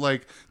as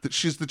like that.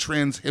 She's the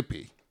trans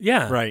hippie.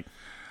 Yeah. Right.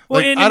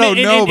 Well, Like, I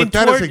don't know, but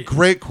that is a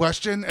great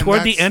question. And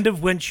Toward the that's- end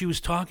of when she was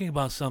talking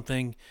about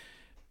something,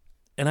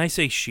 and I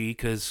say she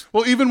because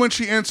well, even when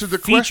she answered the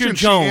Feature question,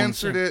 Jones. she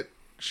answered it.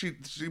 She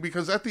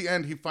because at the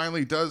end he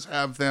finally does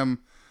have them.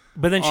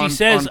 But then she on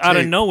says out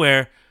of tape.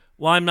 nowhere,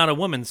 "Well, I'm not a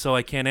woman, so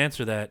I can't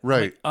answer that."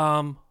 Right.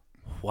 Like,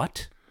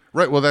 What?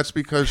 Right. Well, that's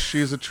because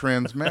she's a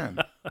trans man.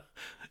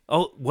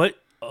 Oh, what?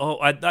 Oh,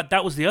 I thought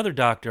that was the other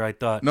doctor. I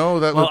thought. No,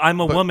 that well, was. I'm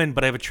a woman,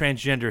 but I have a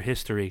transgender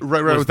history.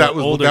 Right. Was That the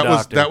was older that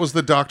doctor. was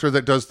the doctor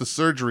that does the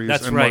surgeries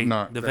That's and right.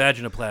 whatnot. The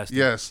vaginoplasty.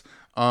 Yes.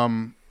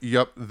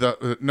 Yep.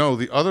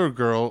 The other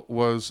girl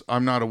was.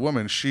 I'm not a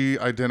woman. She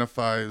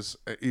identifies.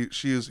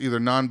 She is either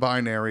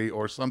non-binary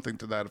or something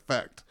to that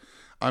effect.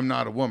 I'm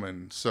not a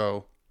woman,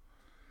 so.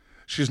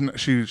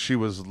 She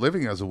was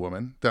living as a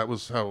woman. That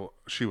was how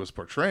she was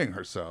portraying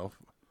herself.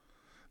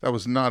 That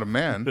was not a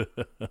man.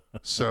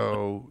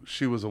 So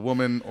she was a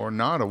woman or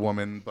not a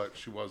woman, but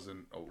she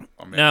wasn't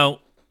a man.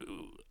 Now,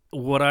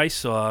 what I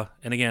saw,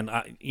 and again,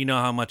 you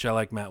know how much I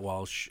like Matt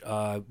Walsh.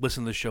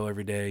 Listen to the show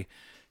every day.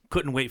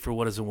 Couldn't wait for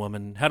What Is a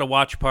Woman. Had a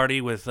watch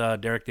party with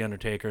Derek the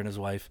Undertaker and his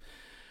wife.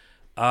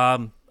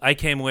 I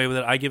came away with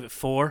it. I give it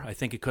 4. I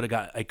think it could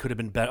have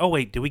been better. Oh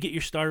wait, did we get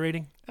your star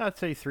rating? I'd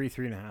say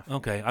 3.5.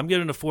 Okay, I'm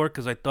giving it a 4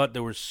 because I thought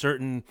there were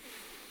certain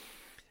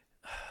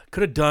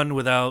could have done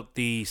without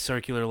the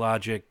circular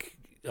logic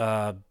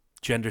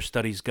gender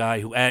studies guy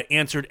who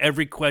answered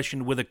every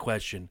question with a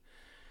question,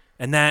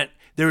 and that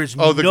there is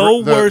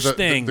no worse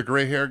thing. The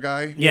gray hair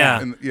guy.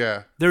 Yeah,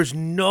 yeah. There's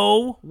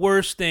no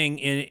worse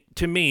thing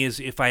to me is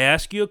if I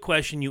ask you a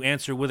question, you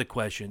answer with a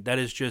question. That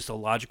is just a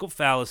logical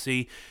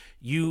fallacy.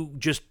 You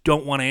just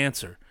don't want to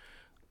answer.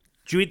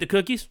 Did you eat the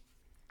cookies?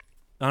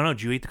 I don't know.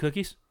 Did you eat the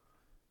cookies?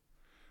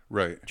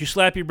 Right. Did you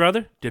slap your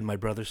brother? Did my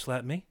brother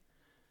slap me?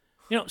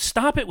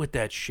 Stop it with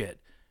that shit.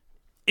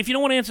 If you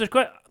don't want to answer the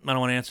question, I don't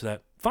want to answer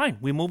that. Fine,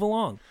 we move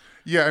along.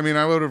 Yeah, I mean,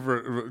 I would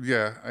have.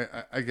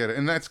 Yeah, I get it,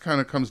 and that's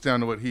kind of comes down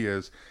to what he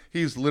is.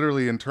 He's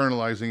literally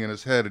internalizing in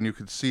his head, and you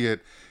could see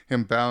it.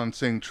 Him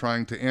balancing,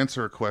 trying to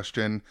answer a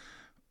question,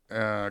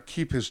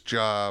 keep his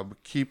job,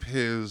 keep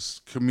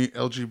his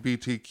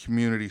LGBT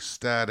community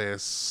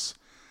status,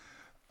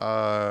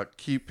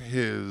 keep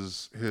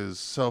his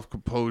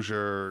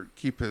self-composure,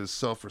 keep his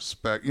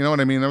self-respect. You know what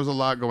I mean? There was a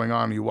lot going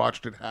on. You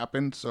watched it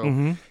happen,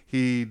 so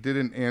he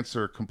didn't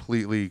answer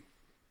completely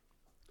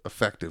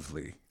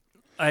effectively.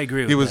 I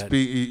agree with that.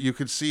 You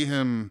could see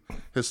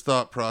his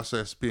thought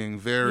process being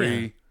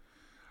very...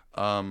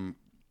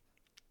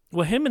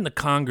 Well, him and the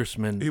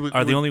congressman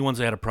are the only ones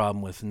I had a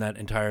problem with in that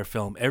entire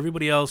film.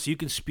 Everybody else, you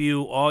can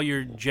spew all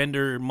your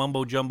gender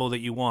mumbo-jumbo that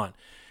you want.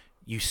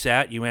 You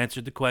sat, you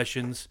answered the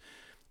questions,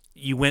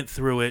 you went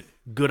through it,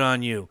 good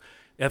on you.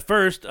 At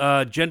first,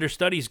 gender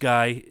studies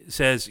guy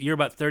says, you're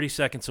about 30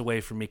 seconds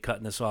away from me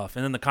cutting this off.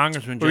 And then the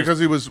congressman just... Because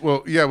he was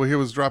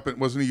dropping...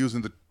 Wasn't he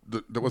using the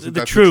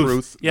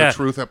truth? Yeah. The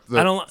truth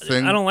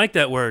thing? I don't like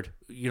that word.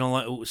 You don't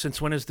like...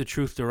 Since when is the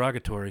truth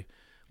derogatory?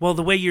 Well,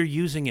 the way you're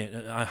using it,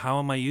 how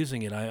am I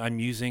using it?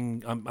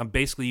 I'm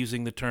basically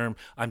using the term,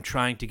 I'm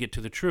trying to get to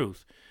the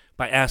truth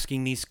by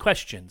asking these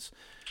questions.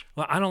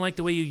 Well, I don't like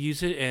the way you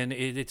use it, and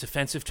it's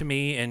offensive to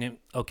me, and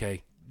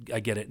okay,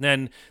 I get it. And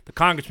then the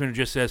congressman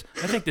just says,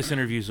 I think this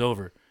interview's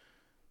over.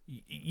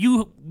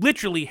 You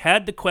literally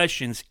had the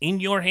questions in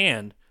your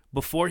hand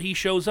before he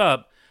shows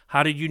up.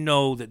 How did you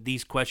know that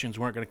these questions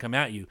weren't going to come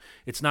at you?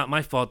 It's not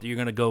my fault that you're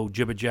going to go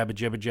jibber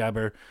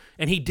jabber.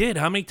 And he did.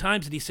 How many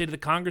times did he say to the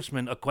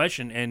congressman a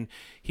question and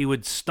he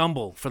would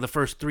stumble for the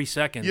first 3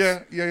 seconds?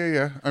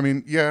 Yeah. I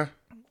mean, yeah.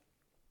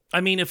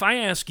 I mean, if I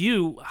ask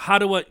you, how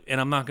do I,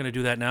 and I'm not going to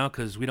do that now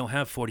because we don't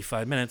have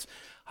 45 minutes,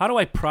 how do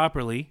I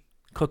properly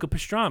cook a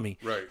pastrami?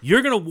 Right.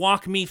 You're going to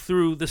walk me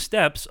through the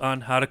steps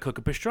on how to cook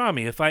a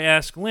pastrami. If I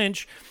ask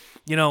Lynch,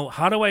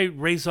 how do I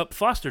raise up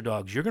foster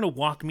dogs? You're going to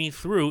walk me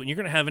through, and you're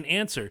going to have an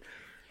answer.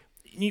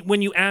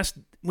 When he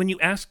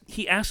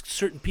asked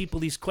certain people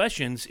these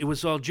questions, it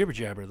was all jibber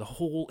jabber the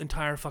whole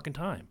entire fucking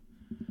time.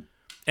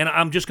 And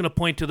I'm just going to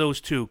point to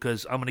those two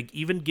because I'm going to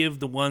even give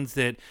the ones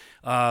that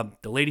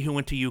the lady who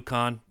went to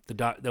UConn,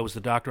 that was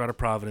the doctor out of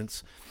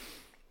Providence.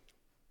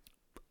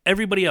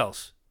 Everybody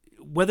else,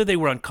 whether they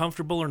were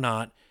uncomfortable or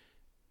not,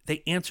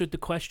 they answered the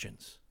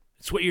questions.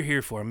 It's what you're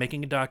here for. I'm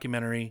making a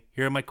documentary.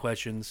 Here are my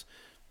questions.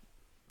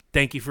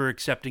 Thank you for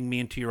accepting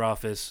me into your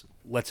office.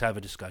 Let's have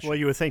a discussion. Well,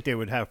 you would think they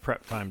would have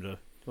prep time to,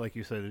 like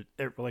you said,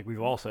 like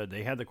we've all said,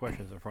 they had the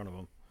questions in front of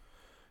them.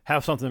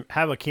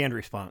 Have a canned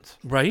response.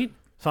 Right?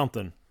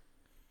 Something.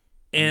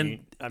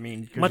 And I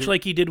mean much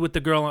like he did with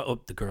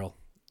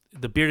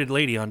the bearded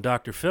lady on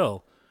Dr.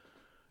 Phil,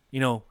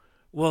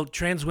 well,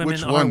 trans women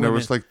Which are one? women. There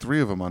was like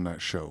 3 of them on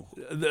that show.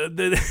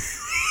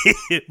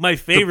 My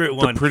favorite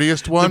one. The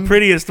prettiest one? The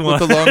prettiest one.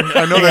 With the long,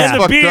 I know that's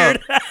fucked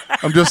beard. up.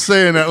 I'm just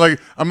saying that.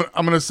 Like, I'm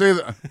going to say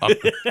that.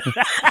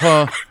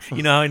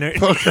 You know how I know.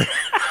 Okay.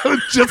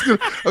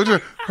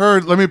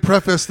 Let me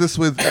preface this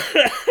with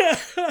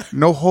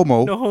no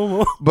homo. No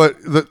homo. But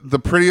the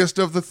prettiest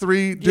of the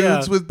 3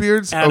 dudes with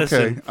beards?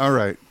 Addison. Okay. All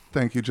right.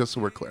 Thank you. Just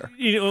so we're clear.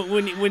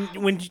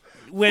 When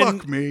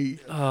Fuck me.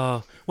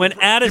 When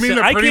Addison,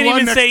 I can't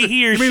even say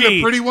he or she. You mean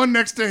the pretty one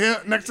next to him?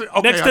 Next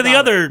to the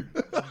other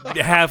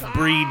half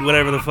breed,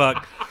 whatever the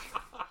fuck.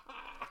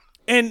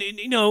 And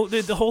you know,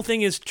 the whole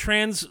thing is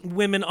trans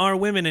women are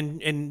women,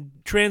 and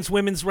trans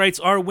women's rights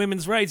are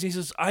women's rights. And he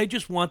says, I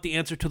just want the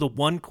answer to the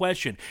one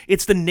question.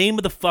 It's the name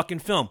of the fucking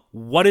film.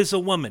 What is a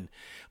woman?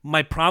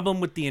 My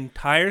problem with the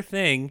entire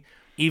thing,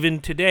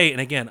 even today,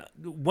 and again,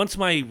 once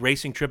my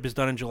racing trip is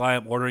done in July,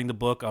 I'm ordering the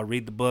book. I'll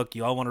read the book.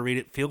 You all want to read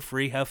it? Feel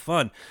free. Have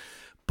fun.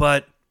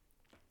 But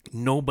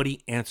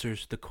nobody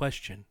answers the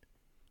question.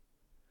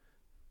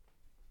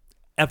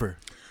 Ever.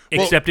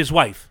 Except his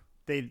wife.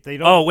 They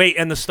don't. Oh, wait,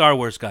 and the Star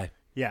Wars guy.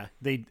 Yeah,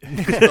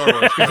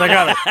 because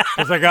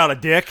I got a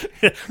dick.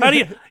 How do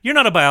you? You're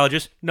not a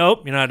biologist.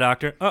 Nope, you're not a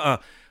doctor. How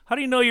do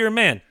you know you're a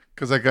man?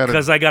 Because I got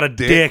a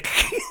dick.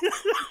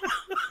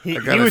 I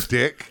got a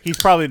dick. He's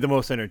probably the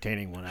most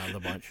entertaining one out of the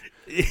bunch.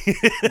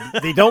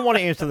 They don't want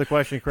to answer the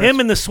question, Chris. Him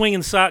and the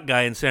swinging sock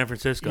guy in San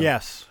Francisco.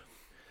 Yes.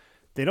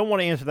 They don't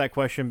want to answer that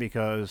question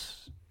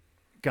because,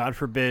 God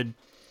forbid,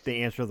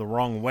 they answer the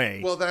wrong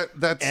way. Well,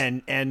 that's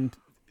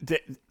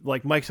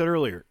like Mike said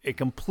earlier, it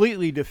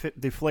completely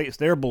deflates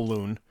their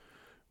balloon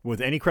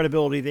with any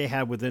credibility they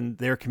have within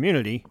their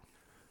community,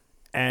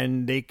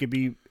 and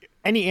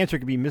any answer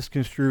could be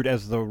misconstrued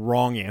as the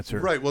wrong answer.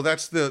 right. Well,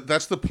 that's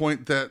the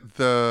point that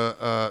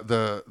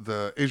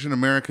the Asian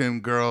American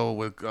girl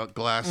with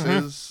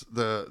glasses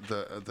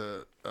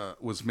the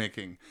was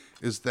making,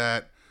 is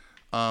that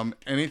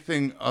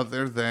anything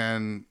other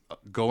than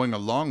going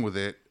along with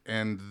it,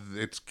 and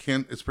it's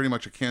pretty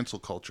much a cancel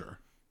culture.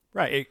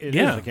 Right. It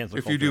Yeah. is a cancel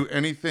If culture. you do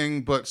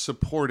anything but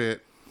support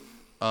it,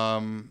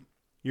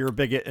 You're a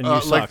bigot and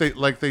you suck.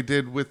 like they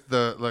did with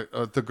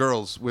the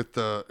girls with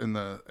in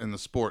the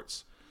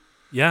sports.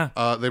 Yeah.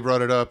 They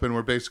brought it up and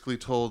were basically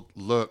told,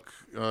 look,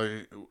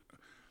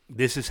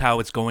 This is how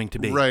it's going to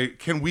be. right,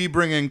 can we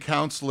bring in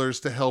counselors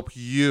to help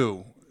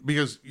you?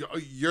 Because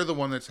you're the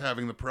one that's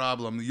having the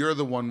problem. You're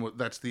the one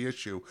that's the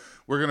issue.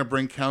 We're going to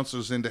bring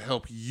counselors in to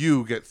help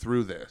you get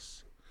through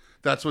this.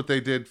 That's what they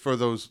did for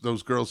those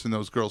girls in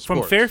those girls' From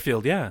sports.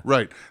 Fairfield, yeah.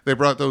 Right. They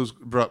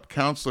brought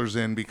counselors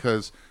in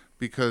because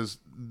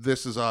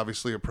this is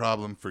obviously a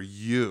problem for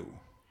you.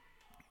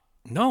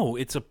 No,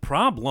 it's a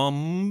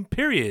problem,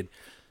 period.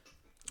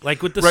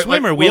 Like with the Right,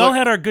 swimmer. like- We well, all like-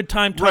 had our good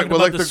time talking about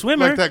like the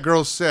swimmer. Like that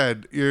girl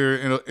said,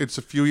 it's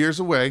a few years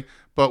away,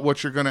 but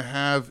what you're going to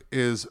have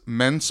is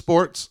men's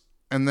sports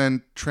and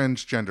then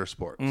transgender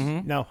sports.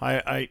 Mm-hmm. No,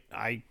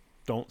 I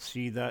don't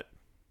see that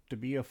to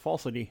be a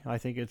falsity. I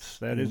think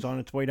that is on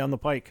its way down the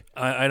pike.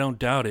 I don't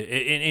doubt it.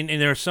 And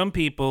there are some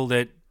people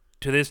that,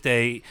 to this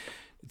day,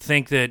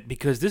 think that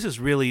because this has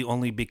really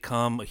only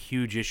become a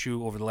huge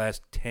issue over the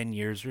last 10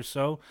 years or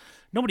so.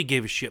 Nobody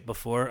gave a shit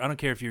before. I don't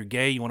care if you're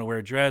gay, you want to wear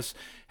a dress.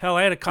 Hell,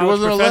 I had a It college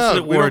wasn't professor allowed.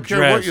 that We wore a don't care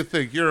dress. what you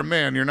think. You're a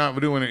man. You're not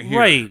doing it here.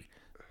 Right.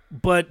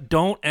 But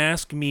don't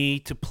ask me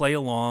to play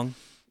along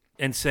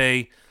and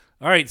say,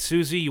 all right,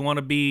 Susie, you want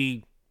to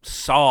be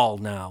Saul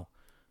now.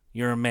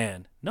 You're a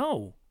man.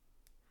 No.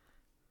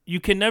 You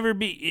can never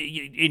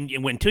be,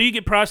 until you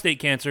get prostate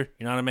cancer,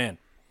 you're not a man.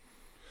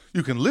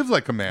 You can live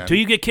like a man. Until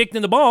you get kicked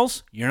in the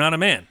balls, you're not a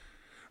man.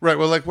 Right.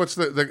 Well, like what's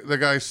the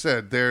guy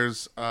said?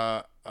 There's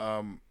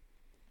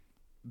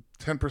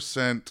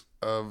 10%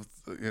 of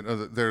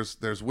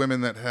there's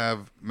women that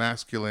have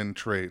masculine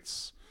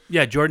traits.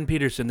 Yeah, Jordan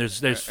Peterson. There's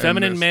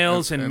feminine there's-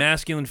 males and and-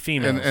 masculine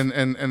females.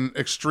 and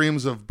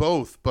extremes of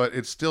both, but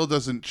it still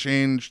doesn't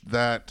change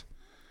that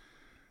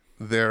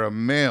they're a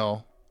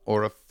male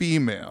or a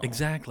female.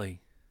 Exactly.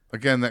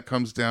 Again, that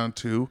comes down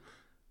to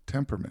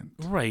temperament.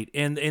 Right.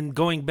 And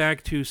going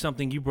back to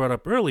something you brought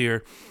up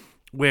earlier,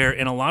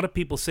 and a lot of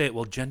people say it,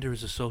 well, gender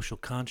is a social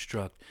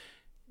construct.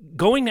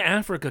 Going to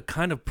Africa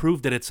kind of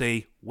proved that it's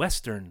a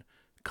Western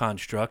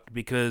construct,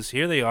 because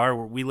here they are,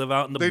 where we live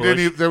out in the bush.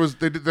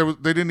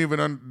 They didn't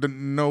even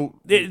know.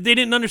 They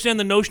didn't understand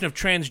the notion of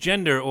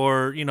transgender,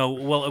 or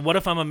well, what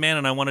if I'm a man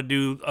and I want to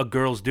do a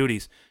girl's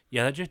duties?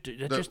 Yeah, that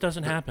just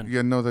doesn't happen.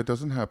 Yeah, no, that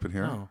doesn't happen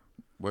here. No.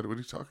 What are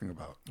you talking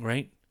about?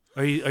 Right?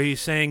 Are you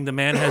saying the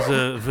man has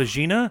a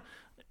vagina?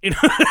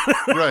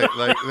 Right,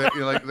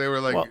 like they were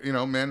like,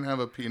 men have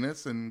a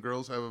penis and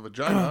girls have a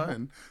vagina,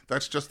 and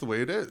that's just the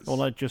way it is. Well,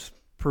 that just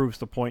proves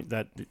the point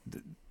that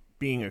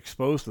being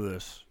exposed to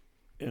this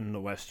in the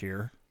West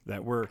here,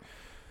 that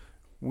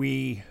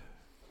we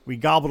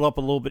gobbled up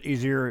a little bit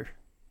easier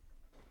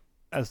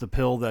as the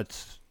pill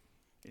that's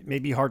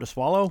maybe hard to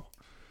swallow,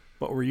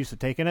 but we're used to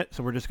taking it,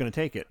 so we're just going to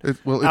take it.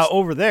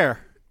 Over there,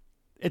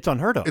 it's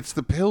unheard of. It's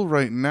the pill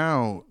right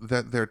now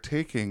that they're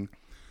taking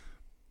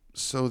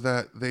so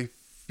that they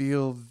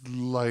feel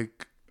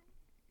like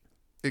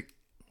it.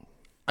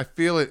 I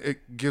feel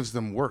it gives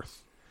them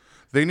worth.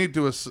 They need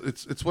to.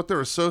 It's what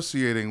they're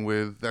associating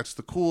with. That's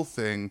the cool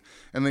thing,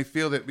 and they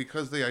feel that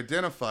because they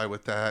identify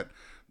with that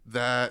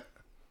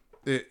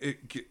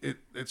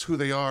it's who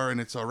they are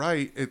and it's all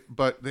right.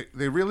 But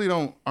they really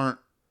aren't.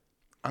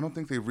 I don't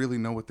think they really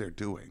know what they're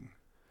doing.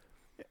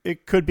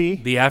 It could be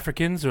The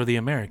Africans or the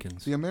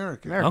Americans? The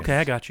Americans. Okay,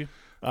 I got you.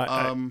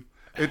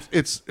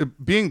 It's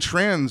being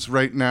trans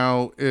right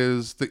now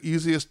is the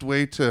easiest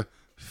way to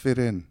fit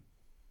in.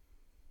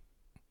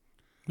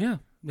 Yeah.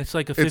 It's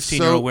like a It's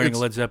 15-year-old wearing a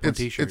it's- Led Zeppelin it's-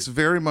 T-shirt. It's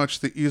very much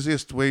the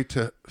easiest way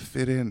to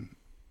fit in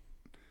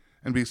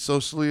and be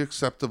socially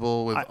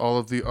acceptable with all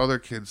of the other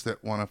kids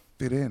that want to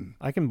fit in.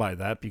 I can buy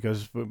that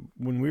because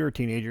when we were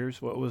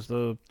teenagers, what was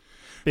the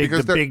big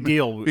Because they're- big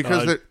deal?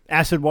 because they're-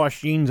 acid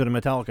wash jeans and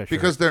a Metallica shirt.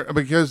 Because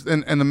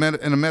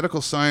the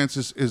medical science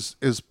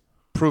is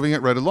proving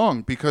it right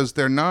along, because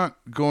they're not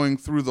going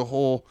through the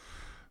whole,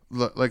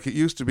 like it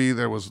used to be.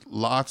 There was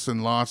lots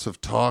and lots of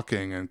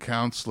talking and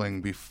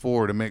counseling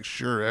before to make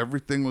sure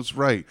everything was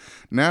right.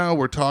 Now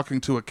we're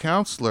talking to a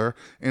counselor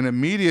and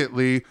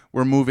immediately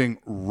we're moving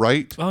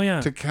right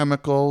to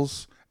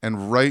chemicals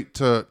and right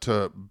to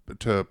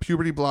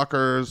puberty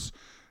blockers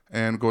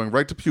and going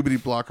right to puberty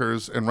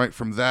blockers and right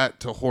from that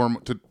to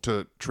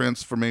to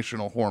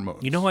transformational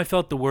hormones. You know who I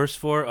felt the worst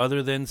for,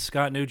 other than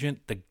Scott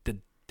Nugent?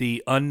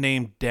 The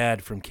unnamed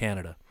dad from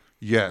Canada.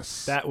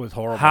 Yes. that was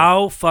horrible.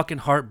 How fucking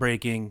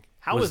heartbreaking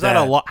How was is that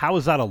a law? How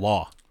is that a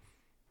law?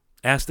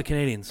 Ask the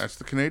Canadians. That's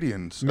the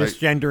Canadians.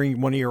 Misgendering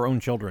one of your own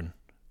children.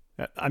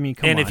 I mean,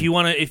 come on. And if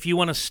you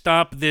want to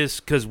stop this,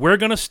 because we're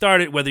going to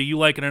start it whether you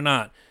like it or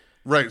not.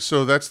 Right,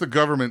 so that's the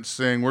government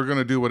saying we're going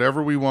to do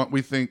whatever we want,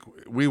 we think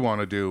we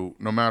want to do,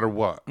 no matter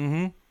what.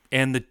 Mm-hmm.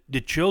 And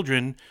the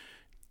children,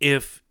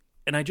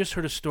 and I just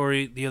heard a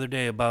story the other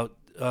day about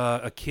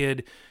a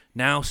kid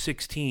now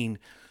 16,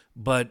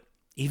 but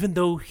even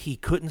though he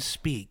couldn't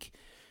speak,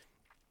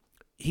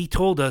 he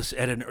told us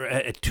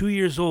at 2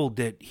 years old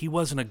that he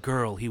wasn't a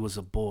girl, he was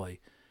a boy.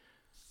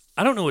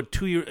 I don't know what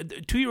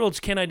 2-year-olds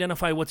can't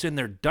identify what's in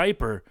their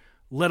diaper,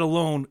 let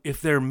alone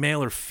if they're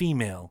male or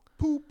female.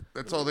 Poop.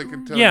 That's all they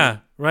can tell you. Yeah,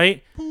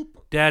 right?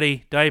 Poop.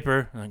 Daddy,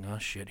 diaper. Like, oh,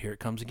 shit, here it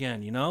comes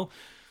again, you know?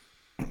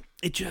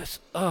 It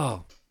just,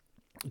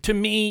 to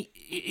me,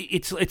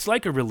 it's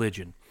like a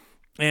religion.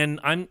 And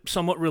I'm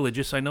somewhat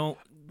religious. I know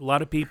a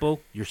lot of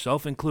people,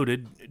 yourself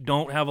included,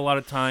 don't have a lot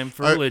of time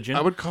for religion.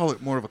 I would call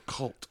it more of a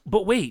cult.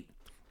 But wait,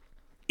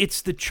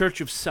 it's the church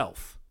of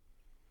self.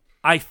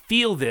 I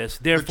feel this,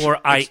 therefore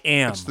I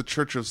am. It's the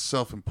church of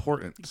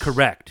self-importance.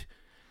 Correct.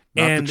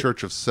 Not the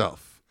church of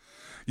self.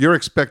 You're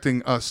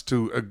expecting us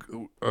to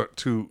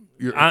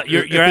you're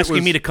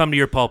asking me to come to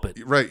your pulpit.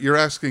 Right, you're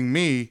asking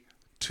me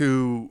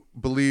to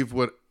believe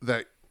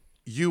that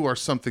you are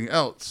something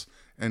else,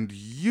 and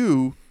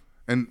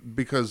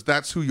because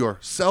that's who your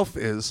self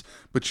is,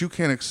 but you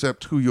can't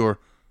accept who your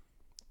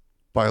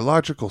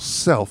biological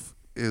self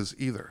is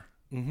either.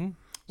 Mm-hmm.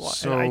 Well,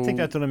 so, and I think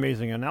that's an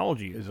amazing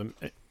analogy, is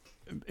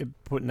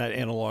putting that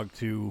analog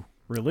to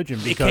religion.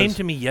 Because it came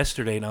to me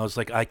yesterday, and I was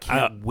like, I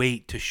can't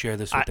wait to share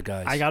this with the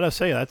guys. I gotta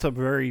say, that's a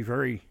very,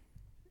 very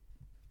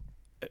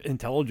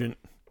intelligent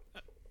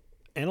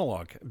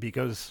analog,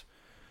 because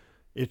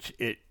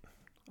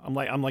I'm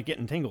like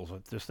getting tingles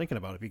just thinking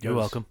about it. Because you're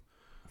welcome.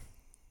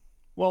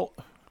 Well,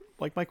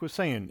 like Mike was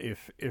saying,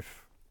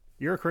 if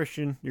you're a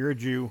Christian, you're a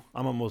Jew,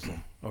 I'm a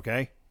Muslim,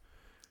 okay?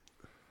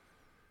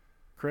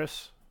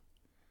 Chris,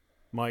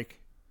 Mike,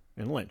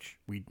 and Lynch,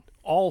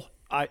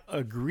 I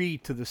agree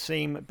to the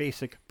same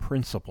basic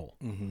principle.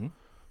 Mm-hmm.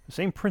 The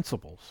same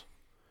principles.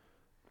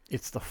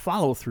 It's the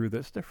follow-through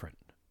that's different.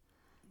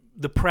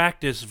 The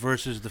practice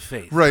versus the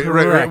faith.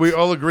 Right. We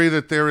all agree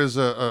that there is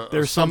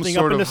There's some something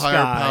sort up in of the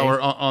higher sky.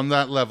 power on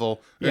that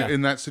level, Yeah.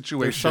 in that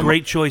situation.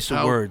 Great choice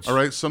of words. All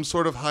right, some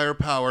sort of higher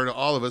power to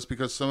all of us,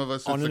 because some of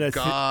us On it's an a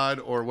god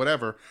or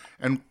whatever,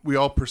 and we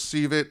all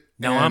perceive it.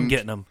 Now I'm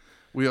getting them.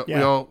 We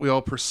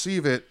all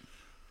perceive it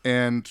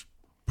and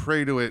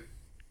pray to it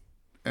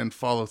and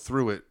follow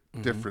through it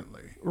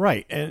differently.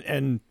 Right,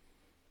 and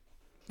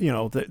you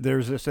know,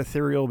 there's this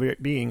ethereal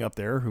being up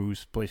there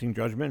who's placing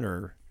judgment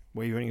or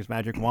waving his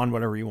magic wand,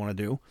 whatever you want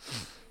to do.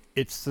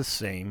 It's the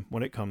same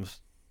when it comes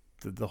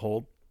to the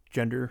whole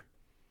gender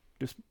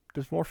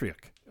dysmorphia.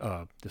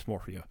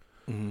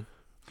 Mm-hmm.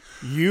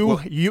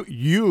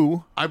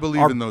 You. I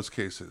believe in those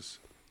cases.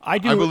 I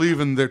do. I believe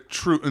in the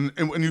true,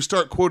 and when you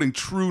start quoting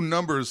true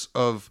numbers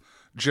of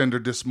gender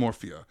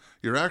dysmorphia,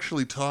 you're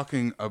actually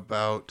talking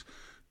about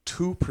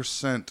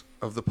 2%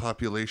 of the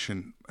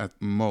population at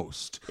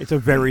most. It's a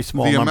very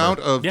small number. The amount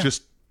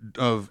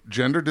of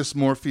gender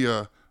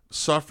dysmorphia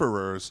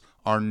sufferers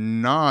are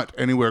not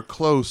anywhere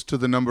close to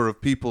the number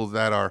of people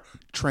that are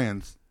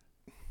trans.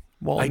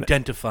 Well,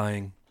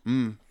 identifying.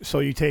 So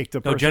you take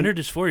the person. No, gender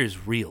dysphoria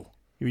is real.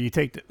 You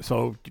take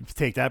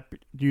that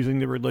using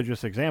the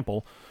religious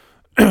example.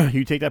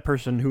 You take that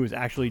person who is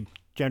actually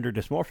gender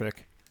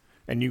dysmorphic,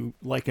 and you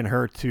liken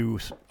her to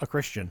a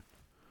Christian.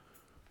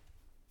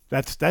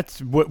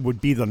 That's what would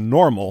be the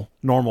normal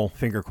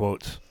finger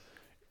quotes.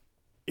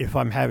 If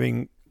I'm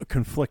having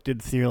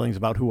conflicted feelings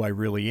about who I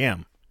really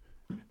am,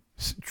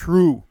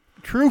 true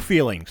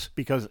feelings,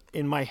 because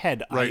in my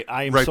head I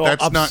am so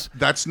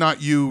that's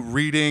not you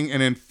reading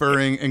and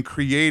inferring and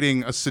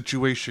creating a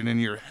situation in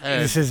your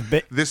head.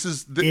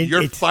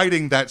 You're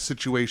fighting that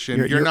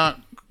situation.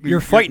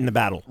 You're fighting the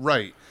battle.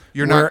 Right.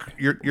 You're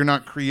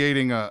not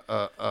creating a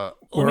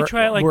Let me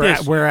try it like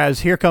this.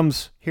 Whereas here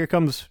comes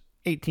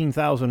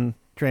 18,000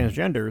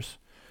 transgenders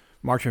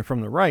marching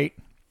from the right,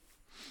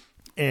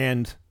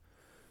 and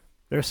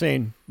they're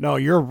saying, no,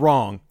 you're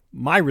wrong.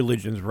 my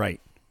religion's right.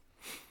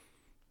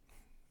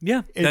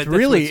 Yeah, It's that's what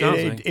really it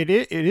sounds like. it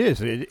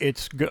is.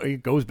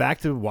 It goes back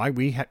to why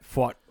we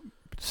fought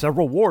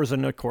several wars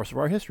in the course of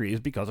our history is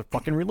because of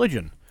fucking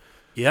religion.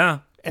 Yeah.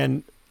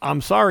 And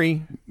I'm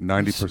sorry,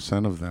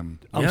 90% of them.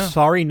 I'm Yeah.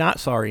 sorry, not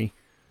sorry,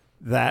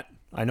 that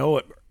I know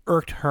it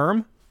irked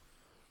Herm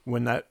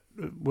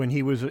when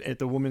he was at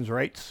the women's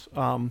rights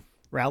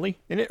rally,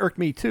 and it irked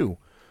me too.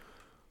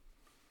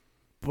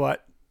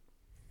 But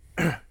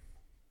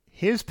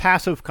his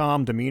passive,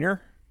 calm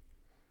demeanor,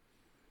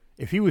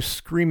 if he was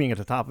screaming at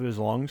the top of his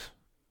lungs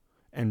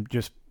and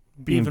just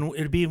being,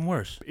 It'd be even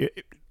worse.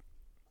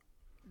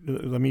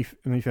 let me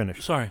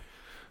finish. Sorry.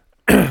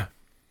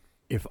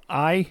 If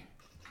I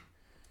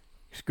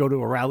go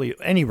to a rally,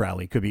 any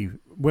rally, it could be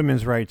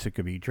women's rights, it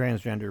could be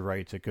transgender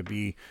rights, it could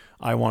be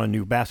I want a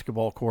new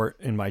basketball court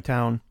in my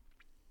town,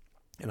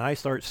 and I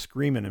start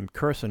screaming and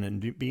cursing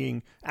and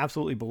being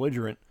absolutely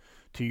belligerent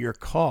to your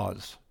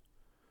cause,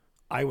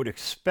 I would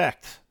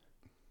expect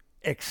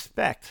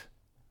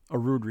a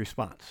rude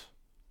response.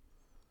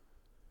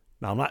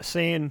 Now, I'm not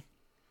saying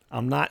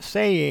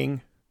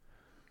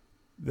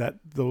that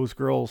those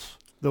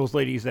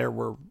ladies there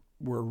were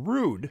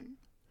rude,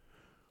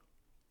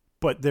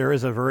 but there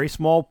is a very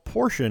small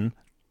portion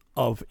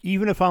of,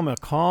 even if I'm a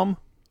calm,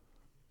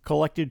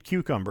 collected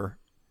cucumber,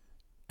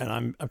 and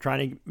I'm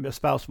trying to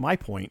espouse my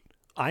point,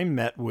 I'm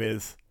met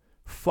with,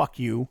 "Fuck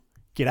you,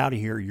 get out of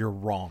here, you're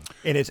wrong,"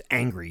 and it's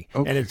angry,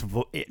 Okay. and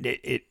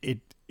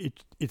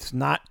it's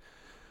not.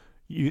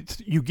 You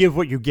give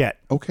what you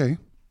get. Okay.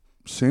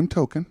 Same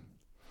token.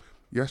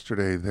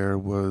 Yesterday there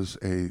was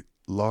a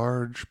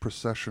large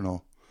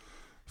processional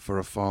for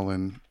a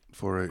fallen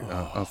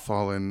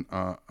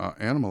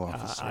animal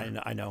officer.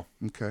 I know.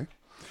 Okay.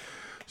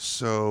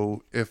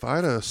 So if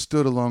I'd have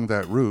stood along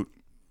that route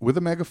with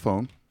a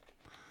megaphone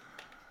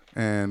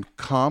and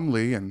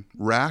calmly and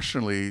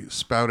rationally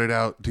spouted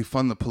out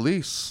defund the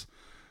police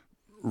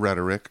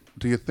rhetoric,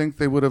 do you think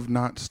they would have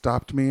not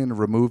stopped me and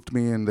removed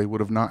me and they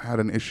would have not had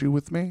an issue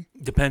with me?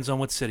 Depends on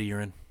what city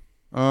you're in.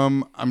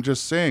 I'm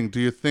just saying, do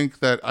you think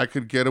that I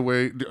could get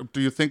away? Do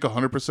you think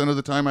 100% of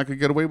the time I could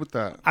get away with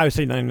that? I would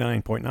say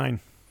 99.9.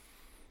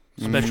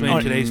 Especially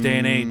in today's day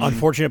and age.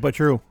 Unfortunate but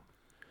true.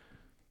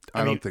 I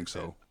mean, don't think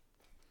so.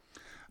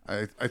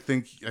 I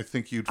think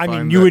you'd I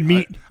find mean, you that- would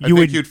meet- I you think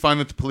would- you'd find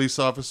that the police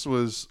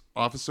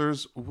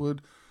officers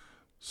would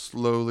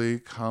slowly,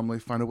 calmly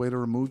find a way to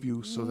remove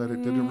you so that it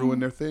didn't ruin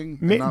their thing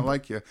and not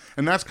like you.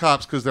 And that's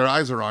cops because their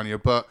eyes are on you.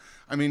 But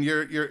I mean,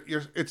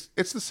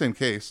 it's the same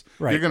case.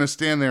 Right. You're going to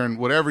stand there and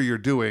whatever you're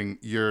doing,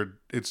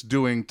 it's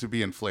doing to be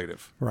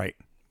inflative. Right.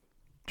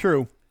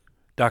 True.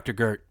 Dr.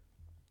 Gert.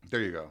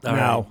 There you go. All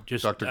Now- right,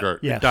 just Dr.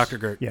 Gert. Yes. Dr.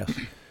 Gert. Yes.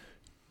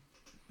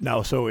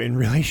 Now, so in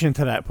relation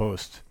to that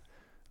post,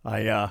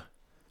 I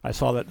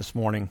saw that this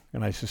morning,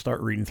 and I just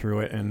start reading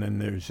through it, and then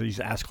there's these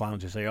ass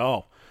clowns who say,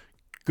 "Oh,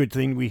 good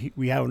thing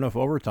we have enough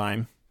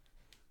overtime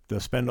to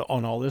spend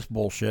on all this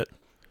bullshit."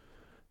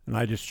 And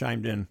I just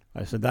chimed in.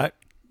 I said that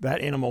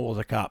animal was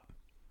a cop.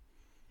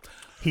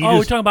 We're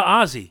talking about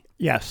Ozzy.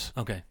 Yes.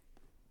 Okay.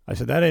 I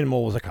said that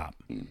animal was a cop,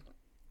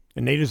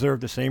 and they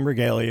deserve the same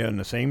regalia and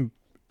the same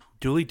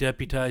Duly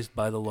deputized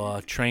by the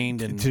law,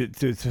 trained and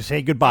to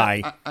say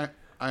goodbye.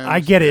 I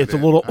get it. It's a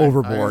understand little I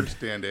overboard.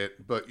 understand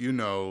it, but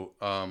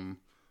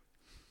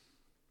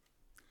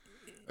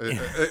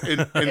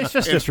It's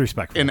just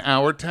disrespectful. In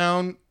our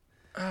town,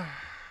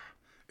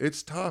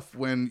 it's tough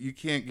when you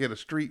can't get a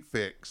street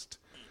fixed.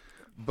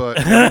 But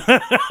all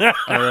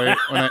right,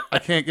 when I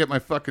can't get my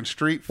fucking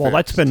street fixed. Well,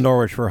 that's been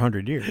Norwich for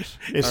 100 years.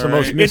 It's the All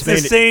most right. it's the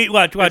mismanaged. same.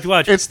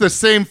 Watch. It's the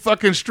same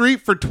fucking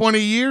street for 20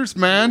 years,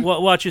 man.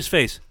 Watch his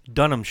face.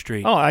 Dunham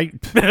Street. Oh,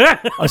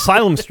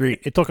 Asylum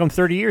Street. It took them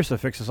 30 years to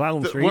fix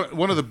Asylum Street.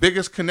 One of the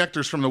biggest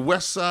connectors from the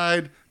west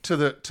side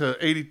to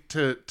 80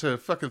 to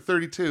fucking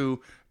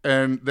 32,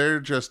 and they're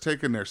just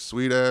taking their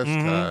sweet ass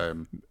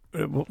time.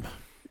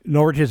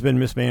 Norwich has been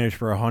mismanaged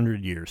for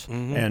 100 years,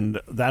 Mm-hmm.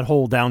 and that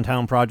whole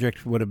downtown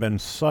project would have been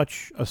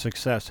such a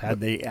success had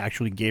they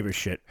actually gave a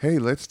shit. Hey,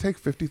 let's take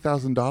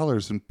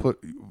 $50,000 and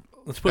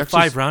Let's put That's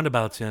 5 just-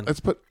 roundabouts in.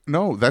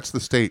 no, that's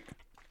the state.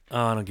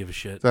 Oh, I don't give a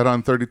shit. That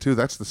on 32,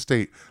 that's the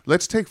state.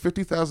 Let's take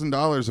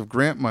 $50,000 of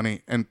grant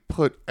money and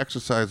put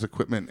exercise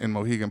equipment in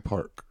Mohegan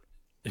Park.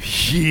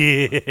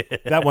 Yeah.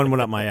 That one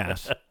went up my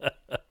ass.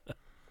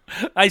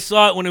 I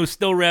saw it when it was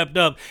still wrapped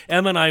up.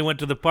 Emma and I went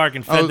to the park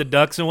and fed Oh, the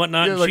ducks and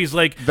whatnot. yeah, And like, she's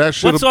like, that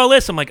should've- "What's all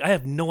this?" I'm like, "I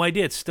have no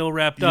idea. It's still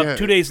wrapped up." Yeah,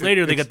 2 days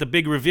later, they it's- got the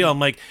big reveal. I'm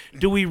like,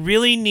 "Do we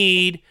really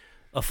need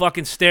a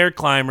fucking stair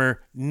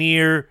climber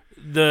near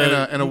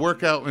the?" And a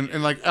workout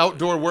and like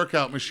outdoor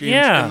workout machines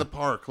Yeah. in the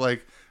park.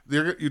 Like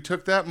you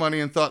took that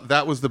money and thought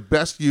that was the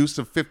best use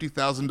of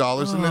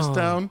 $50,000 in this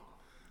town.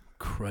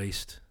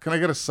 Christ, Can I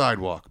get a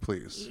sidewalk,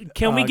 please?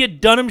 can we get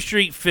Dunham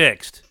Street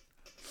fixed?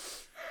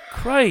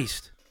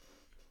 Christ,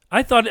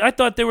 I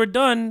thought they were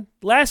done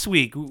last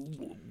week.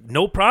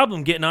 No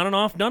problem getting on and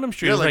off Dunham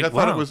Street. Yeah, I was like I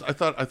thought wow. it was. I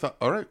thought.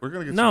 All right, we're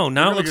gonna get. No, some,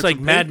 now we're it gonna looks get like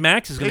some Mad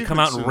Max is going to come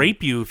out and pavement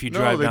rape you if you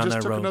soon. drive no, they down just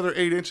that took road. another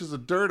 8 inches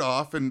of dirt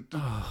off, and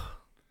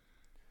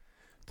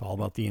It's all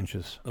about the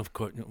inches. Of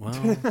course.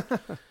 Well,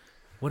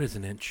 what is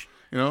an inch?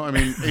 You know, I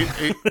mean,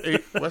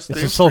 West It's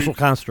Thames a social Street,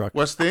 construct.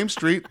 West Thames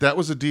Street, that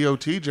was a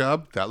DOT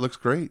job. That looks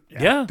great.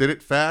 Yeah. Did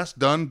it fast,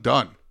 done.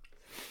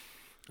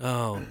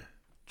 Oh,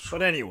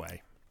 But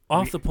anyway,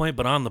 off the point,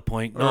 but on the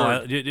point.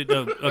 No,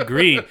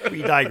 agreed.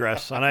 we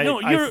digress. And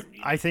No,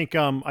 I think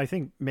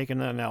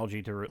making an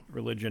analogy to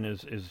religion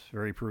is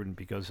very prudent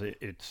because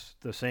it's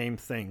the same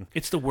thing.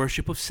 It's the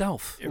worship of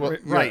self. Well,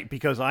 Right, yeah.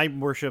 because I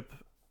worship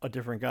a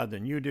different God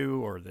than you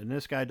do, or than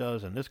this guy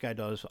does, and this guy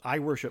does. I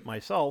worship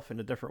myself in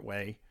a different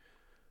way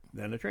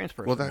than a trans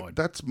person Well, would.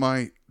 that's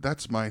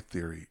my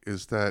theory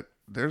is that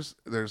there's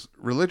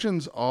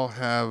religions all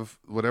have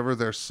whatever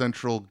their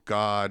central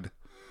god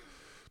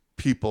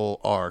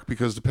people are,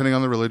 because depending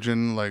on the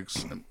religion, like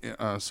some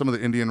of the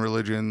Indian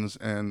religions,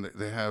 and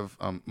they have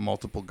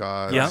multiple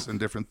gods Yeah. and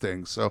different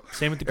things. So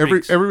Same with the every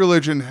Greeks.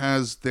 religion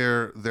has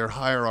their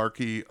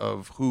hierarchy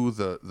of who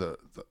the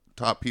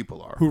top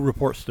people are. Who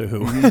reports to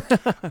who?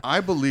 I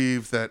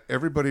believe that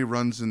everybody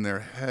runs in their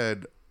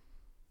head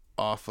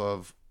off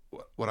of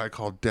what I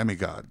call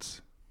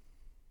demigods.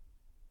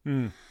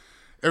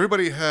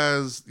 Everybody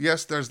has,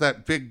 yes, there's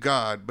that big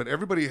God, but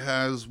everybody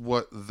has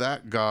what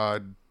that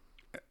God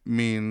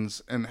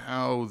means and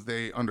how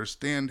they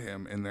understand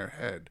him in their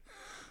head.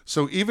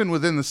 So even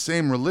within the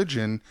same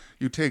religion,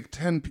 you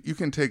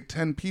can take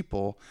 10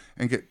 people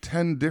and get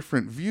 10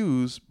 different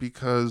views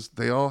because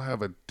they all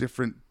have a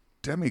different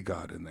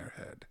demigod in their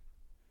head.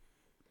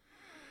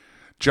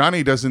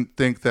 Johnny doesn't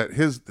think that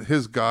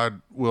his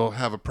God will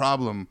have a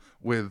problem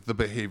with the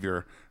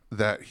behavior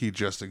that he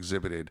just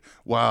exhibited,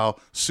 while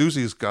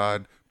Susie's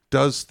God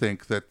does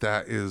think that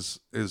is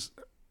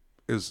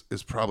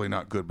probably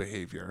not good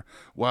behavior,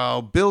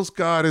 while Bill's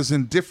God is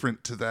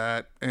indifferent to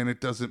that and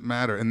it doesn't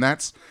matter. And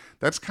that's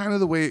kind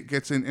of the way it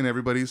gets in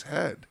everybody's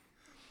head.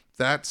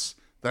 That's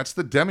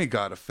the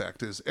demigod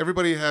effect, is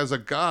everybody has a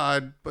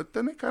God, but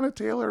then they kind of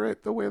tailor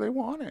it the way they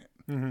want it.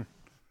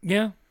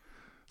 Yeah.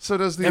 So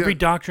does the Every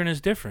doctrine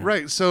is different.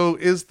 right? So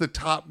is the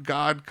top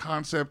God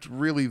concept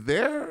really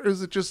there, or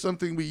is it just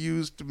something we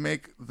use to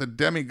make the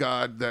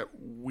demigod that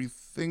we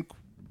think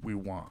we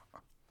want?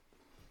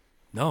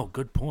 No,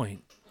 good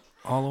point.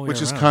 All the way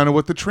Which is around. kind of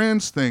what the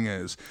trans thing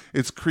is.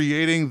 It's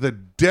creating the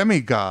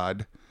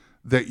demigod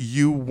that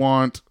you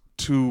want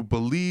to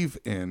believe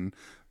in,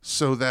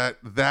 so that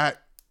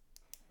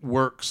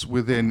works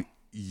within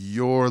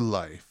your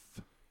life.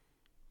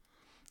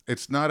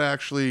 It's not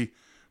actually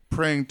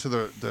praying to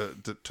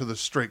the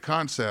straight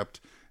concept.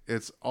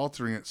 It's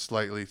altering it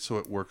slightly so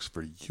it works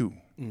for you.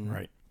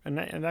 Right, and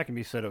that can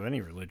be said of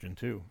any religion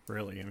too.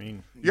 Really, I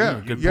mean,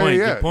 Yeah, good yeah, point,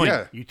 yeah, good point.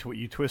 yeah.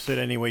 you twist it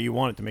any way you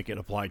want it to make it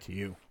apply to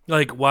you.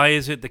 Like, why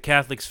is it the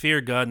Catholics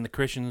fear God and the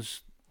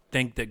Christians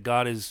think that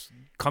God is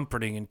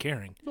comforting and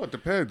caring? Well, it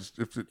depends.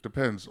 If it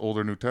depends, Old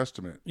or New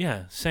Testament.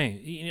 Yeah,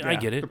 same. I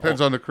get it. Depends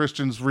on the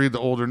Christians read the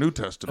Old or New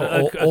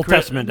Testament. Old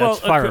Testament,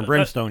 that's well, fire and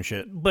brimstone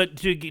shit. But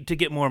to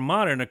get more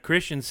modern, a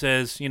Christian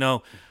says,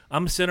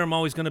 I'm a sinner, I'm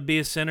always going to be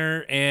a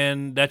sinner,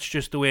 and that's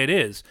just the way it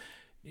is.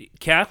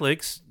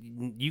 Catholics,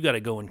 you got to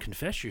go and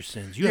confess your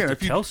sins. You have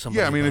to tell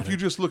somebody. Yeah, I mean, about if you're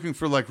it. just looking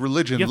for like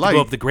religion You have light, to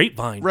go up the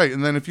grapevine. right?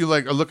 And then if you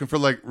are looking for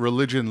like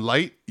religion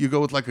light, you go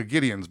with like a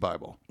Gideon's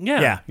Bible.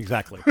 Yeah. Yeah,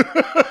 exactly.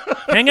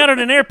 Hang out at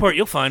an airport,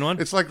 you'll find one.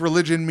 It's like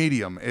religion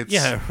medium. It's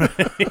Yeah. Right.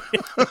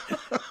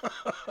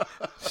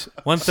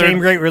 1/3. Same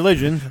great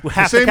religion,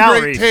 half the same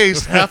calories. great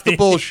taste, half the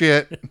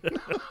bullshit.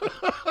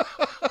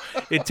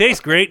 It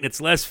tastes great and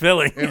it's less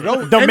filling. And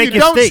Don't and make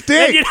you you stink.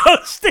 And you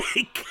don't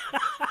stink.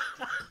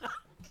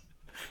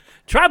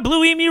 Try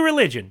Blue Emu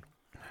religion.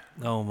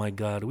 Oh my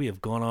God, we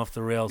have gone off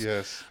the rails.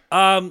 Yes.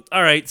 All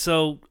right,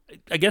 so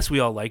I guess we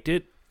all liked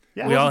it.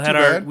 Yeah, we it all wasn't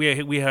had too our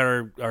bad. we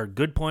had our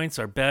good points,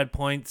 our bad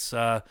points.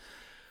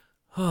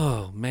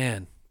 Oh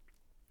man,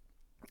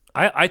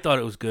 I thought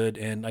it was good,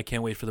 and I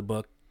can't wait for the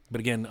book. But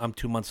again, I'm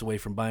 2 months away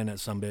from buying that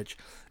sumbitch,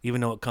 even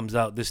though it comes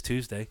out this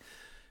Tuesday.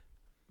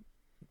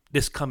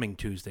 This coming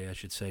Tuesday, I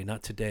should say,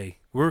 not today.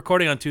 We're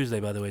recording on Tuesday,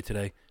 by the way,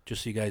 today,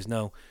 just so you guys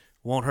know.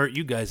 Won't hurt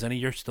you guys any.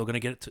 You're still going to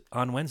get it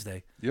on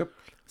Wednesday. Yep.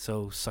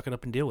 So suck it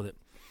up and deal with it.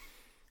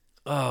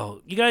 Oh,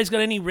 you guys got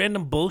any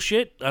random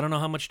bullshit? I don't know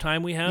how much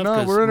time we have. No,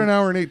 'cause we're at an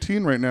hour and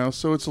 18 right now,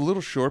 so it's a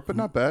little short, but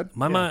not bad.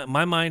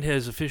 my mind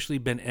has officially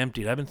been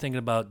emptied. I've been thinking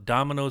about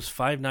Domino's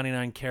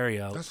 $5.99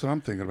 carryout. That's what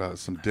I'm thinking about.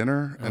 Some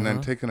dinner and then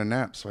taking a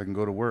nap so I can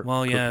go to work.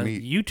 Well, cook yeah,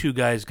 meat. you two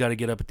guys got to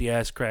get up at the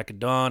ass crack of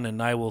dawn,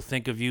 and I will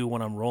think of you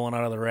when I'm rolling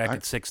out of the rack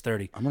at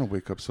 6:30. I'm gonna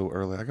wake up so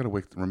early. I gotta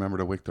remember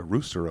to wake the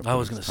rooster up. I the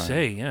was next going to time.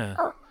 say, yeah.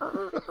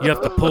 You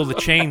have to pull the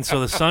chain so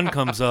the sun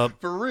comes up.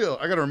 For real,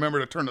 I gotta remember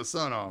to turn the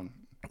sun on.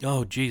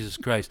 Oh, Jesus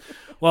Christ.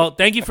 Well,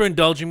 thank you for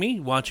indulging me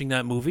watching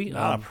that movie.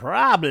 Not a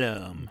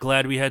problem.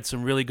 Glad we had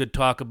some really good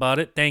talk about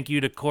it. Thank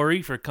you to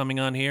Corey for coming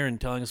on here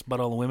and telling us about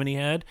all the women he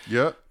had.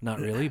 Yeah, Not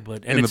really,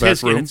 but In the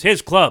back room. it's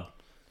his club.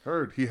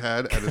 heard he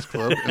had at his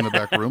club in the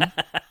back room.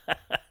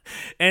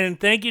 And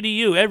thank you to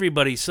you,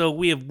 everybody. So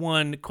we have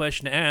one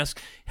question to ask.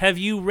 Have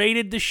you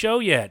rated the show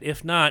yet?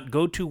 If not,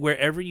 go to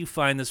wherever you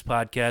find this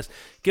podcast.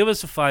 Give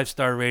us a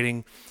 5-star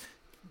rating.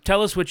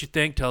 tell us what you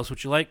think. Tell us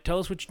what you like. Tell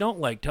us what you don't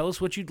like. Tell us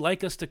what you'd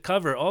like us to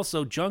cover.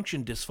 Also,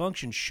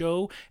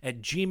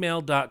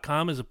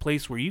 junctiondysfunctionshow@gmail.com is a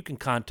place where you can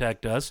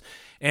contact us.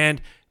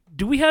 And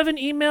do we have an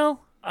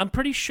email? I'm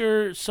pretty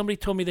sure somebody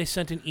told me they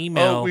sent an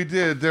email. Oh, we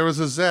did. There was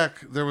a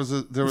Zach.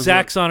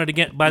 Zach's on it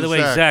again. By the way,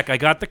 Zach, I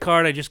got the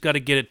card. I just got to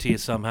get it to you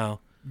somehow.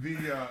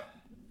 The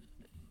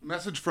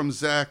message from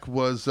Zach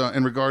was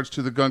in regards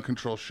to the gun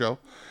control show.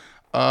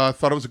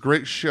 Thought it was a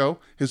great show.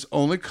 His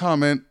only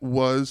comment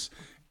was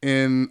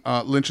in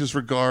Lynch's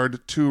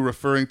regard to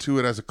referring to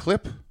it as a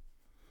clip,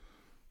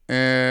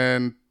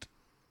 and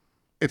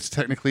it's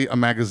technically a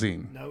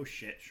magazine. No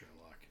shit, Sherlock.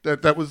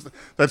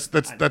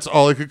 That's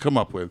all I could come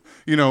up with,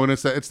 and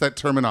it's that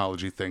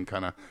terminology thing,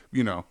 kind of,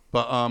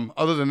 But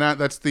other than that,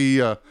 that's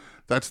the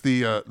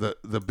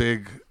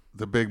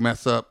big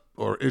mess up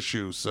or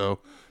issue. So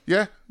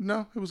yeah,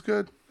 no, it was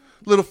good.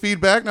 Little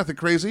feedback, nothing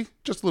crazy,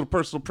 just a little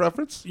personal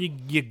preference.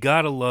 You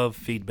gotta love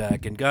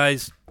feedback, and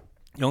guys,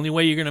 the only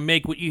way you're gonna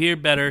make what you hear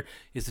better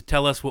is to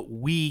tell us what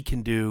we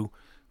can do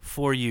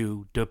for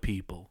you, the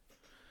people.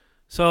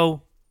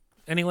 So,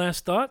 any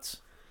last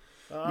thoughts?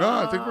 No,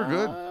 I think we're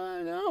good.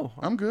 No,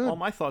 I'm good. All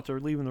my thoughts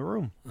are leaving the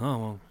room. Oh,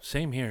 well,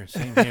 same here.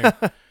 I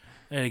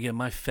gotta get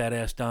my fat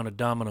ass down to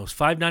Domino's.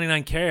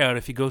 $5.99 carryout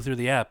if you go through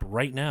the app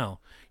right now.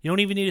 You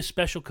don't even need a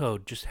special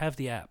code. Just have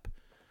the app.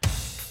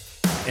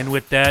 And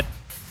with that,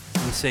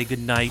 we say good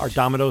night. Our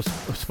Domino's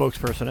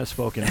spokesperson has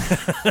spoken.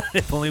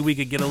 If only we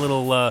could get a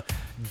little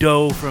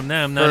dough from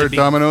them. Or That'd be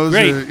Domino's,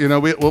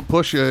 great. we'll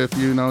push you if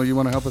you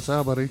want to help us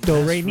out, buddy.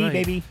 Do re That's me, right.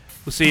 baby.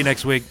 We'll see you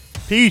next week.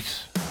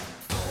 Peace.